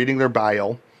bio, and I'm reading their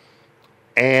bio,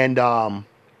 and it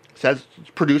says it's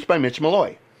produced by Mitch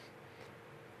Malloy.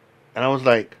 And I was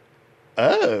like,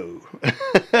 "Oh."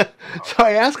 So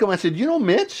I asked him, I said, "You know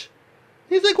Mitch?"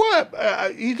 He's like,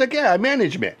 "What?" He's like, "Yeah, I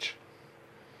manage Mitch."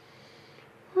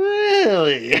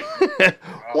 Really?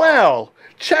 Well,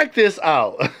 check this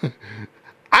out.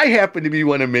 I happen to be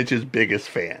one of Mitch's biggest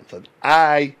fans, and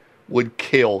I would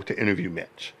kill to interview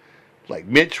Mitch. Like,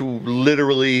 Mitch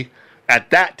literally, at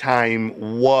that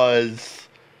time, was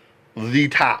the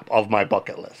top of my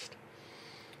bucket list.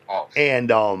 Oh. And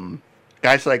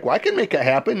guy's like, "Well, I can make it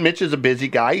happen." Mitch is a busy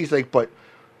guy. He's like, but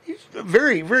he's a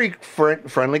very, very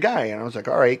friendly guy. And I was like,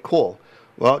 "All right, cool.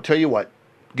 Well, I'll tell you what.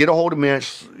 Get a hold of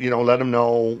Mitch, you know, let him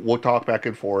know. We'll talk back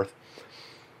and forth."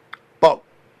 But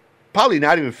probably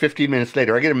not even 15 minutes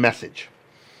later, I get a message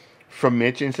from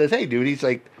Mitch and says, "Hey, dude," he's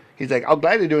like, "I'm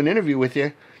glad to do an interview with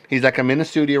you." He's like, I'm in the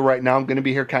studio right now. I'm going to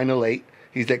be here kind of late.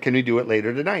 He's like, can we do it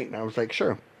later tonight? And I was like,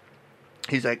 sure.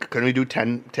 He's like, can we do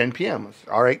 10 p.m.? I said,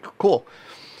 all right, cool.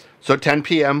 So 10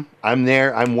 p.m., I'm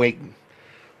there. I'm waiting.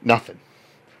 Nothing.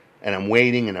 And I'm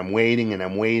waiting, and I'm waiting, and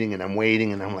I'm waiting, and I'm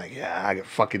waiting. And I'm like, yeah, I got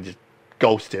fucking just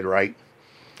ghosted, right?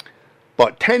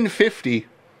 But 10:50,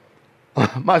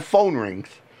 my phone rings.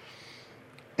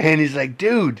 And he's like,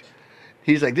 dude.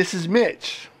 He's like, this is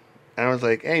Mitch. And I was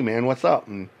like, hey, man, what's up?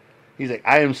 And he's like,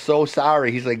 I am so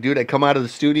sorry. He's like, dude, I come out of the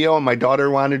studio, and my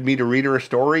daughter wanted me to read her a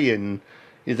story. And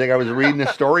he's like, I was reading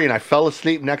a story, and I fell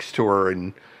asleep next to her.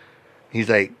 And he's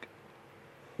like,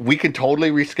 we can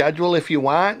totally reschedule if you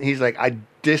want. He's like, I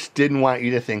just didn't want you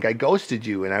to think I ghosted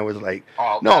you. And I was like,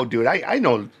 no, dude, I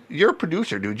know you're a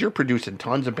producer, dude. You're producing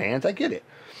tons of bands. I get it.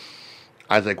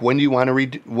 I was like, when do you want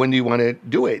to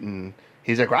do it? And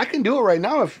he's like, well, I can do it right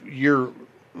now if you're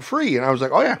free. And I was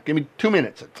like, oh yeah, give me 2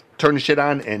 minutes. Turn the shit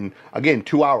on. And again,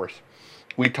 2 hours.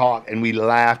 We talked and we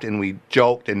laughed and we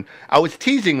joked. And I was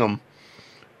teasing him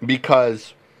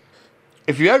because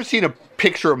if you've ever seen a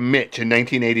picture of Mitch in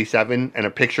 1987 and a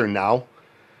picture now,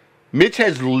 Mitch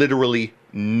has literally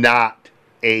not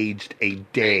aged a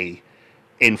day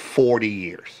in 40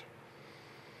 years.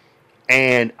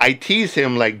 And I tease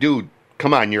him like, dude,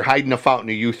 come on, you're hiding a fountain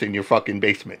of youth in your fucking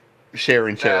basement. Share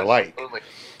and share alike.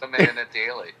 The man at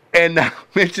Daily. And now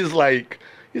Mitch is like,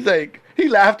 he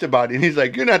laughed about it. And he's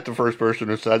like, you're not the first person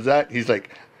who says that. He's like,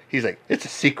 it's a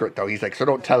secret though. He's like, so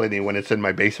don't tell anyone it's in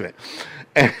my basement.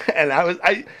 And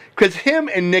because him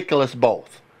and Nicholas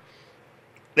both,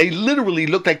 they literally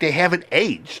look like they haven't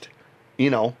aged, you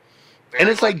know? And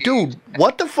it's like, dude,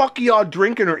 what the fuck are y'all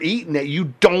drinking or eating that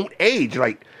you don't age?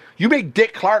 Like, you make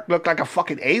Dick Clark look like a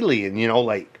fucking alien, you know?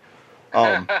 Like,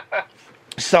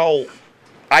 so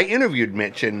I interviewed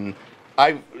Mitch, and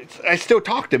I still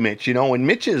talk to Mitch, you know? And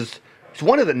Mitch he's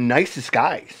one of the nicest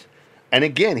guys. And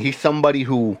again, he's somebody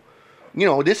who, you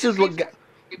know, this is what...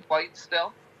 White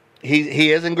still?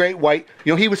 He is in Great White.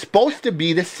 You know, he was supposed to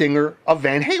be the singer of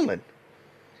Van Halen.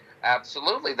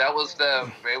 Absolutely.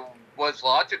 It was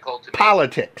logical to me.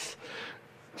 Politics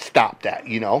stopped that,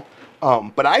 you know.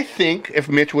 But I think if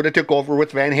Mitch would have took over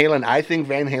with Van Halen, I think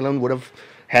Van Halen would have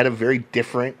had a very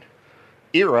different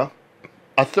era,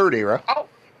 a third era. Oh,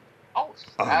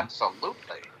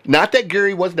 absolutely. Not that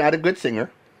Gary was not a good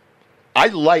singer. I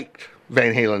liked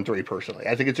Van Halen 3 personally.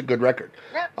 I think it's a good record.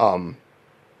 Yeah.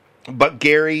 But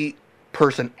Gary,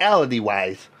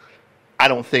 personality-wise, I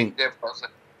don't think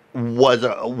was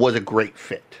a great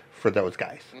fit for those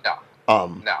guys. No.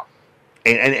 No.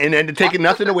 And to take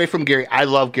nothing away from Gary, I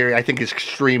love Gary. I think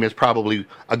Extreme is probably,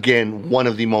 again, one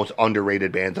of the most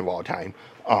underrated bands of all time.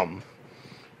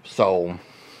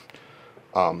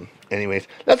 Anyways,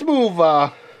 let's move.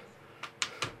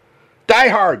 Die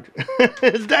Hard.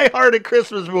 Is Die Hard a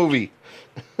Christmas movie?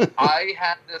 I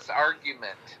had this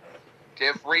argument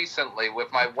just recently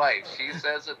with my wife. She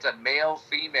says it's a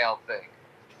male-female thing.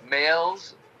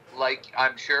 Males, like,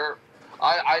 I'm sure...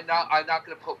 I'm not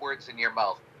going to put words in your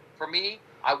mouth. For me,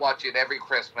 I watch it every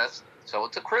Christmas, so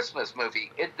it's a Christmas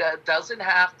movie. It doesn't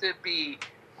have to be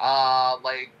a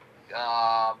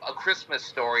Christmas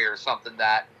Story or something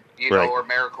that, know, or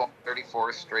Miracle on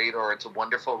 34th Street, or It's a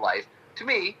Wonderful Life. To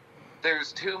me,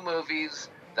 there's two movies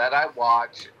that I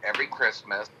watch every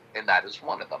Christmas, and that is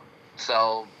one of them.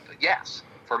 So, yes,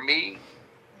 for me,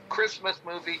 Christmas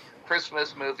movie,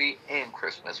 and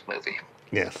Christmas movie.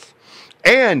 Yes.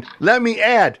 And let me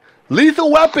add,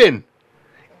 Lethal Weapon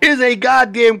is a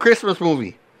goddamn Christmas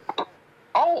movie.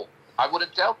 Oh, I would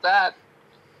have dealt that.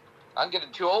 I'm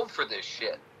getting too old for this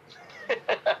shit.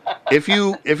 If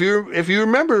you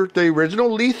remember the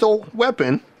original Lethal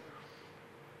Weapon,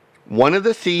 one of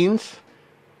the scenes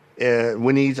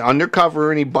when he's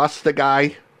undercover and he busts the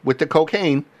guy with the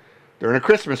cocaine, they're in a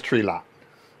Christmas tree lot.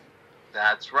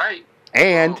 That's right.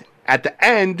 And at the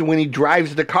end, when he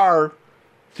drives the car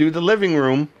through the living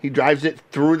room, he drives it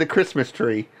through the Christmas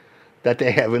tree that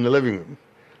they have in the living room.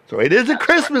 So it is a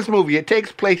Christmas movie. It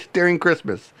takes place during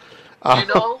Christmas.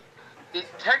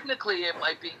 Technically, it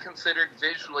might be considered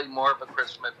visually more of a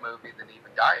Christmas movie than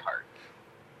even Die Hard.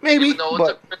 Maybe, even though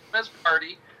it's a Christmas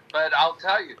party. But I'll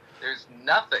tell you, there's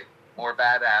nothing more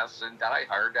badass than Die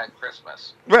Hard at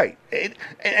Christmas. Right.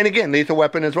 And again, Lethal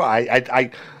Weapon as well.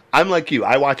 I'm like you.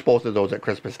 I watch both of those at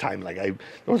Christmas time.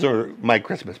 Those are my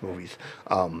Christmas movies.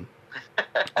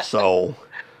 So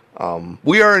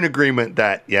we are in agreement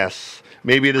that, yes,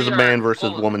 maybe it is a man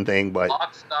versus woman thing, but...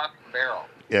 Lock, stock, and barrel.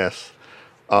 Yes.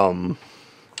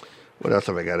 What else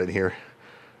have I got in here?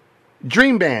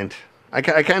 Dream Band. I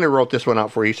kind of wrote this one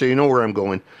out for you, so you know where I'm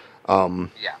going.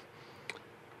 Yeah.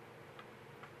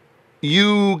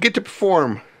 You get to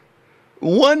perform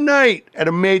One night at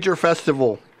a major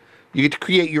festival. You get to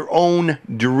create your own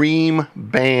dream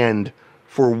band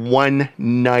for one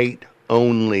night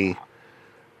only.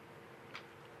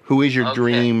 Who is your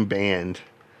dream band?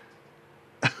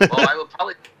 Well, I would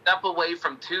probably step away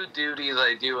from two duties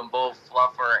I do in both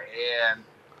Fluffer and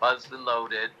Buzzed and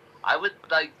Loaded. I would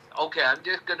I'm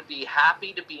just going to be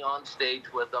happy to be on stage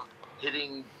with them,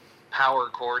 hitting power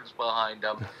chords behind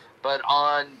them. But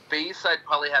on bass, I'd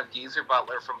probably have Geezer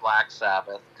Butler from Black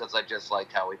Sabbath, because I just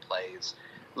like how he plays.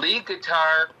 Lead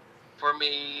guitar, for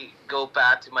me, go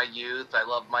back to my youth. I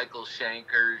love Michael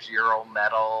Schenker's Euro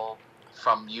metal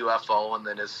from UFO and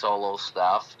then his solo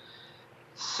stuff.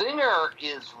 Singer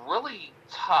is really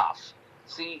tough.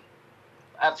 See,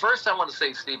 at first I want to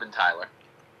say Steven Tyler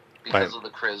because of the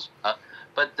charisma.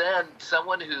 But then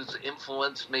someone who's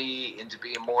influenced me into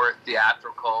being more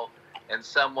theatrical and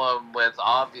someone with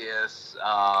obvious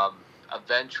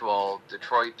eventual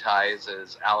Detroit ties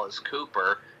is Alice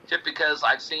Cooper, just because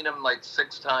I've seen him like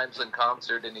 6 times in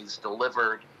concert and he's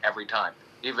delivered every time.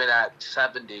 Even at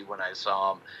 70 when I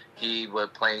saw him, he was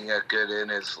playing it good in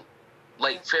his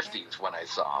late 50s when I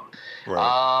saw him.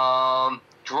 Right.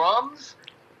 Drums,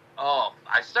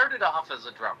 I started off as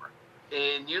a drummer.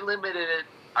 And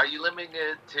are you limited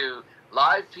it to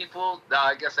live people? No,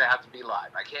 I guess I have to be live.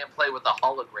 I can't play with a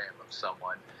hologram of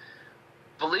someone.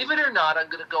 Believe it or not, I'm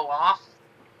going to go off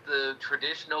the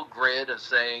traditional grid of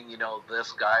saying,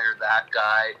 this guy or that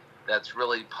guy that's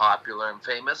really popular and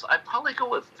famous. I'd probably go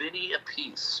with Vinny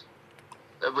Appice.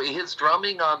 His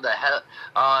drumming on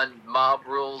on Mob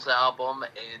Rules album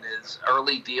and his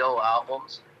early Dio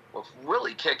albums was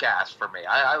really kick-ass for me.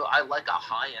 I like a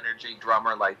high-energy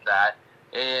drummer like that.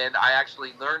 And I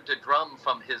actually learned to drum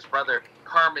from his brother,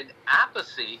 Carmen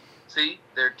Appice. See,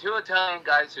 there are 2 Italian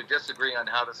guys who disagree on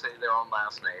how to say their own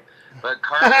last name. But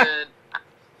Carmen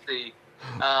Appice,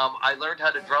 I learned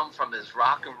how to drum from his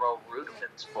Rock and Roll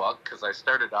Rudiments book, because I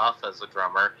started off as a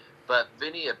drummer. But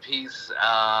Vinny Appice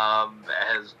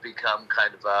has become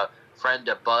kind of a friend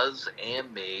of Buzz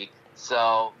and me.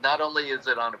 So not only is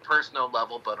it on a personal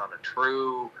level, but on a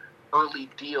true early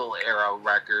Deal era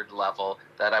record level,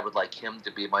 that I would like him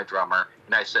to be my drummer.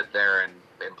 And I sit there and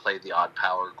play the odd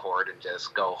power chord and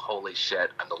just go, holy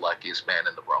shit, I'm the luckiest man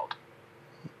in the world.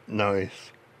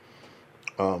 Nice.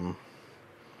 Let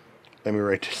me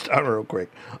write this down real quick.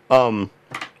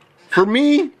 For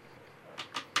me,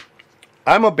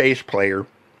 I'm a bass player,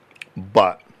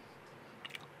 but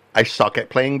I suck at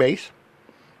playing bass.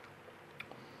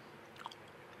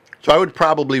 So I would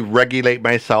probably regulate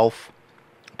myself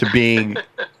to being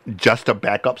just a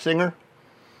backup singer.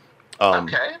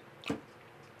 Okay.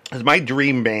 Because my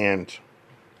dream band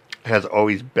has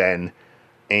always been,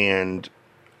 and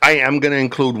I am going to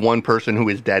include one person who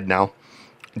is dead now,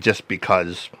 just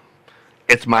because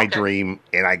it's my dream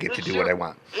and I get to do what I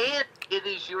want. And it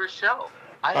is your show.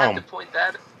 I have to point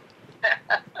that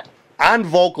out. On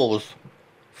vocals,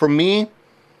 for me,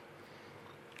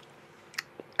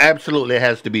 absolutely it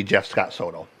has to be Jeff Scott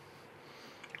Soto.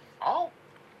 Oh,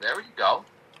 there you go.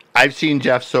 I've seen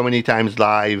Jeff so many times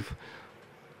live.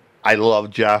 I love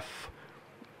Jeff.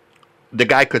 The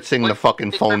guy could sing the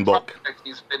fucking phone book.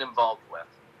 He's been involved with.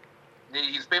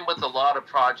 He's been with a lot of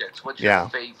projects. What's your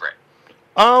favorite?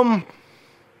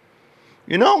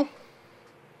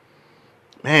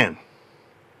 Man,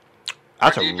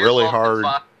 that's a really hard.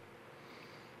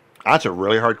 That's a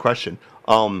really hard question.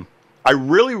 I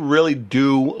really, really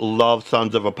do love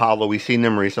Sons of Apollo. We've seen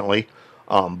them recently.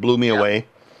 Blew me away.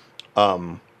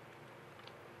 But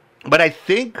I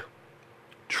think,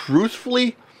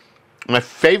 truthfully, my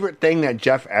favorite thing that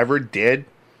Jeff ever did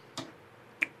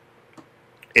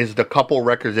is the couple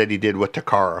records that he did with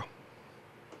Takara.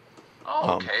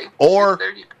 Oh, okay. Or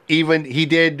even he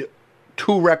did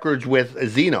 2 records with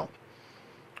Zeno,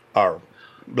 or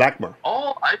Blackmore.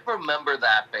 Oh, I remember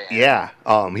that band. Yeah,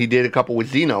 he did a couple with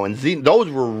Zeno, and those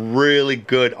were really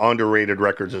good, underrated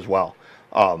records as well.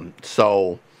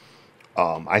 So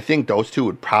I think those 2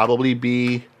 would probably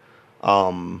be.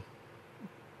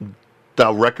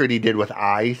 The record he did with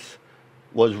Eyes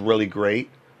was really great.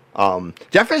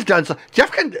 Jeff has done some.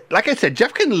 Jeff can, like I said,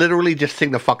 Jeff can literally just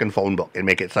sing the fucking phone book and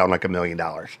make it sound like $1 million.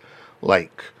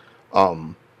 Like,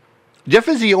 Jeff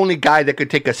is the only guy that could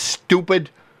take a stupid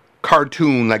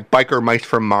cartoon like Biker Mice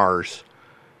from Mars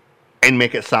and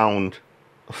make it sound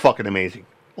fucking amazing.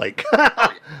 Like,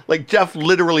 like Jeff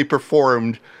literally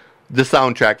performed the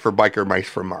soundtrack for Biker Mice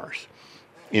from Mars.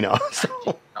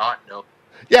 So. No.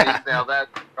 Yeah. Now that.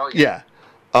 Oh, yeah.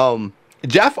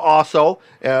 Jeff also,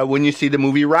 when you see the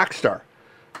movie Rockstar,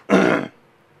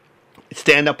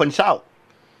 Stand Up and Shout.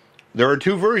 There are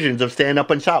 2 versions of Stand Up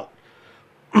and Shout.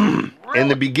 Really? in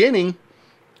the beginning,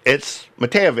 it's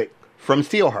Matejevic from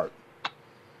Steelheart.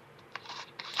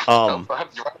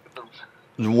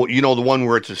 You know, the one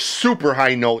where it's a super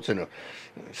high notes and a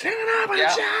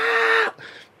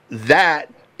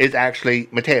that is actually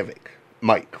Matejevic,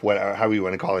 Mike, whatever, however you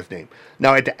want to call his name.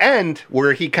 Now at the end,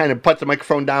 where he kind of puts the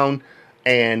microphone down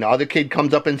and the other kid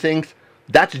comes up and sings,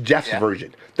 that's Jeff's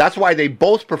version. That's why they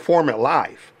both perform it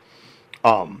live.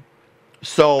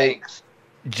 So Thanks.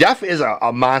 Jeff is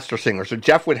a monster singer, so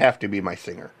Jeff would have to be my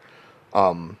singer.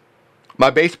 My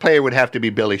bass player would have to be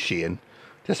Billy Sheehan,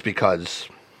 just because.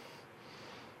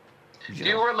 Do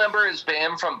you remember his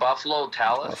band from Buffalo,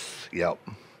 Tallis? Yep.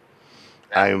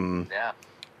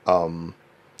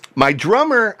 My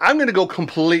drummer, I'm going to go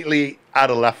completely out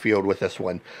of left field with this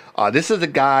one. This is a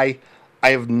guy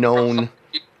I have known.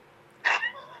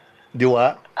 Do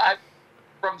what?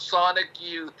 From Sonic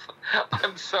Youth.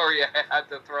 I'm sorry, I had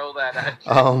to throw that at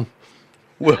you.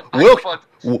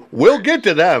 We'll get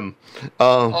to them.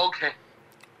 Okay.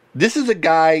 This is a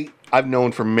guy I've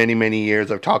known for many, many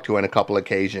years. I've talked to on a couple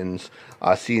occasions.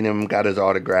 Seen him, got his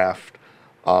autographed.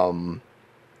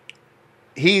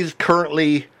 He's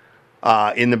currently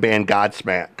in the band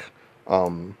Godsmack.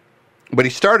 But he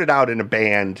started out in a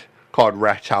band called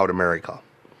Ratch Out America.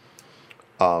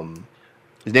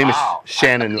 His name is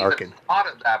Shannon Larkin. I haven't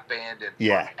thought of that band in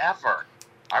forever.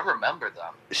 I remember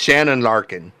them. Shannon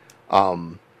Larkin.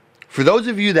 For those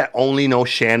of you that only know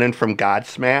Shannon from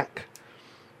Godsmack,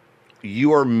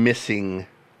 you are missing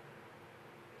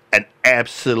an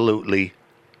absolutely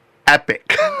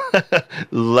epic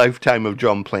lifetime of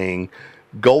drum playing.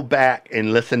 Go back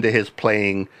and listen to his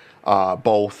playing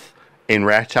both in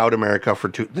Ratch Out America for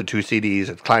the two CDs.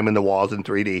 It's Climbing the Walls in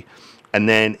 3D. And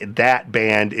then that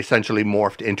band essentially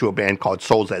morphed into a band called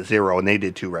Souls at Zero, and they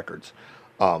did 2 records.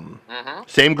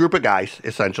 Same group of guys,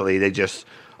 essentially. They just,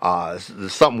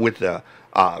 something with the,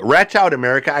 Ratch Out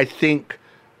America, I think,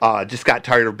 just got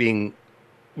tired of being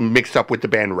mixed up with the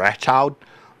band Ratch Out.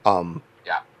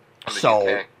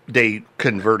 So they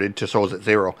converted to Souls at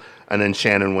Zero. And then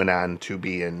Shannon went on to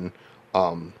be in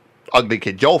Ugly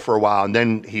Kid Joe for a while, and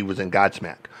then he was in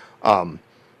Godsmack.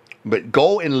 But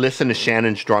go and listen to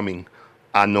Shannon's drumming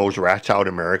on those Ratch Out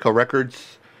America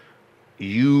records.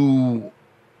 You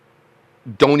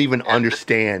don't even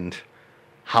understand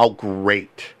how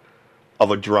great of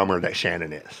a drummer that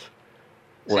Shannon is.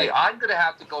 See, I'm going to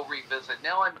have to go revisit.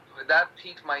 Now that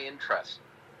piqued my interest.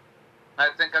 I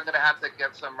think I'm going to have to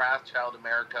get some Ratch Out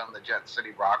America on the Jet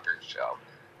City Rockers show.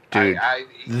 Dude,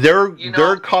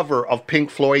 their cover of Pink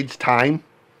Floyd's Time.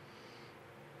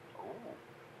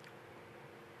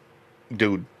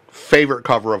 Dude, favorite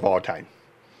cover of all time.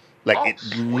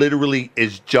 Literally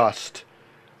is just.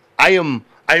 I'm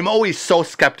always so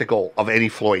skeptical of any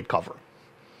Floyd cover.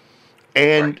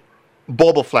 And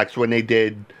Boba Flex, when they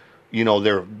did,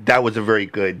 that was a very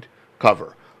good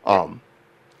cover.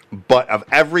 But of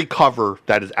every cover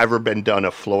that has ever been done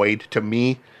of Floyd, to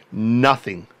me,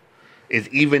 nothing is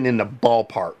even in the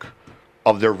ballpark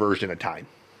of their version of Time.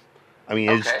 I mean,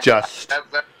 it's just.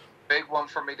 That's a big one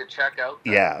for me to check out.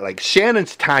 Then. Yeah, like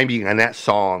Shannon's timing on that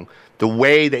song, the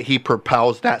way that he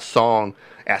propels that song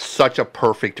at such a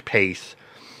perfect pace,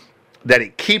 that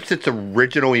it keeps its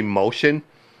original emotion,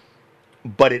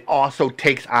 but it also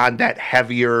takes on that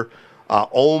heavier,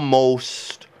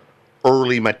 almost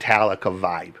early Metallica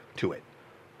vibe to it.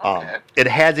 It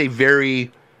has a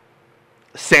very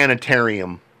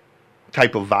sanitarium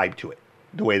type of vibe to it,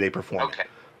 the way they perform it.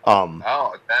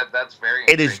 That's very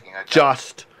intriguing. It is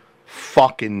just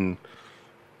fucking...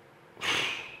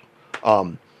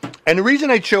 and the reason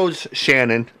I chose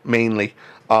Shannon, mainly,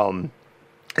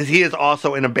 is he is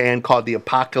also in a band called the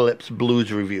Apocalypse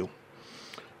Blues Review,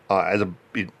 as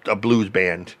a blues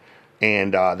band.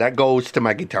 And that goes to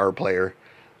my guitar player.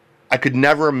 I could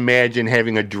never imagine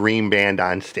having a dream band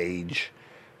on stage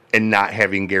and not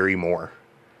having Gary Moore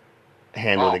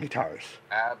handle the guitars.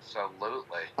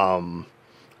 Absolutely.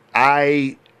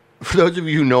 For those of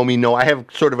you who know me, I have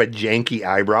sort of a janky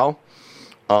eyebrow.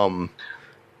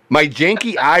 My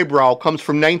janky eyebrow comes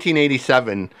from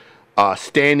 1987,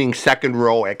 standing second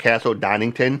row at Castle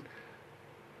Donington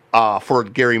for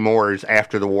Gary Moore's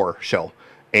After the War show.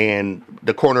 And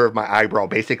the corner of my eyebrow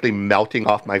basically melting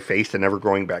off my face and never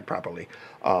growing back properly.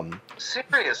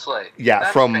 Seriously?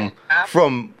 Yeah,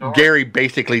 from Gary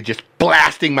basically just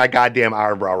blasting my goddamn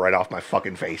eyebrow right off my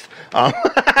fucking face.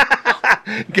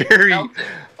 Gary,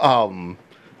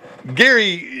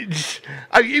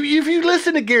 if you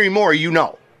listen to Gary Moore,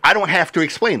 I don't have to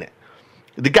explain it.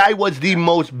 The guy was the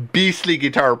most beastly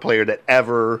guitar player that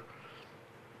ever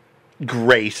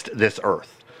graced this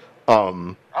earth.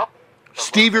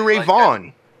 Stevie Ray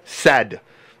Vaughan said,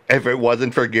 if it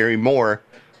wasn't for Gary Moore,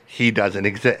 he doesn't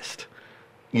exist.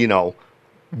 You know,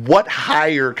 what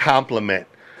higher compliment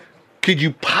could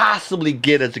you possibly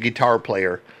get as a guitar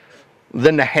player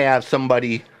than to have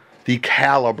somebody the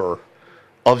caliber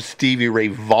of Stevie Ray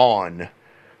Vaughan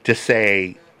to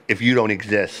say, if you don't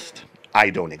exist, I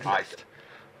don't exist.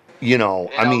 You know,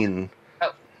 I mean...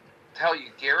 Tell you,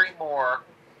 Gary Moore,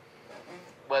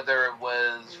 whether it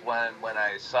was when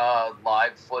I saw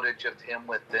live footage of him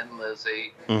with Thin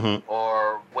Lizzy,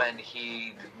 or when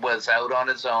he was out on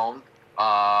his own, when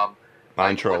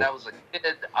I was a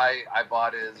kid, I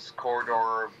bought his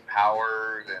Corridor of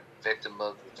Power and Victim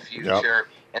of the Future,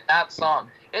 and that song.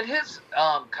 And his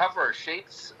cover,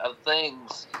 Shapes of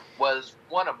Things, was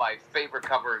one of my favorite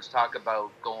covers, talk about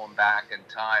going back in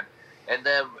time. And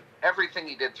then everything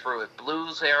he did through it,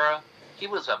 blues era, he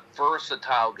was a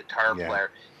versatile guitar player.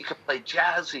 He could play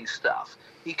jazzy stuff.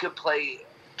 He could play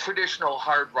traditional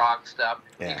hard rock stuff.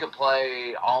 He could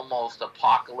play almost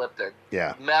apocalyptic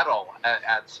metal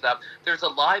at stuff. There's a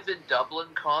Live in Dublin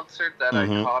concert that I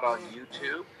caught on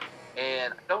YouTube,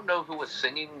 and I don't know who was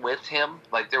singing with him.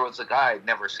 Like, there was a guy I'd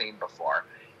never seen before,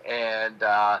 and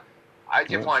I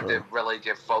just wanted to really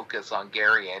just focus on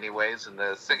Gary anyways, and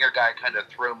the singer guy kind of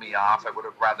threw me off. I would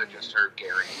have rather just heard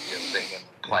Gary just sing and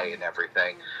play and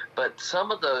everything. But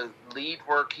some of the lead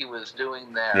work he was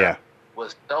doing there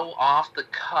was so off the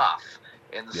cuff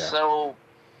and so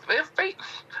face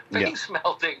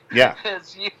melting,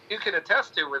 as you can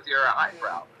attest to with your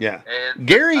eyebrow. Yeah. And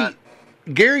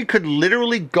Gary could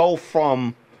literally go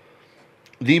from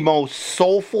the most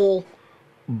soulful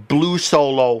blues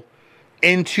solo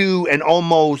into an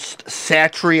almost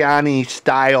Satriani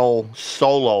style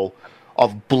solo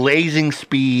of blazing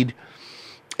speed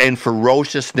and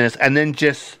ferociousness, and then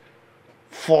just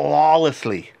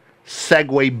flawlessly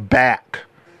segue back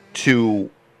to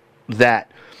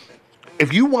that.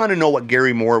 If you want to know what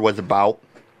Gary Moore was about,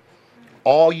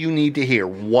 all you need to hear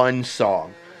one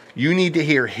song. You need to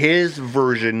hear his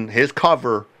version, his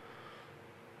cover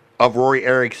of Rory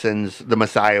Erickson's The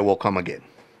Messiah Will Come Again.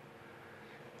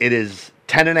 It is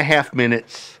 10.5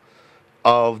 minutes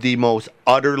of the most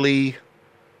utterly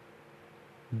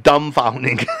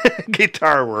dumbfounding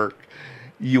guitar work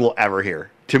you will ever hear.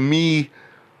 To me,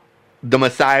 The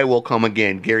Messiah Will Come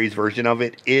Again, Gary's version of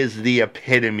it, is the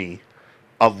epitome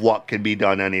of what can be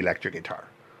done on electric guitar.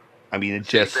 I mean, it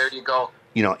just... There you go.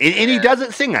 You know, and he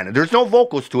doesn't sing on it. There's no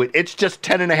vocals to it. It's just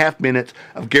 10.5 minutes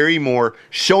of Gary Moore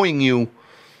showing you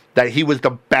that he was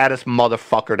the baddest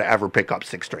motherfucker to ever pick up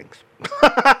 6 strings.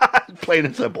 Plain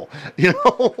and simple. You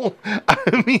know?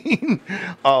 I mean,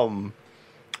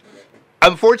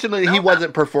 unfortunately, he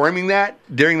wasn't performing that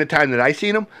during the time that I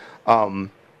seen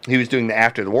him. He was doing the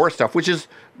after the war stuff, which is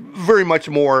very much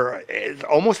more, it's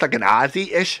almost like an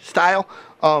Ozzy-ish style,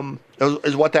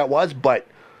 is what that was. But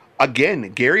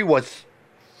again, Gary was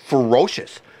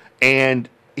ferocious, and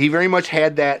he very much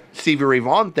had that Stevie Ray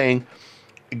Vaughan thing.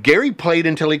 Gary played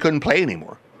until he couldn't play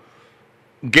anymore.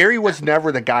 Gary was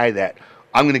never the guy that,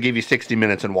 I'm going to give you 60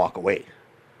 minutes and walk away.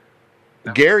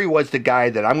 No. Gary was the guy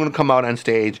that, I'm going to come out on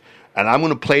stage and I'm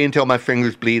going to play until my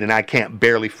fingers bleed and I can't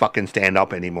barely fucking stand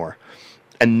up anymore.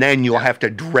 And then you'll have to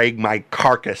drag my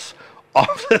carcass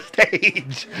off the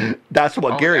stage. That's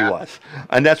what Gary was.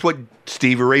 And that's what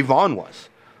Stevie Ray Vaughan was.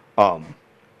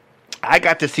 I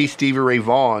got to see Stevie Ray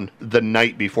Vaughan the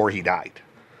night before he died.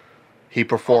 He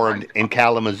performed in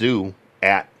Kalamazoo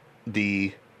at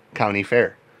the county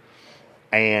fair.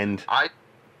 And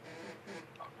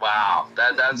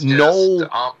that's just,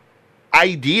 no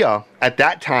idea at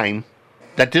that time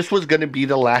that this was going to be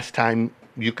the last time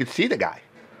you could see the guy.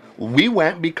 We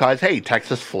went because, hey,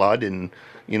 Texas Flood and,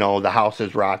 you know, The House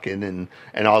is Rockin'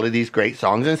 and all of these great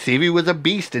songs. And Stevie was a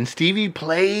beast. And Stevie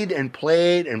played and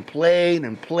played and played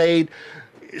and played.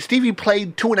 Stevie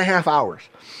played 2.5 hours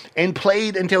and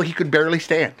played until he could barely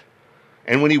stand.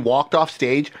 And when he walked off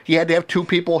stage, he had to have 2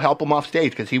 people help him off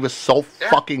stage because he was so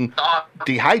fucking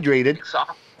dehydrated.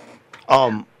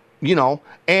 You know,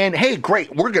 and hey,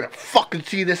 great, we're going to fucking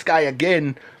see this guy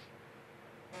again.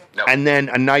 Nope. And then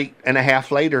a night and a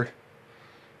half later,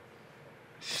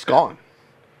 he's gone.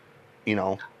 You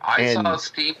know. I saw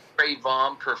Steve Ray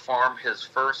Vaughan perform his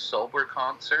first sober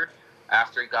concert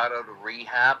after he got out of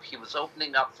rehab. He was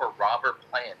opening up for Robert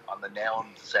Plant on the Now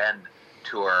and Zen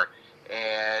tour.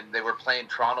 And they were playing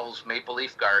Toronto's Maple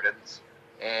Leaf Gardens,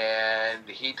 and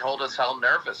he told us how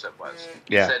nervous it was.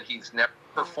 He said he's never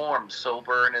performed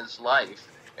sober in his life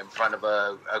in front of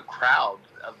a crowd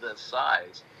of this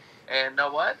size. And you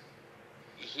know what?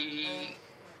 His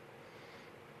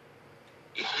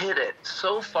hit it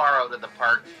so far out of the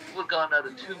park. He would have gone out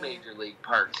of 2 major league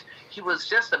parks. He was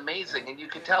just amazing, and you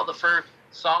could tell the first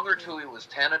song or two he was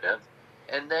tentative,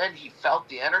 and then he felt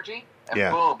the energy,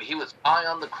 and boom, he was high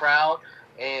on the crowd,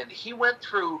 and he went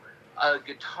through a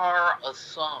guitar a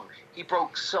song. He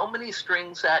broke so many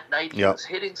strings that night. He was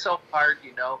hitting so hard,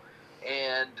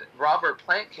 and Robert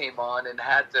Plant came on and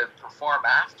had to perform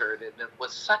after it, and it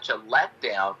was such a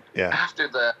letdown after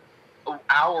the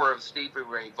hour of Stevie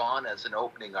Ray Vaughan as an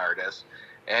opening artist.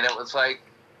 And it was like,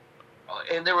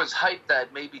 and there was hype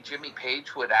that maybe Jimmy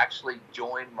Page would actually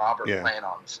join Robert Plant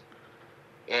on.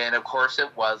 And of course it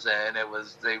wasn't. It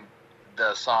was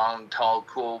the song Tall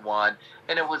Cool One,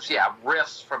 and it was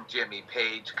riffs from Jimmy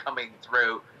Page coming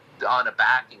through on a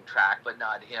backing track, but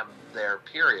not him there,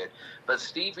 period. But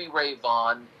Stevie Ray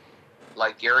Vaughan,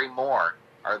 like Gary Moore,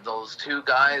 are those two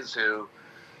guys who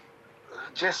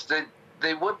just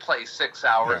they would play 6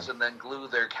 hours and then glue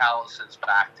their calluses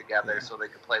back together so they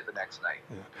could play the next night.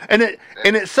 And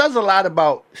it says a lot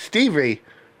about Stevie.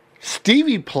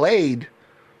 Stevie played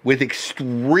with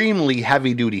extremely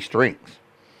heavy duty strings.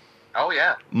 Oh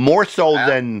yeah. More so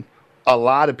than a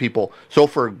lot of people. So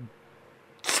for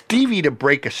Stevie to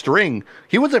break a string,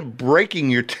 he wasn't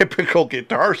breaking your typical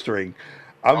guitar string.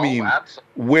 I mean,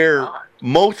 where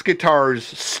most guitars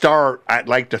start at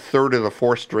like the third or the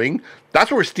fourth string,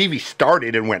 that's where Stevie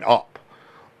started and went up.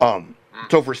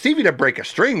 So for Stevie to break a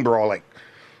string, bro, like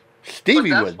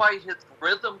Stevie was. That's why his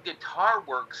rhythm guitar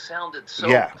work sounded so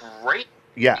great.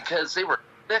 Yeah. Because they were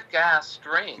thick ass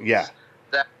strings. Yeah.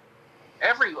 That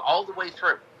all the way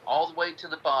through, all the way to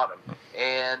the bottom,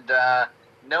 and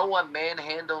no one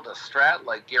manhandled a Strat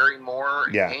like Gary Moore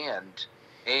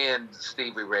and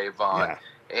Stevie Ray Vaughan.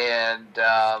 And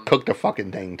cooked the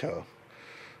fucking thing too.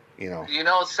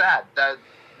 It's sad that.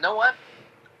 You know what?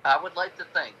 I would like to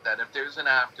think that if there's an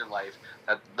afterlife,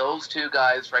 that those two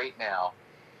guys right now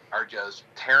are just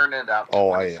tearing it up.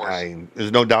 Oh,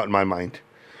 there's no doubt in my mind.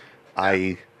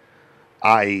 Yeah.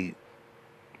 I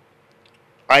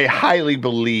highly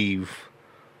believe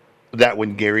that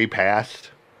when Gary passed,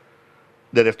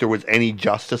 that if there was any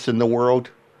justice in the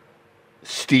world,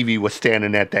 Stevie was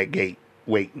standing at that gate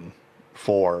waiting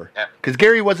for, because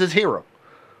Gary was his hero,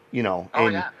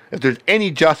 if there's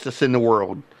any justice in the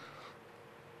world,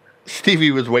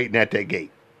 Stevie was waiting at that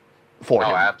gate for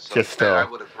him. Absolutely. Just I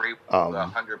would agree with 100%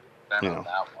 on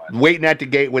that one. Waiting at the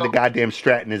gate with a goddamn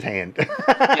Strat in his hand. There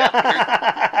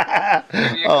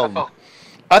you go.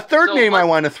 A third name I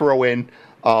want to throw in,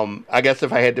 I guess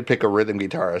if I had to pick a rhythm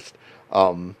guitarist,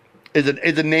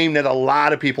 is a name that a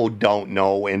lot of people don't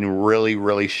know and really,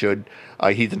 really should.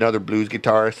 He's another blues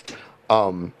guitarist.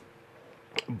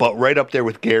 But right up there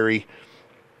with Gary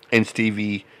and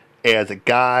Stevie as a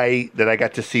guy that I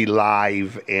got to see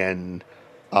live, and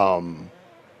I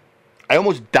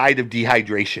almost died of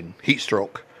dehydration, heat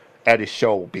stroke, at his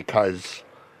show because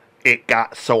it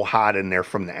got so hot in there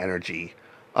from the energy.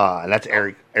 And that's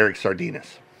Eric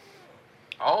Sardinas.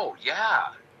 Oh, yeah.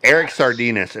 Eric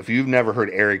Sardinas, if you've never heard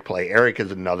Eric play, Eric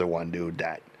is another one, dude,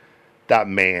 that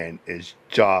man is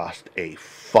just a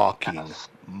fucking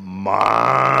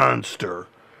monster.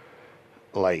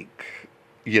 Like,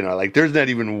 there's not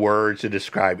even words to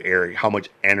describe Eric, how much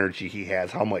energy he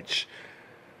has, how much,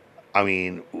 I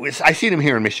seen him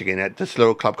here in Michigan at this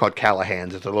little club called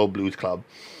Callahan's. It's a little blues club.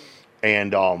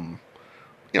 And,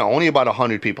 only about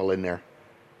 100 people in there.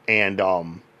 And,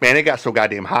 man, it got so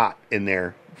goddamn hot in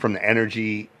there from the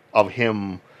energy of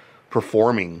him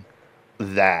performing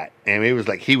that. And it was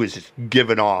like he was just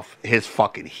giving off his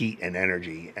fucking heat and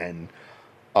energy. And,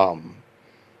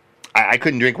 I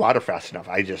couldn't drink water fast enough.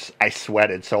 I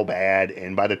sweated so bad,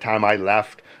 and by the time I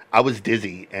left, I was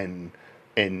dizzy and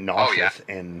nauseous.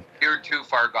 And you're too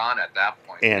far gone at that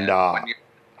point. And when you're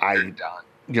done.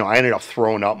 I ended up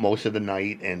throwing up most of the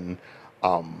night, and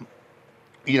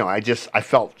I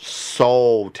felt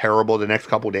so terrible the next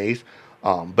couple of days.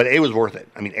 But it was worth it.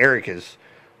 Eric is.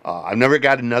 I've never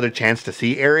got another chance to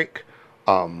see Eric,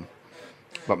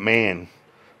 but man.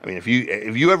 If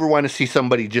you ever want to see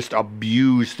somebody just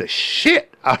abuse the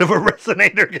shit out of a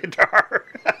resonator guitar,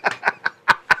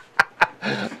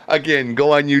 again,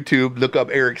 go on YouTube, look up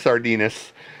Eric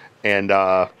Sardinas, and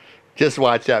just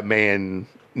watch that man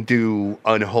do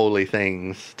unholy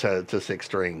things to six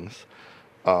strings.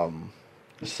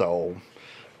 So,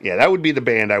 yeah, that would be the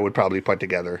band I would probably put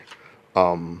together,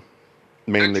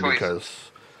 mainly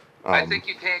because... I think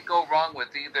you can't go wrong with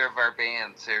either of our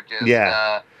bands. They're just...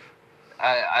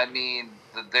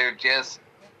 they're just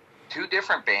two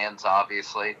different bands,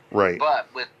 obviously. Right. But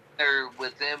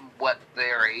within what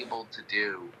they're able to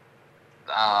do.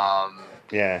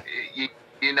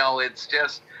 It's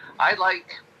just, I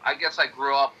like I guess I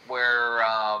grew up where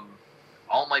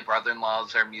all my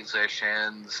brother-in-laws are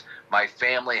musicians. My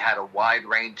family had a wide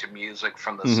range of music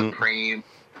from the Mm-hmm. Supreme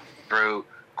through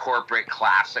corporate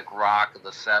classic rock of the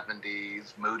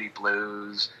 70s, Moody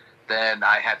Blues. Then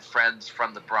I had friends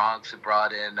from the Bronx who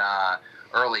brought in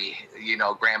early,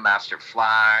 Grandmaster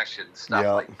Flash and stuff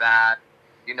Yep. like that.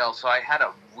 So I had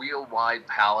a real wide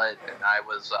palette, and I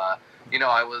was,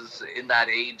 I was in that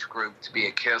age group to be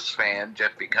a Kiss fan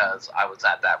just because I was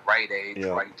at that right age,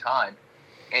 Yep. right time.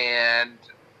 And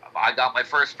I got my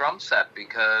first drum set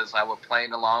because I was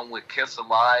playing along with Kiss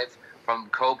Alive from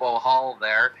Cobo Hall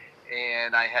there,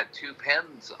 and I had 2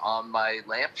 pens on my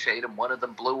lampshade, and one of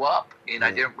them blew up, and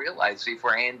I didn't realize these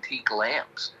were antique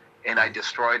lamps, and I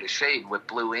destroyed a shade with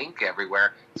blue ink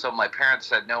everywhere. So my parents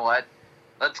said, "Know what?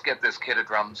 Let's get this kid a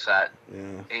drum set,"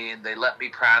 and they let me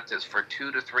practice for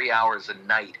 2 to 3 hours a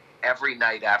night, every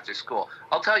night after school.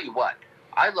 I'll tell you what,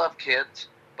 I love kids,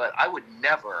 but I would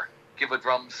never give a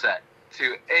drum set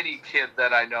to any kid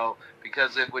that I know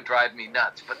because it would drive me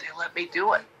nuts. But they let me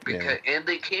do it and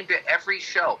they came to every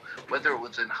show, whether it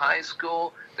was in high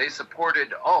school. They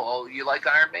supported. Oh, you like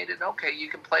Iron Maiden? Okay, you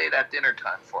can play it at dinner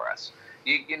time for us.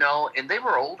 And they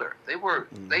were older.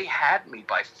 They had me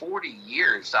by 40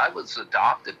 years. I was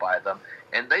adopted by them,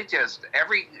 and they just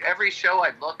every show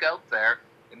I'd look out there,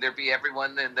 and there'd be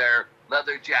everyone in their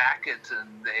leather jackets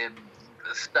and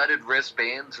studded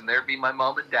wristbands, and there'd be my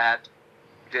mom and dad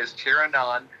just cheering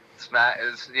on,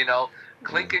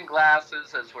 clinking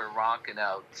glasses as we're rocking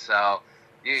out. So,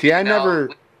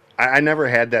 I never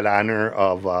had that honor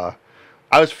of.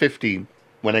 I was 50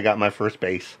 when I got my first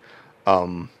bass.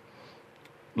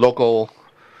 Local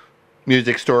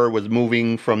music store was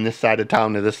moving from this side of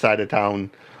town to this side of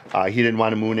town. He didn't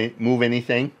want to move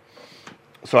anything.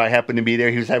 So I happened to be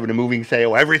there. He was having a moving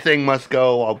sale. Everything must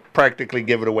go. I'll practically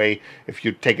give it away if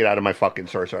you take it out of my fucking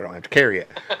store so I don't have to carry it.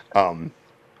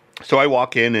 So I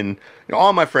walk in and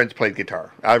all my friends played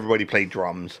guitar. Everybody played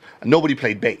drums. Nobody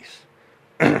played bass.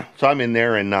 So I'm in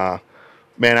there and,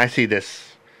 man, I see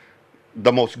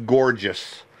the most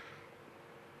gorgeous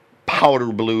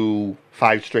powder blue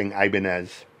 5-string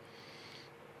Ibanez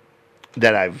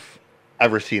that I've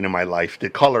ever seen in my life. The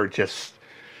color just,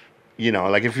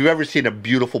 like if you've ever seen a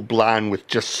beautiful blonde with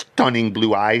just stunning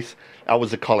blue eyes, that was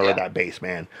the color of that bass,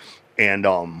 man. And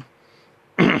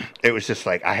it was just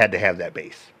like I had to have that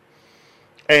bass.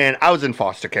 And I was in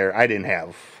foster care. I didn't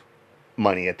have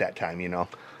money at that time,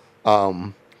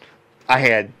 I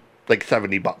had like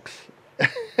 $70.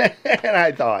 And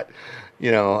I thought,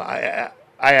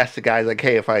 I asked the guys, like,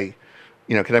 hey, if I,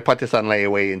 can I put this on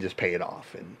layaway and just pay it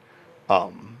off? And,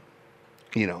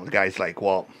 the guy's like,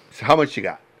 well, so how much you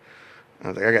got? I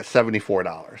was like, I got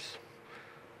 $74.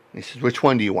 He says, which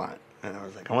one do you want? And I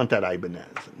was like, I want that Ibanez.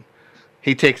 And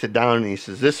he takes it down and he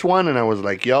says, this one? And I was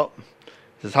like, yup.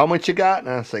 He says, how much you got? And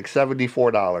I was like,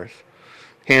 $74.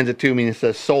 Hands it to me and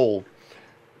says, sold.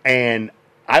 And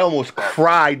I almost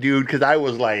cried, dude, because I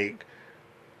was like,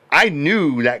 I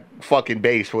knew that fucking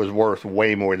bass was worth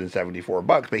way more than $74,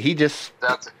 but he just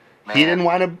he didn't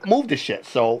want to move the shit,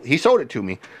 so he sold it to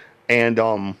me. And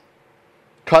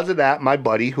because of that, my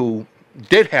buddy who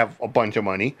did have a bunch of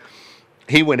money,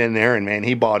 he went in there and man,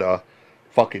 he bought a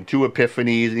fucking 2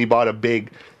 Epiphanies, and he bought a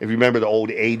big, if you remember the old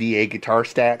ADA guitar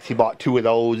stacks, he bought 2 of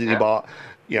those, and he bought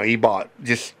like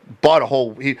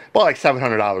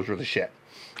 $700 worth of shit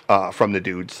from the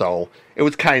dude. So it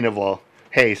was kind of a,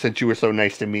 hey, since you were so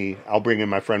nice to me, I'll bring in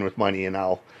my friend with money and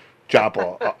I'll drop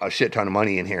a shit ton of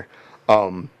money in here.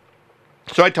 So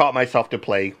I taught myself to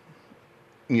play,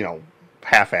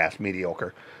 half-assed,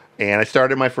 mediocre. And I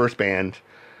started my first band.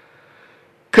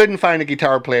 Couldn't find a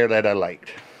guitar player that I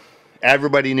liked.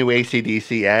 Everybody knew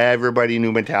AC/DC. Everybody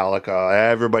knew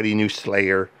Metallica. Everybody knew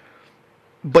Slayer.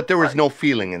 But there was no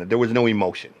feeling in it. There was no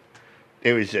emotion.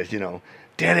 It was just,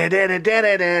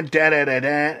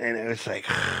 da-da-da-da-da-da-da-da-da-da, and it was like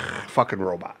fucking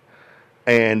robot.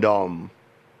 And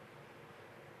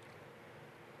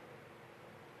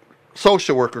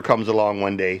social worker comes along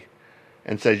one day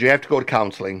and says, you have to go to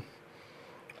counseling.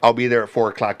 I'll be there at 4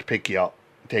 o'clock to pick you up,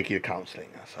 take you to counseling.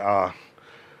 I said,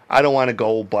 I don't want to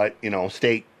go, but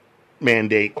state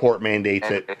mandate, court mandates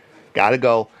it, gotta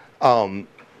go.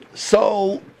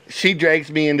 So she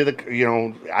drags me into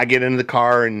the, I get into the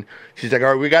car and she's like,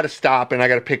 all right, we got to stop and I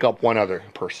got to pick up one other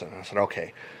person. I said,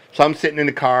 okay. So I'm sitting in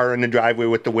the car in the driveway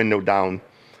with the window down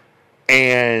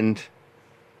and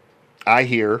I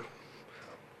hear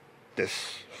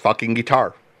this fucking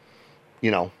guitar,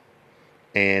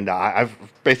 and I've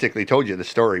basically told you the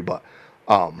story, but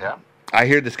I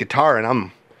hear this guitar and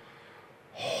I'm,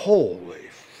 holy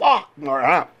fuck,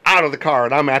 I'm out of the car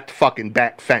and I'm at the fucking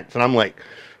back fence and I'm like,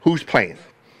 who's playing?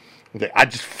 I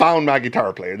just found my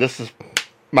guitar player. This is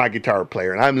my guitar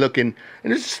player. And I'm looking,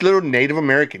 and there's this little Native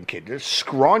American kid. This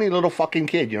scrawny little fucking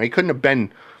kid. You know, he couldn't have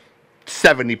been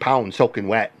 70 pounds soaking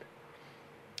wet.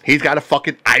 He's got a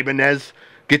fucking Ibanez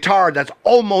guitar that's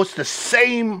almost the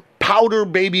same powder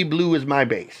baby blue as my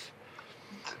bass.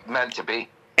 Meant to be.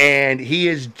 And he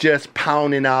is just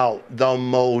pounding out the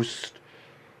most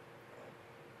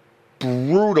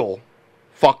brutal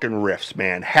fucking riffs,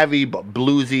 man. Heavy but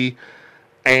bluesy.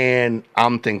 And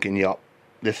I'm thinking, yup,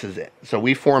 this is it. So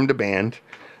we formed a band.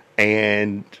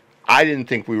 And I didn't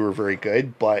think we were very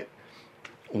good, but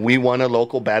we won a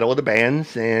local battle of the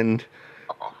bands. And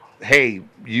hey,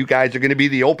 you guys are going to be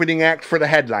the opening act for the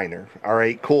headliner. All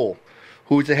right, cool.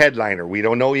 Who's the headliner? We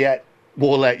don't know yet.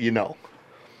 We'll let you know.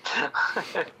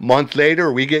 Month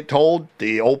later, we get told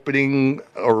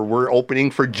we're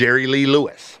opening for Jerry Lee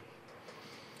Lewis.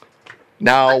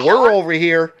 Now, we're over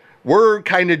here. We're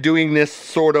kind of doing this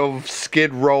sort of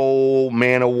Skid Row,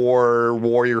 Man of War,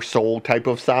 Warrior Soul type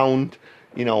of sound.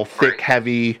 You know, thick,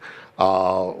 heavy,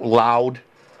 loud.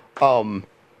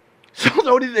 So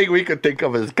the only thing we could think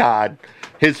of is, God,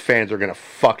 his fans are going to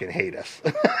fucking hate us.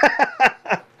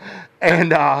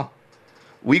 And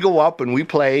we go up and we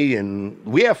play and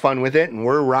we have fun with it and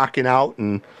we're rocking out.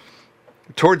 And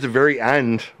towards the very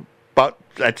end, about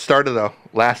at the start of the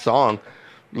last song,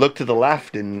 look to the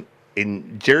left and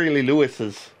Jerry Lee Lewis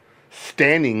is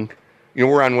standing. You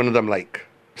know, we're on one of them like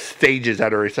stages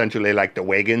that are essentially like the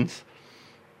wagons,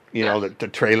 you know, the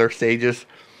trailer stages.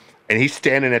 And he's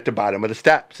standing at the bottom of the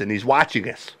steps and he's watching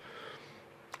us.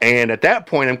 And at that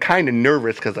point, I'm kind of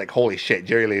nervous because, like, holy shit,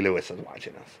 Jerry Lee Lewis is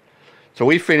watching us. So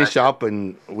we finish up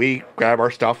and we grab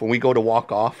our stuff and we go to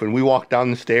walk off and we walk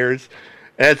down the stairs.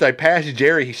 And as I pass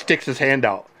Jerry, he sticks his hand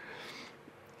out.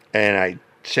 And I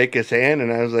shake his hand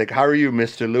and I was like, how are you,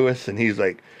 Mr. Lewis? And he's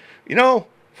like, you know,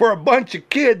 for a bunch of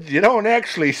kids, you don't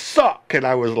actually suck. And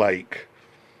I was like,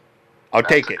 I'll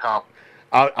take it.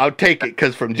 I'll take it,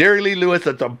 because from Jerry Lee Lewis,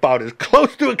 that's about as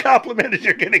close to a compliment as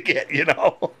you're going to get, you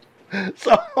know.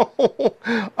 So,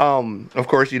 of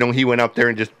course, you know, he went up there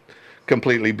and just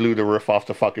completely blew the roof off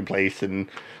the fucking place and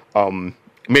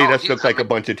made us look like a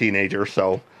bunch of teenagers.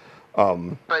 So,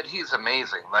 but he's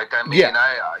amazing. Like, I mean,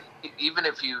 I even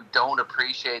if you don't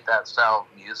appreciate that style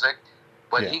of music,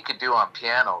 what he could do on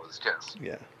piano is just,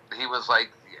 he was like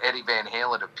Eddie Van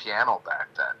Halen of piano back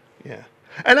then. Yeah.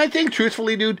 And I think,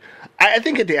 truthfully, dude, I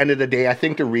think at the end of the day, I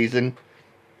think the reason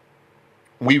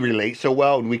we relate so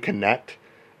well and we connect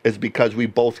is because we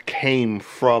both came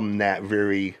from that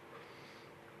very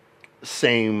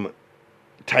same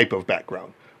type of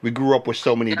background. We grew up with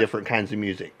so many different kinds of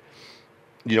music.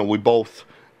 You know, we both,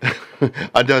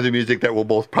 another music that we'll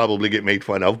both probably get made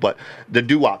fun of, but the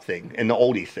doo-wop thing and the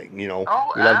oldies thing, you know.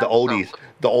 We love the oldies,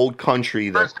 the old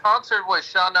country. First concert was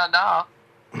Sha-Na-Na.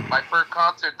 My first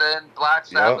concert, then Black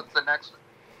Sabbath the next one.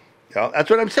 Yeah, that's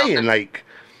what I'm saying. Like,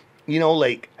 you know,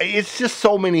 like, it's just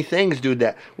so many things, dude,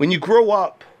 that when you grow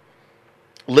up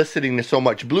listening to so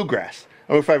much bluegrass,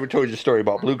 I don't know if I ever told you the story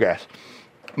about bluegrass.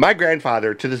 My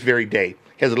grandfather, to this very day,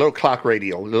 has a little clock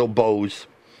radio, a little Bose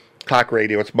clock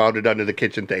radio. It's mounted under the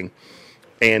kitchen thing.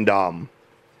 And I don't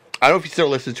know if you still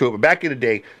listen to it, but back in the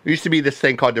day, there used to be this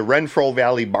thing called the Renfro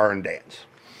Valley Barn Dance.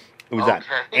 It was on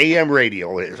AM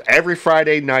radio. It was every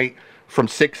Friday night from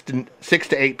 6 to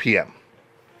 8 p.m.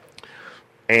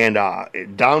 And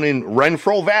down in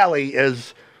Renfro Valley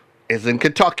is in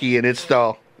Kentucky, and it's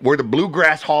where the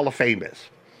Bluegrass Hall of Fame is.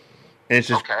 And it's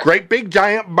this great big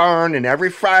giant barn, and every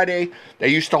Friday they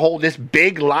used to hold this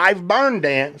big live barn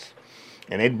dance.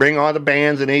 And they'd bring all the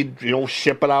bands, and they'd, you know,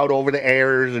 ship it out over the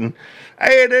airs. And,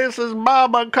 hey, this is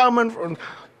Baba coming from...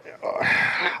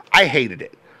 I hated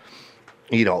it.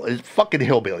 You know, it's fucking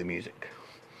hillbilly music.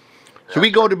 So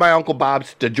we go to my Uncle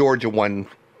Bob's to Georgia one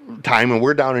time, and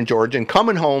we're down in Georgia, and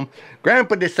coming home,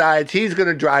 Grandpa decides he's going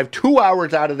to drive 2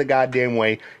 hours out of the goddamn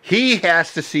way. He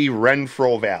has to see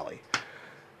Renfro Valley.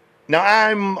 Now,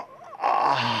 I'm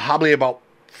probably about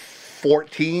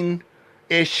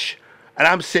 14-ish, and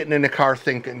I'm sitting in the car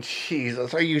thinking,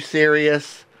 Jesus, are you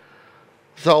serious?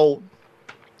 So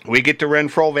we get to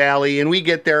Renfro Valley, and we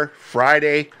get there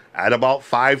Friday at about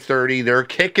 5:30. They're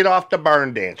kicking off the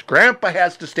barn dance. Grandpa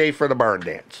has to stay for the barn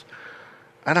dance.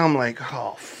 And I'm like,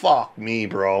 oh, fuck me,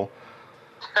 bro.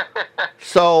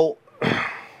 So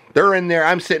they're in there.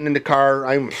 I'm sitting in the car.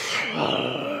 I'm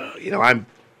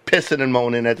pissing and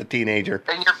moaning as a teenager.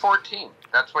 And you're 14.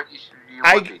 That's what you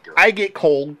would be doing. I get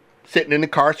cold sitting in the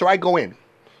car, so I go in.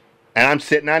 And I'm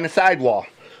sitting on the sidewall.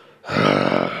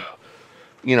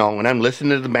 You know, and I'm listening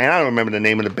to the band. I don't remember the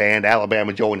name of the band,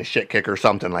 Alabama Joe and the Shit Kicker or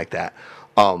something like that.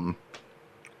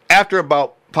 After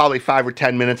about probably 5 or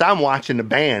 10 minutes. I'm watching the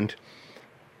band.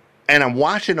 And I'm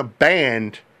watching a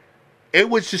band. It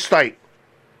was just like...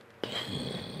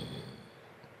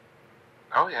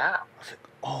 Oh, yeah. I was like,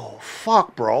 oh,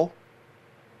 fuck, bro.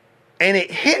 And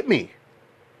it hit me.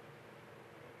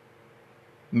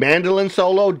 Mandolin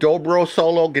solo, dobro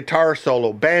solo, guitar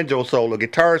solo, banjo solo,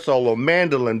 guitar solo,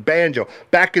 mandolin, banjo,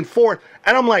 back and forth.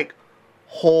 And I'm like,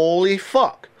 holy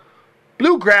fuck.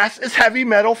 Bluegrass is heavy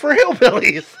metal for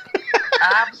hillbillies.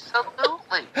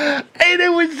 Absolutely. And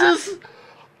it was just...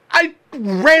 I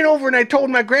ran over and I told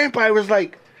my grandpa, I was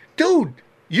like, dude,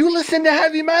 you listen to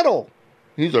heavy metal.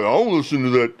 He's like, I don't listen to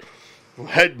that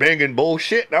headbanging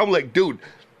bullshit. And I'm like, dude,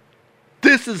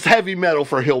 this is heavy metal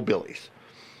for hillbillies.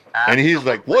 Absolutely. And he's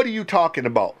like, what are you talking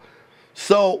about?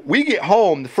 So we get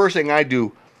home, the first thing I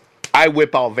do, I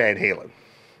whip out Van Halen.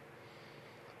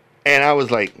 And I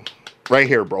was like, right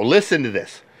here, bro, listen to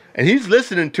this. And he's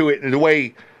listening to it in the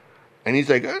way, and he's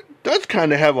like, it does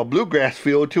kind of have a bluegrass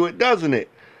feel to it, doesn't it?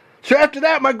 So after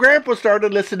that, my grandpa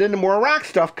started listening to more rock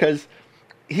stuff because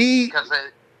he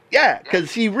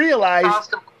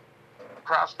realized...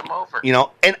 Crossed him over. You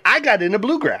know, and I got into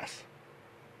bluegrass.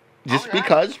 Just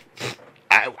because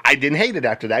I didn't hate it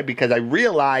after that because I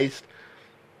realized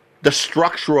the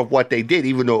structure of what they did,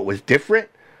 even though it was different,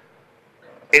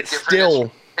 it's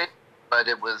still... But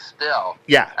it was still...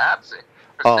 Yeah. Absolutely.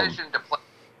 Precision to play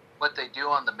what they do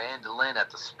on the mandolin at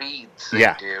the speeds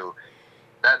they do.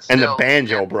 That's and the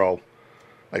banjo, bro.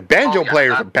 Like, banjo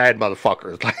players are bad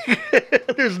motherfuckers.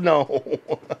 Like, there's no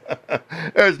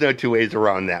two ways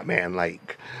around that, man.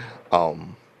 Like, but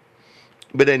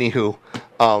anywho,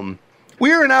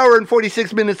 we're an hour and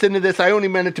 46 minutes into this. I only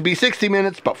meant it to be 60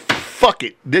 minutes, but fuck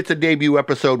it. It's a debut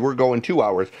episode. We're going 2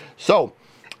 hours. So,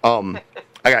 I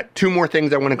got 2 more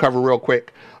things I want to cover real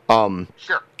quick.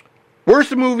 Sure.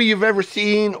 Worst movie you've ever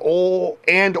seen, or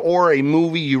a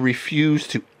movie you refuse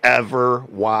to ever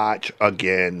watch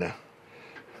again.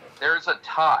 There's a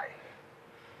tie.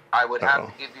 I would have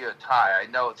to give you a tie. I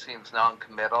know it seems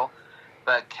non-committal,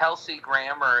 but Kelsey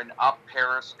Grammer and Up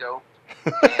Periscope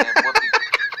and Whoopi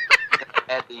and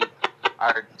Eddie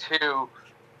are 2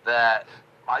 that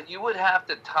you would have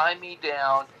to tie me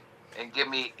down and give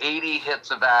me 80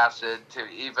 hits of acid to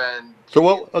even... So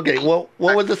what? Okay, well,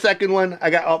 what was the second one? I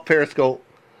got Up Periscope.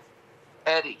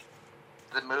 Eddie,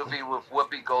 the movie with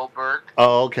Whoopi Goldberg.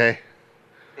 Oh, okay.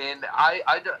 And I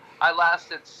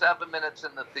lasted 7 minutes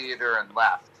in the theater and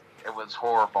left. It was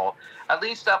horrible. At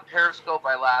least Up Periscope,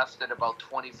 I lasted about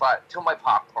 25 till my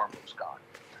popcorn was gone,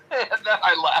 and then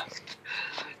I left.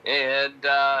 And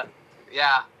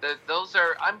those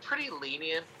are... I'm pretty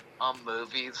lenient on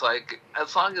movies, like,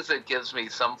 as long as it gives me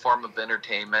some form of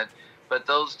entertainment. But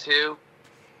those 2,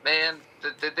 man,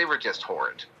 they were just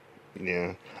horrid.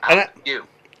 Yeah.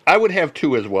 I would have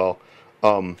 2 as well.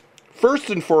 First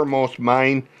and foremost,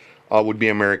 mine would be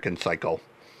American Psycho.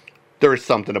 There is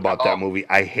something about that movie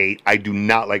I hate. I do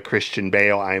not like Christian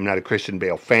Bale. I am not a Christian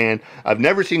Bale fan. I've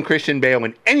never seen Christian Bale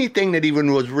in anything that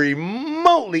even was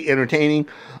remotely entertaining,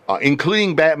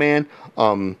 including Batman.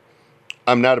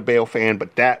 I'm not a Bale fan,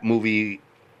 but that movie,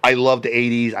 I love the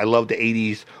 80s. I love the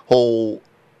 80s whole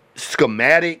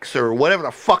schematics or whatever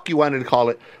the fuck you wanted to call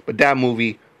it. But that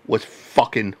movie was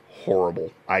fucking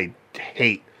horrible. I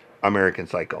hate American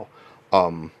Psycho.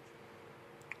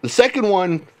 The second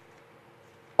one,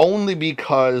 only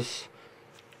because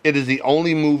it is the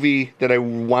only movie that I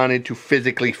wanted to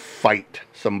physically fight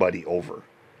somebody over.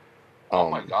 Oh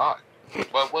my God.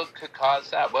 What could cause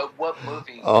that? What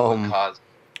movie would cause?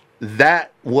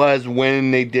 That was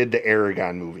when they did the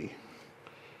Aragon movie.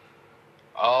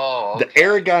 Oh, okay. The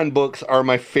Aragon books are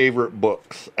my favorite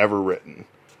books ever written.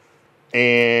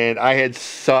 And I had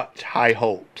such high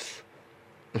hopes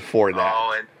for that.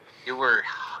 Oh, and you were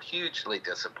hugely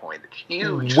disappointed.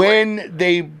 Hugely. When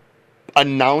they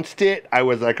announced it, I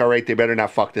was like, all right, they better not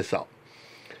fuck this up.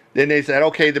 Then they said,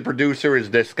 okay, the producer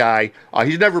is this guy.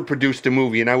 He's never produced a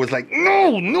movie. And I was like,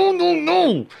 no.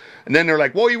 And then they're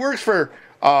like, well, he works for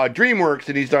DreamWorks,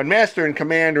 and he's done Master and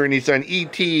Commander, and he's done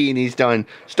E.T., and he's done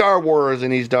Star Wars,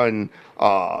 and he's done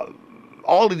all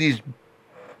of these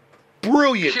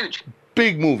brilliant, huge,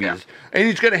 big movies. Yeah. And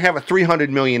he's going to have a $300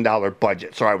 million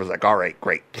budget. So I was like, all right,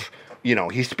 great. You know,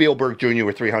 he's Spielberg Jr.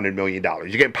 with $300 million.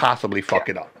 You can't possibly fuck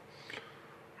it up.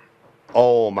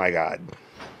 Oh, my God.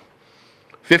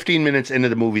 15 minutes into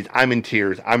the movies, I'm in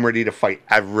tears. I'm ready to fight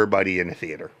everybody in the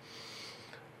theater.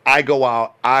 I go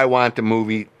out. I want the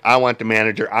movie. I want the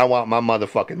manager. I want my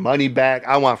motherfucking money back.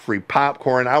 I want free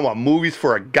popcorn. I want movies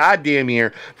for a goddamn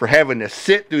year for having to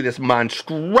sit through this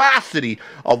monstrosity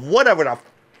of whatever the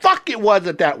fuck it was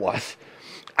that was.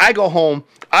 I go home.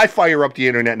 I fire up the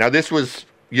internet. Now, this was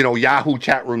Yahoo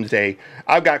chat rooms day.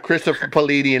 I've got Christopher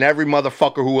Politi and every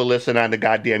motherfucker who will listen on the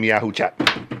goddamn Yahoo chat.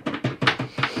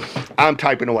 I'm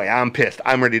typing away. I'm pissed.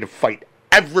 I'm ready to fight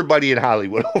everybody in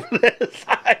Hollywood over this.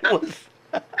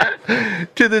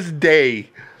 To this day,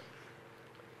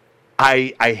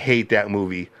 I hate that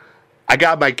movie. I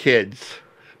got my kids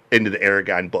into the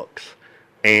Aragon books,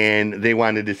 and they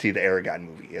wanted to see the Aragon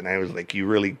movie, and I was like, you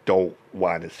really don't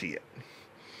want to see it.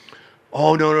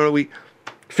 Oh, no.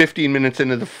 15 minutes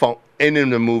into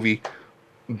the movie,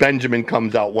 Benjamin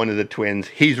comes out, one of the twins.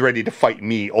 He's ready to fight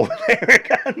me over the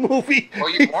Aragon movie. Well,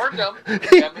 you warned him.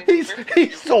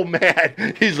 He's so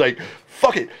mad. He's like,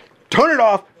 fuck it. Turn it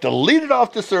off. Delete it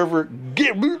off the server.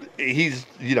 They're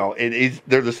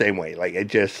the same way. Like,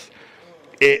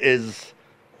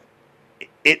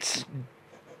 it's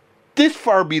this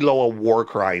far below a war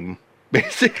crime,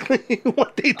 basically,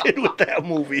 what they did with that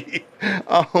movie.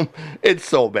 It's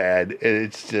so bad.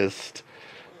 It's just,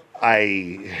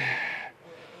 one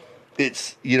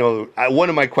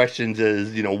of my questions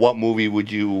is, what movie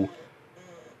would you,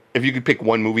 if you could pick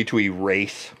one movie to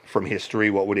erase from history,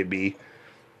 what would it be?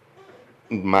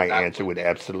 My answer would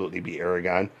absolutely be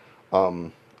Aragon.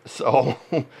 So,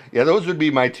 yeah, those would be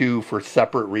my two for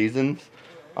separate reasons.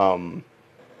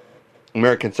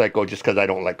 American Psycho, just because I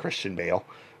don't like Christian Bale.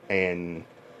 And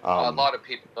a lot of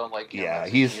people don't like him. Yeah,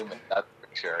 he's human. That's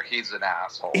for sure. He's an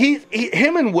asshole.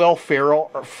 Him and Will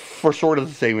Ferrell are for sort of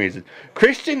the same reason.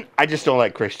 Christian, I just don't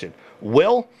like Christian.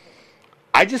 Will,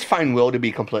 I just find Will to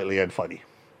be completely unfunny.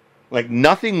 Like,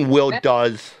 nothing Will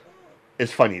does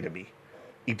is funny to me.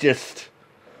 He just...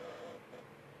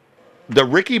 The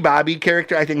Ricky Bobby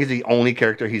character, I think, is the only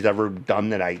character he's ever done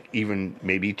that I even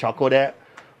maybe chuckled at.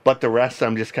 But the rest,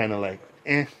 I'm just kind of like,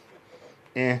 eh.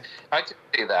 I can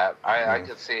see that. I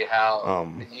can see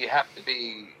how you have to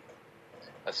be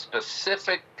a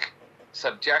specific,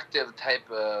 subjective type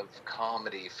of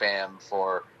comedy fan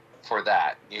for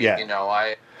that.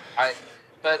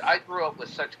 But I grew up with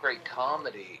such great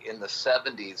comedy in the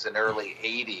 70s and early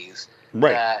 80s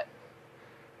that,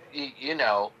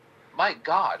 my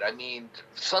God, I mean,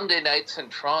 Sunday nights in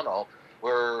Toronto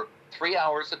were 3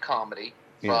 hours of comedy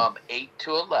from 8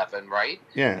 to 11, right?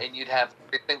 Yeah. And you'd have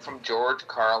everything from George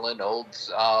Carlin, old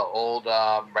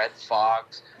Red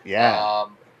Fox,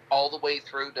 all the way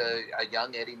through to a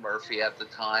young Eddie Murphy at the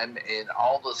time, and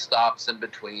all the stops in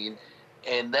between.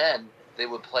 And then they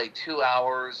would play 2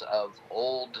 hours of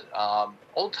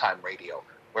old-time radio,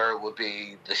 where it would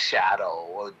be The Shadow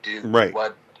or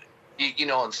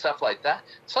and stuff like that.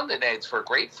 Sunday nights were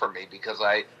great for me because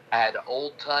I had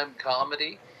old-time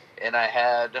comedy and I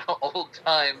had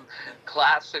old-time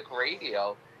classic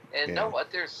radio. And you know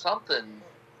what? There's something,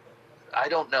 I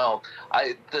don't know.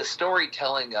 The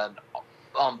storytelling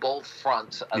on both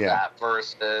fronts of that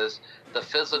versus the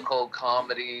physical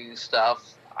comedy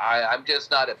stuff. I'm just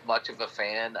not much of a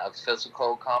fan of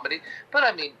physical comedy. But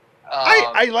I mean...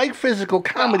 I like physical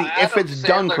comedy if it's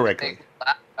done correctly.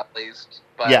 At least.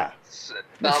 But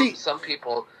some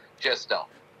people just don't.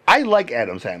 I like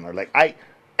Adam Sandler.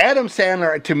 Adam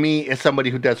Sandler, to me, is somebody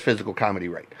who does physical comedy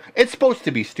right. It's supposed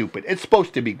to be stupid. It's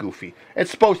supposed to be goofy. It's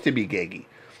supposed to be gaggy.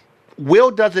 Will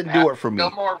doesn't do it for me.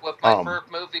 Gilmore with my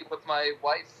first movie with my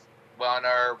wife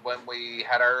when we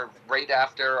had right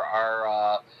after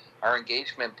our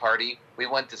engagement party, we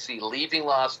went to see Leaving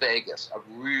Las Vegas, a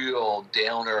real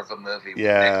downer of a movie with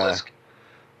Nicolas Cage.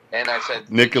 And I said,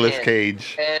 Nicolas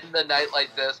Cage. End the night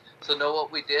like this. So know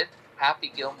what we did? Happy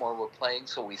Gilmore were playing,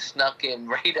 so we snuck in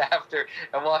right after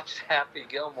and watched Happy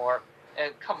Gilmore.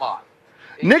 And come on.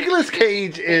 Nicolas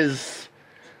Cage is...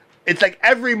 It's like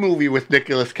every movie with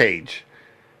Nicolas Cage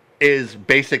is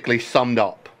basically summed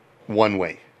up one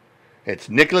way. It's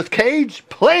Nicolas Cage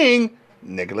playing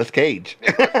Nicolas Cage.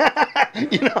 The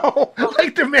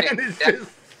man is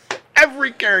just...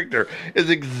 Every character is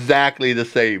exactly the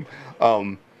same.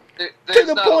 To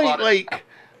the point,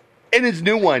 in his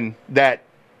new one, that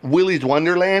Willy's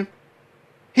Wonderland,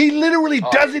 he literally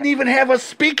doesn't even have a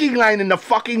speaking line in the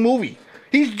fucking movie.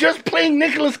 He's just playing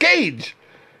Nicolas Cage.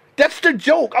 That's the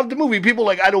joke of the movie. People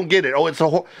I don't get it.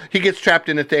 He gets trapped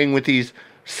in a thing with these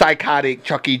psychotic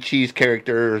Chuck E. Cheese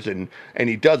characters, and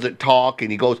he doesn't talk, and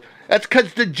he goes, that's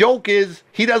because the joke is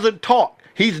he doesn't talk.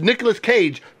 He's Nicolas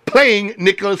Cage playing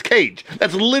Nicolas Cage.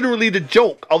 That's literally the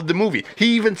joke of the movie.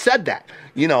 He even said that.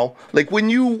 When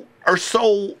you are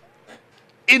so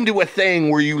into a thing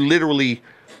where you literally,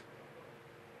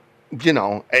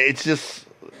 it's just,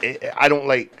 I don't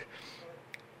like,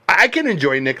 I can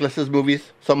enjoy Nicholas's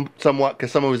movies somewhat,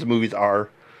 because some of his movies are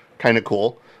kind of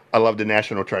cool. I love the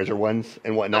National Treasure ones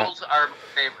and whatnot. Those are my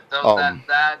favorite.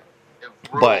 That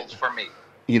rules for me.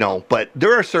 But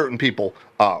there are certain people.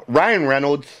 Ryan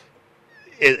Reynolds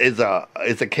is a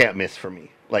can't miss for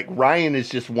me. Like Ryan is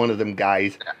just one of them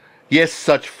guys. He has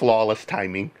such flawless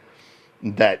timing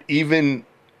that even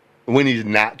when he's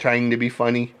not trying to be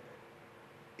funny,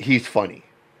 he's funny.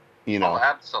 Oh,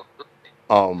 absolutely.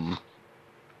 Um,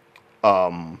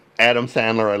 Adam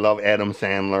Sandler. I love Adam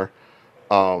Sandler.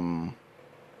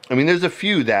 There's a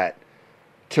few that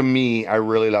to me I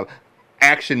really love.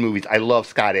 Action movies. I love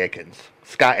Scott Adkins.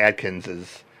 Scott Adkins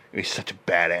he's such a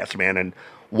badass, man. And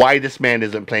why this man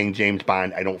isn't playing James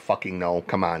Bond, I don't fucking know.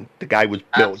 Come on. The guy was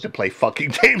built to play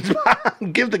fucking James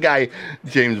Bond. Give the guy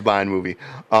James Bond movie.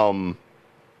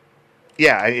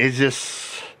 It's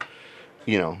just,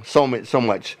 so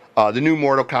much. The new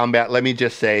Mortal Kombat, let me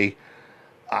just say,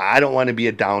 I don't want to be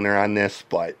a downer on this,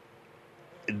 but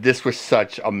this was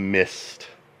such a missed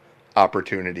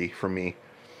opportunity for me.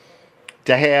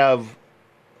 To have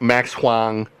Max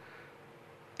Huang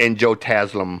and Joe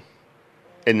Taslim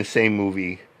in the same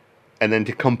movie, and then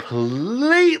to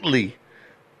completely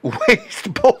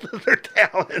waste both of their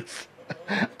talents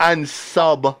on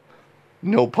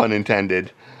no pun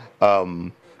intended,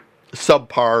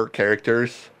 subpar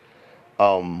characters,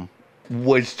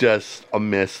 was just a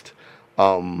missed.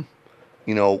 When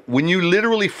you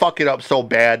literally fuck it up so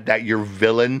bad that your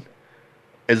villain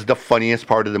is the funniest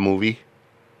part of the movie,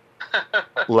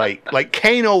 like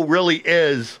Kano really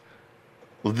is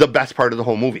the best part of the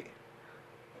whole movie.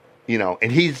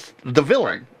 And he's the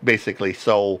villain, basically.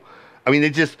 So, it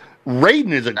just,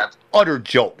 Raiden is an utter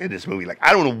joke in this movie. Like,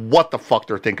 I don't know what the fuck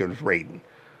they're thinking of Raiden.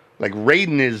 Like,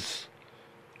 Raiden is,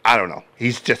 I don't know,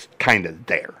 he's just kind of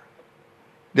there.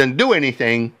 Doesn't do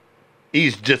anything,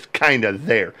 he's just kind of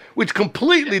there, which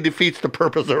completely defeats the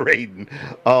purpose of Raiden.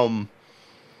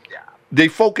 They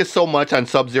focus so much on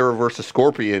Sub-Zero versus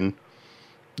Scorpion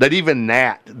that even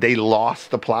that, they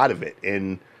lost the plot of it.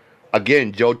 And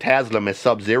again, Joe Taslim is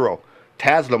Sub-Zero.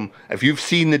 Taslim, if you've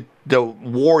seen the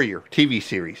Warrior TV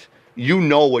series, you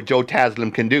know what Joe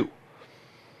Taslim can do.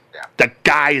 Yeah. The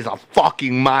guy is a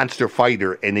fucking monster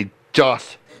fighter, and they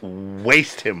just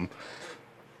waste him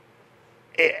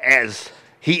as...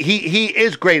 He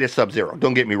is great as Sub-Zero,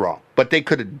 don't get me wrong. But they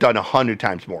could have done 100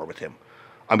 times more with him.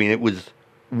 It was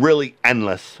really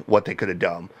endless what they could have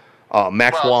done.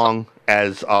 Max Huang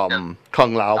as Kung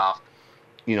Lao.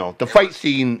 The fight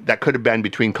scene that could have been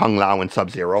between Kung Lao and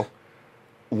Sub-Zero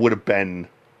would have been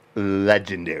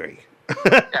legendary.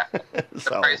 The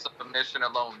price of the mission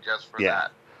alone just for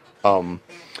that.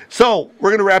 So,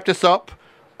 we're going to wrap this up.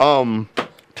 Tell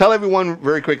everyone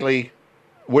very quickly,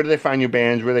 where do they find your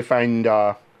bands? Where do they find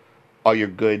all your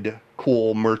good,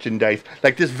 cool merchandise?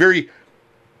 Like this very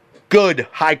good,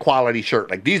 high-quality shirt.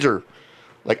 Like these are...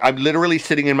 Like, I'm literally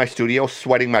sitting in my studio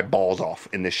sweating my balls off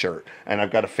in this shirt. And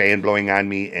I've got a fan blowing on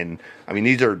me. And,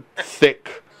 these are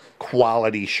thick,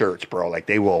 quality shirts, bro. Like,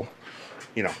 they will,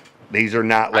 these are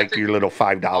not like your little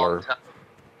 $5.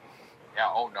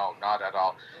 Yeah, oh, no, not at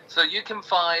all. So you can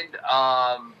find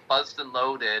Buzzed and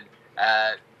Loaded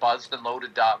at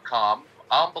buzzedandloaded.com.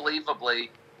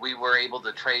 Unbelievably, we were able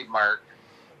to trademark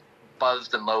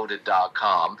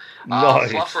buzzedandloaded.com.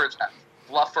 Nice.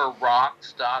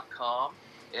 Flufferrocks.com.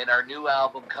 And our new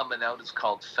album coming out is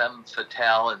called Femme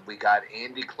Fatale, and we got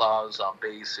Andy Claus on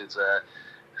bass,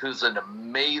 who's an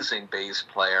amazing bass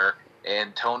player,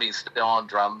 and Tony's still on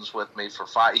drums with me for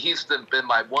 5. He's been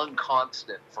my one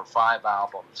constant for 5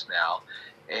 albums now.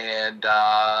 And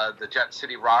the Jet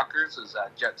City Rockers is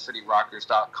at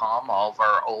jetcityrockers.com. All of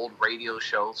our old radio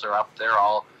shows are up there,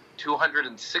 all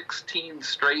 216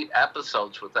 straight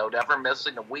episodes without ever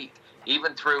missing a week,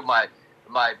 even through my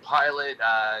pilot,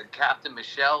 Captain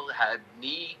Michelle, had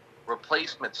knee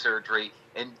replacement surgery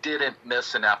and didn't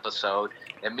miss an episode.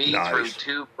 And me through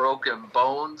 2 broken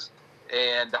bones.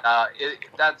 And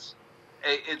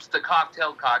it's the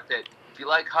cocktail. If you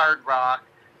like hard rock,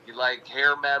 you like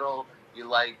hair metal, you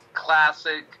like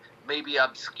classic, maybe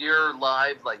obscure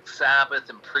live like Sabbath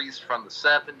and Priest from the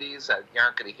 70s that you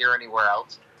aren't going to hear anywhere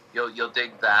else, you'll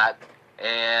dig that.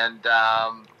 And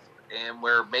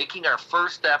we're making our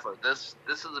first ever. This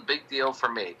is a big deal for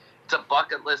me. It's a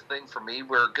bucket list thing for me.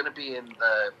 We're going to be in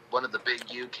one of the big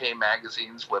UK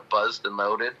magazines with Buzzed and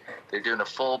Loaded. They're doing a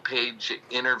full-page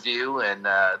interview, and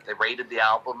they rated the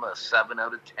album a 7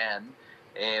 out of 10.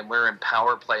 And we're in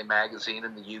Power Play magazine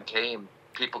in the UK, and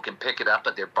people can pick it up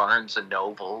at their Barnes and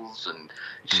Nobles and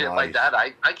shit like that.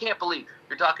 I can't believe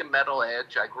you're talking Metal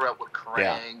Edge. I grew up with Kerrang.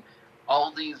 Yeah.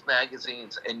 All these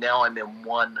magazines, and now I'm in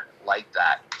one like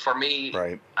that. For me,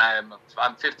 I'm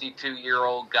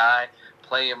 52-year-old guy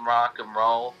playing rock and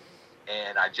roll,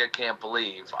 and I just can't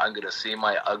believe I'm going to see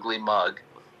my ugly mug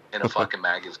in a fucking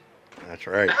magazine. That's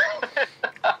right.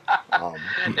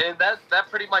 And that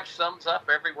pretty much sums up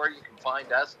everywhere you can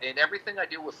find us. And everything I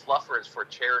do with Fluffer is for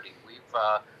charity. We've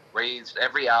raised,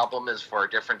 every album is for a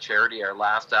different charity. Our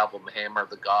last album, Hammer of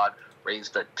the God,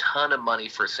 raised a ton of money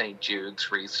for St.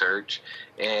 Jude's research.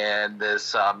 And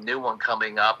this new one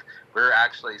coming up, we're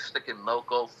actually sticking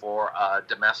local for a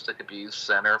domestic abuse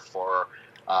center for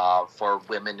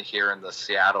women here in the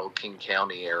Seattle, King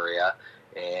County area.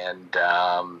 And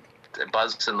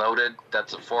Buzzed and Loaded,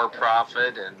 that's a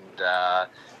for-profit, and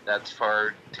that's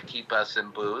to keep us in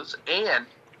booze. And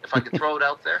if I could throw it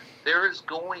out there, there is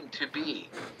going to be,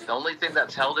 the only thing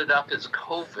that's held it up is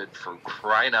COVID, for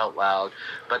crying out loud,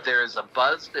 but there is a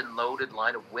Buzzed and Loaded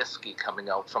line of whiskey coming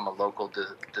out from a local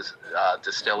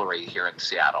distillery here in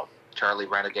Seattle. Charlie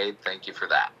Renegade, thank you for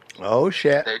that. Oh,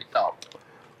 shit. There you go.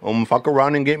 Fuck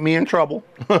around and get me in trouble.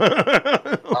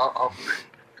 Uh-oh.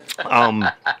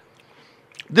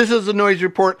 This is the Noise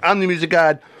Report. I'm the Music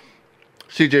God.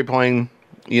 CJ Plain,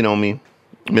 you know me,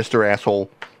 Mr. Asshole,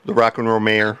 the rock and roll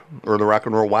mayor, or the rock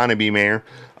and roll wannabe mayor.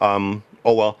 Oh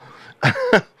well.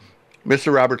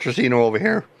 Mr. Robert Trosino over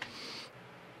here.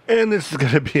 And this is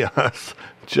going to be us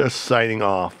just signing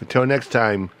off. Until next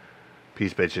time,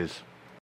 peace, bitches.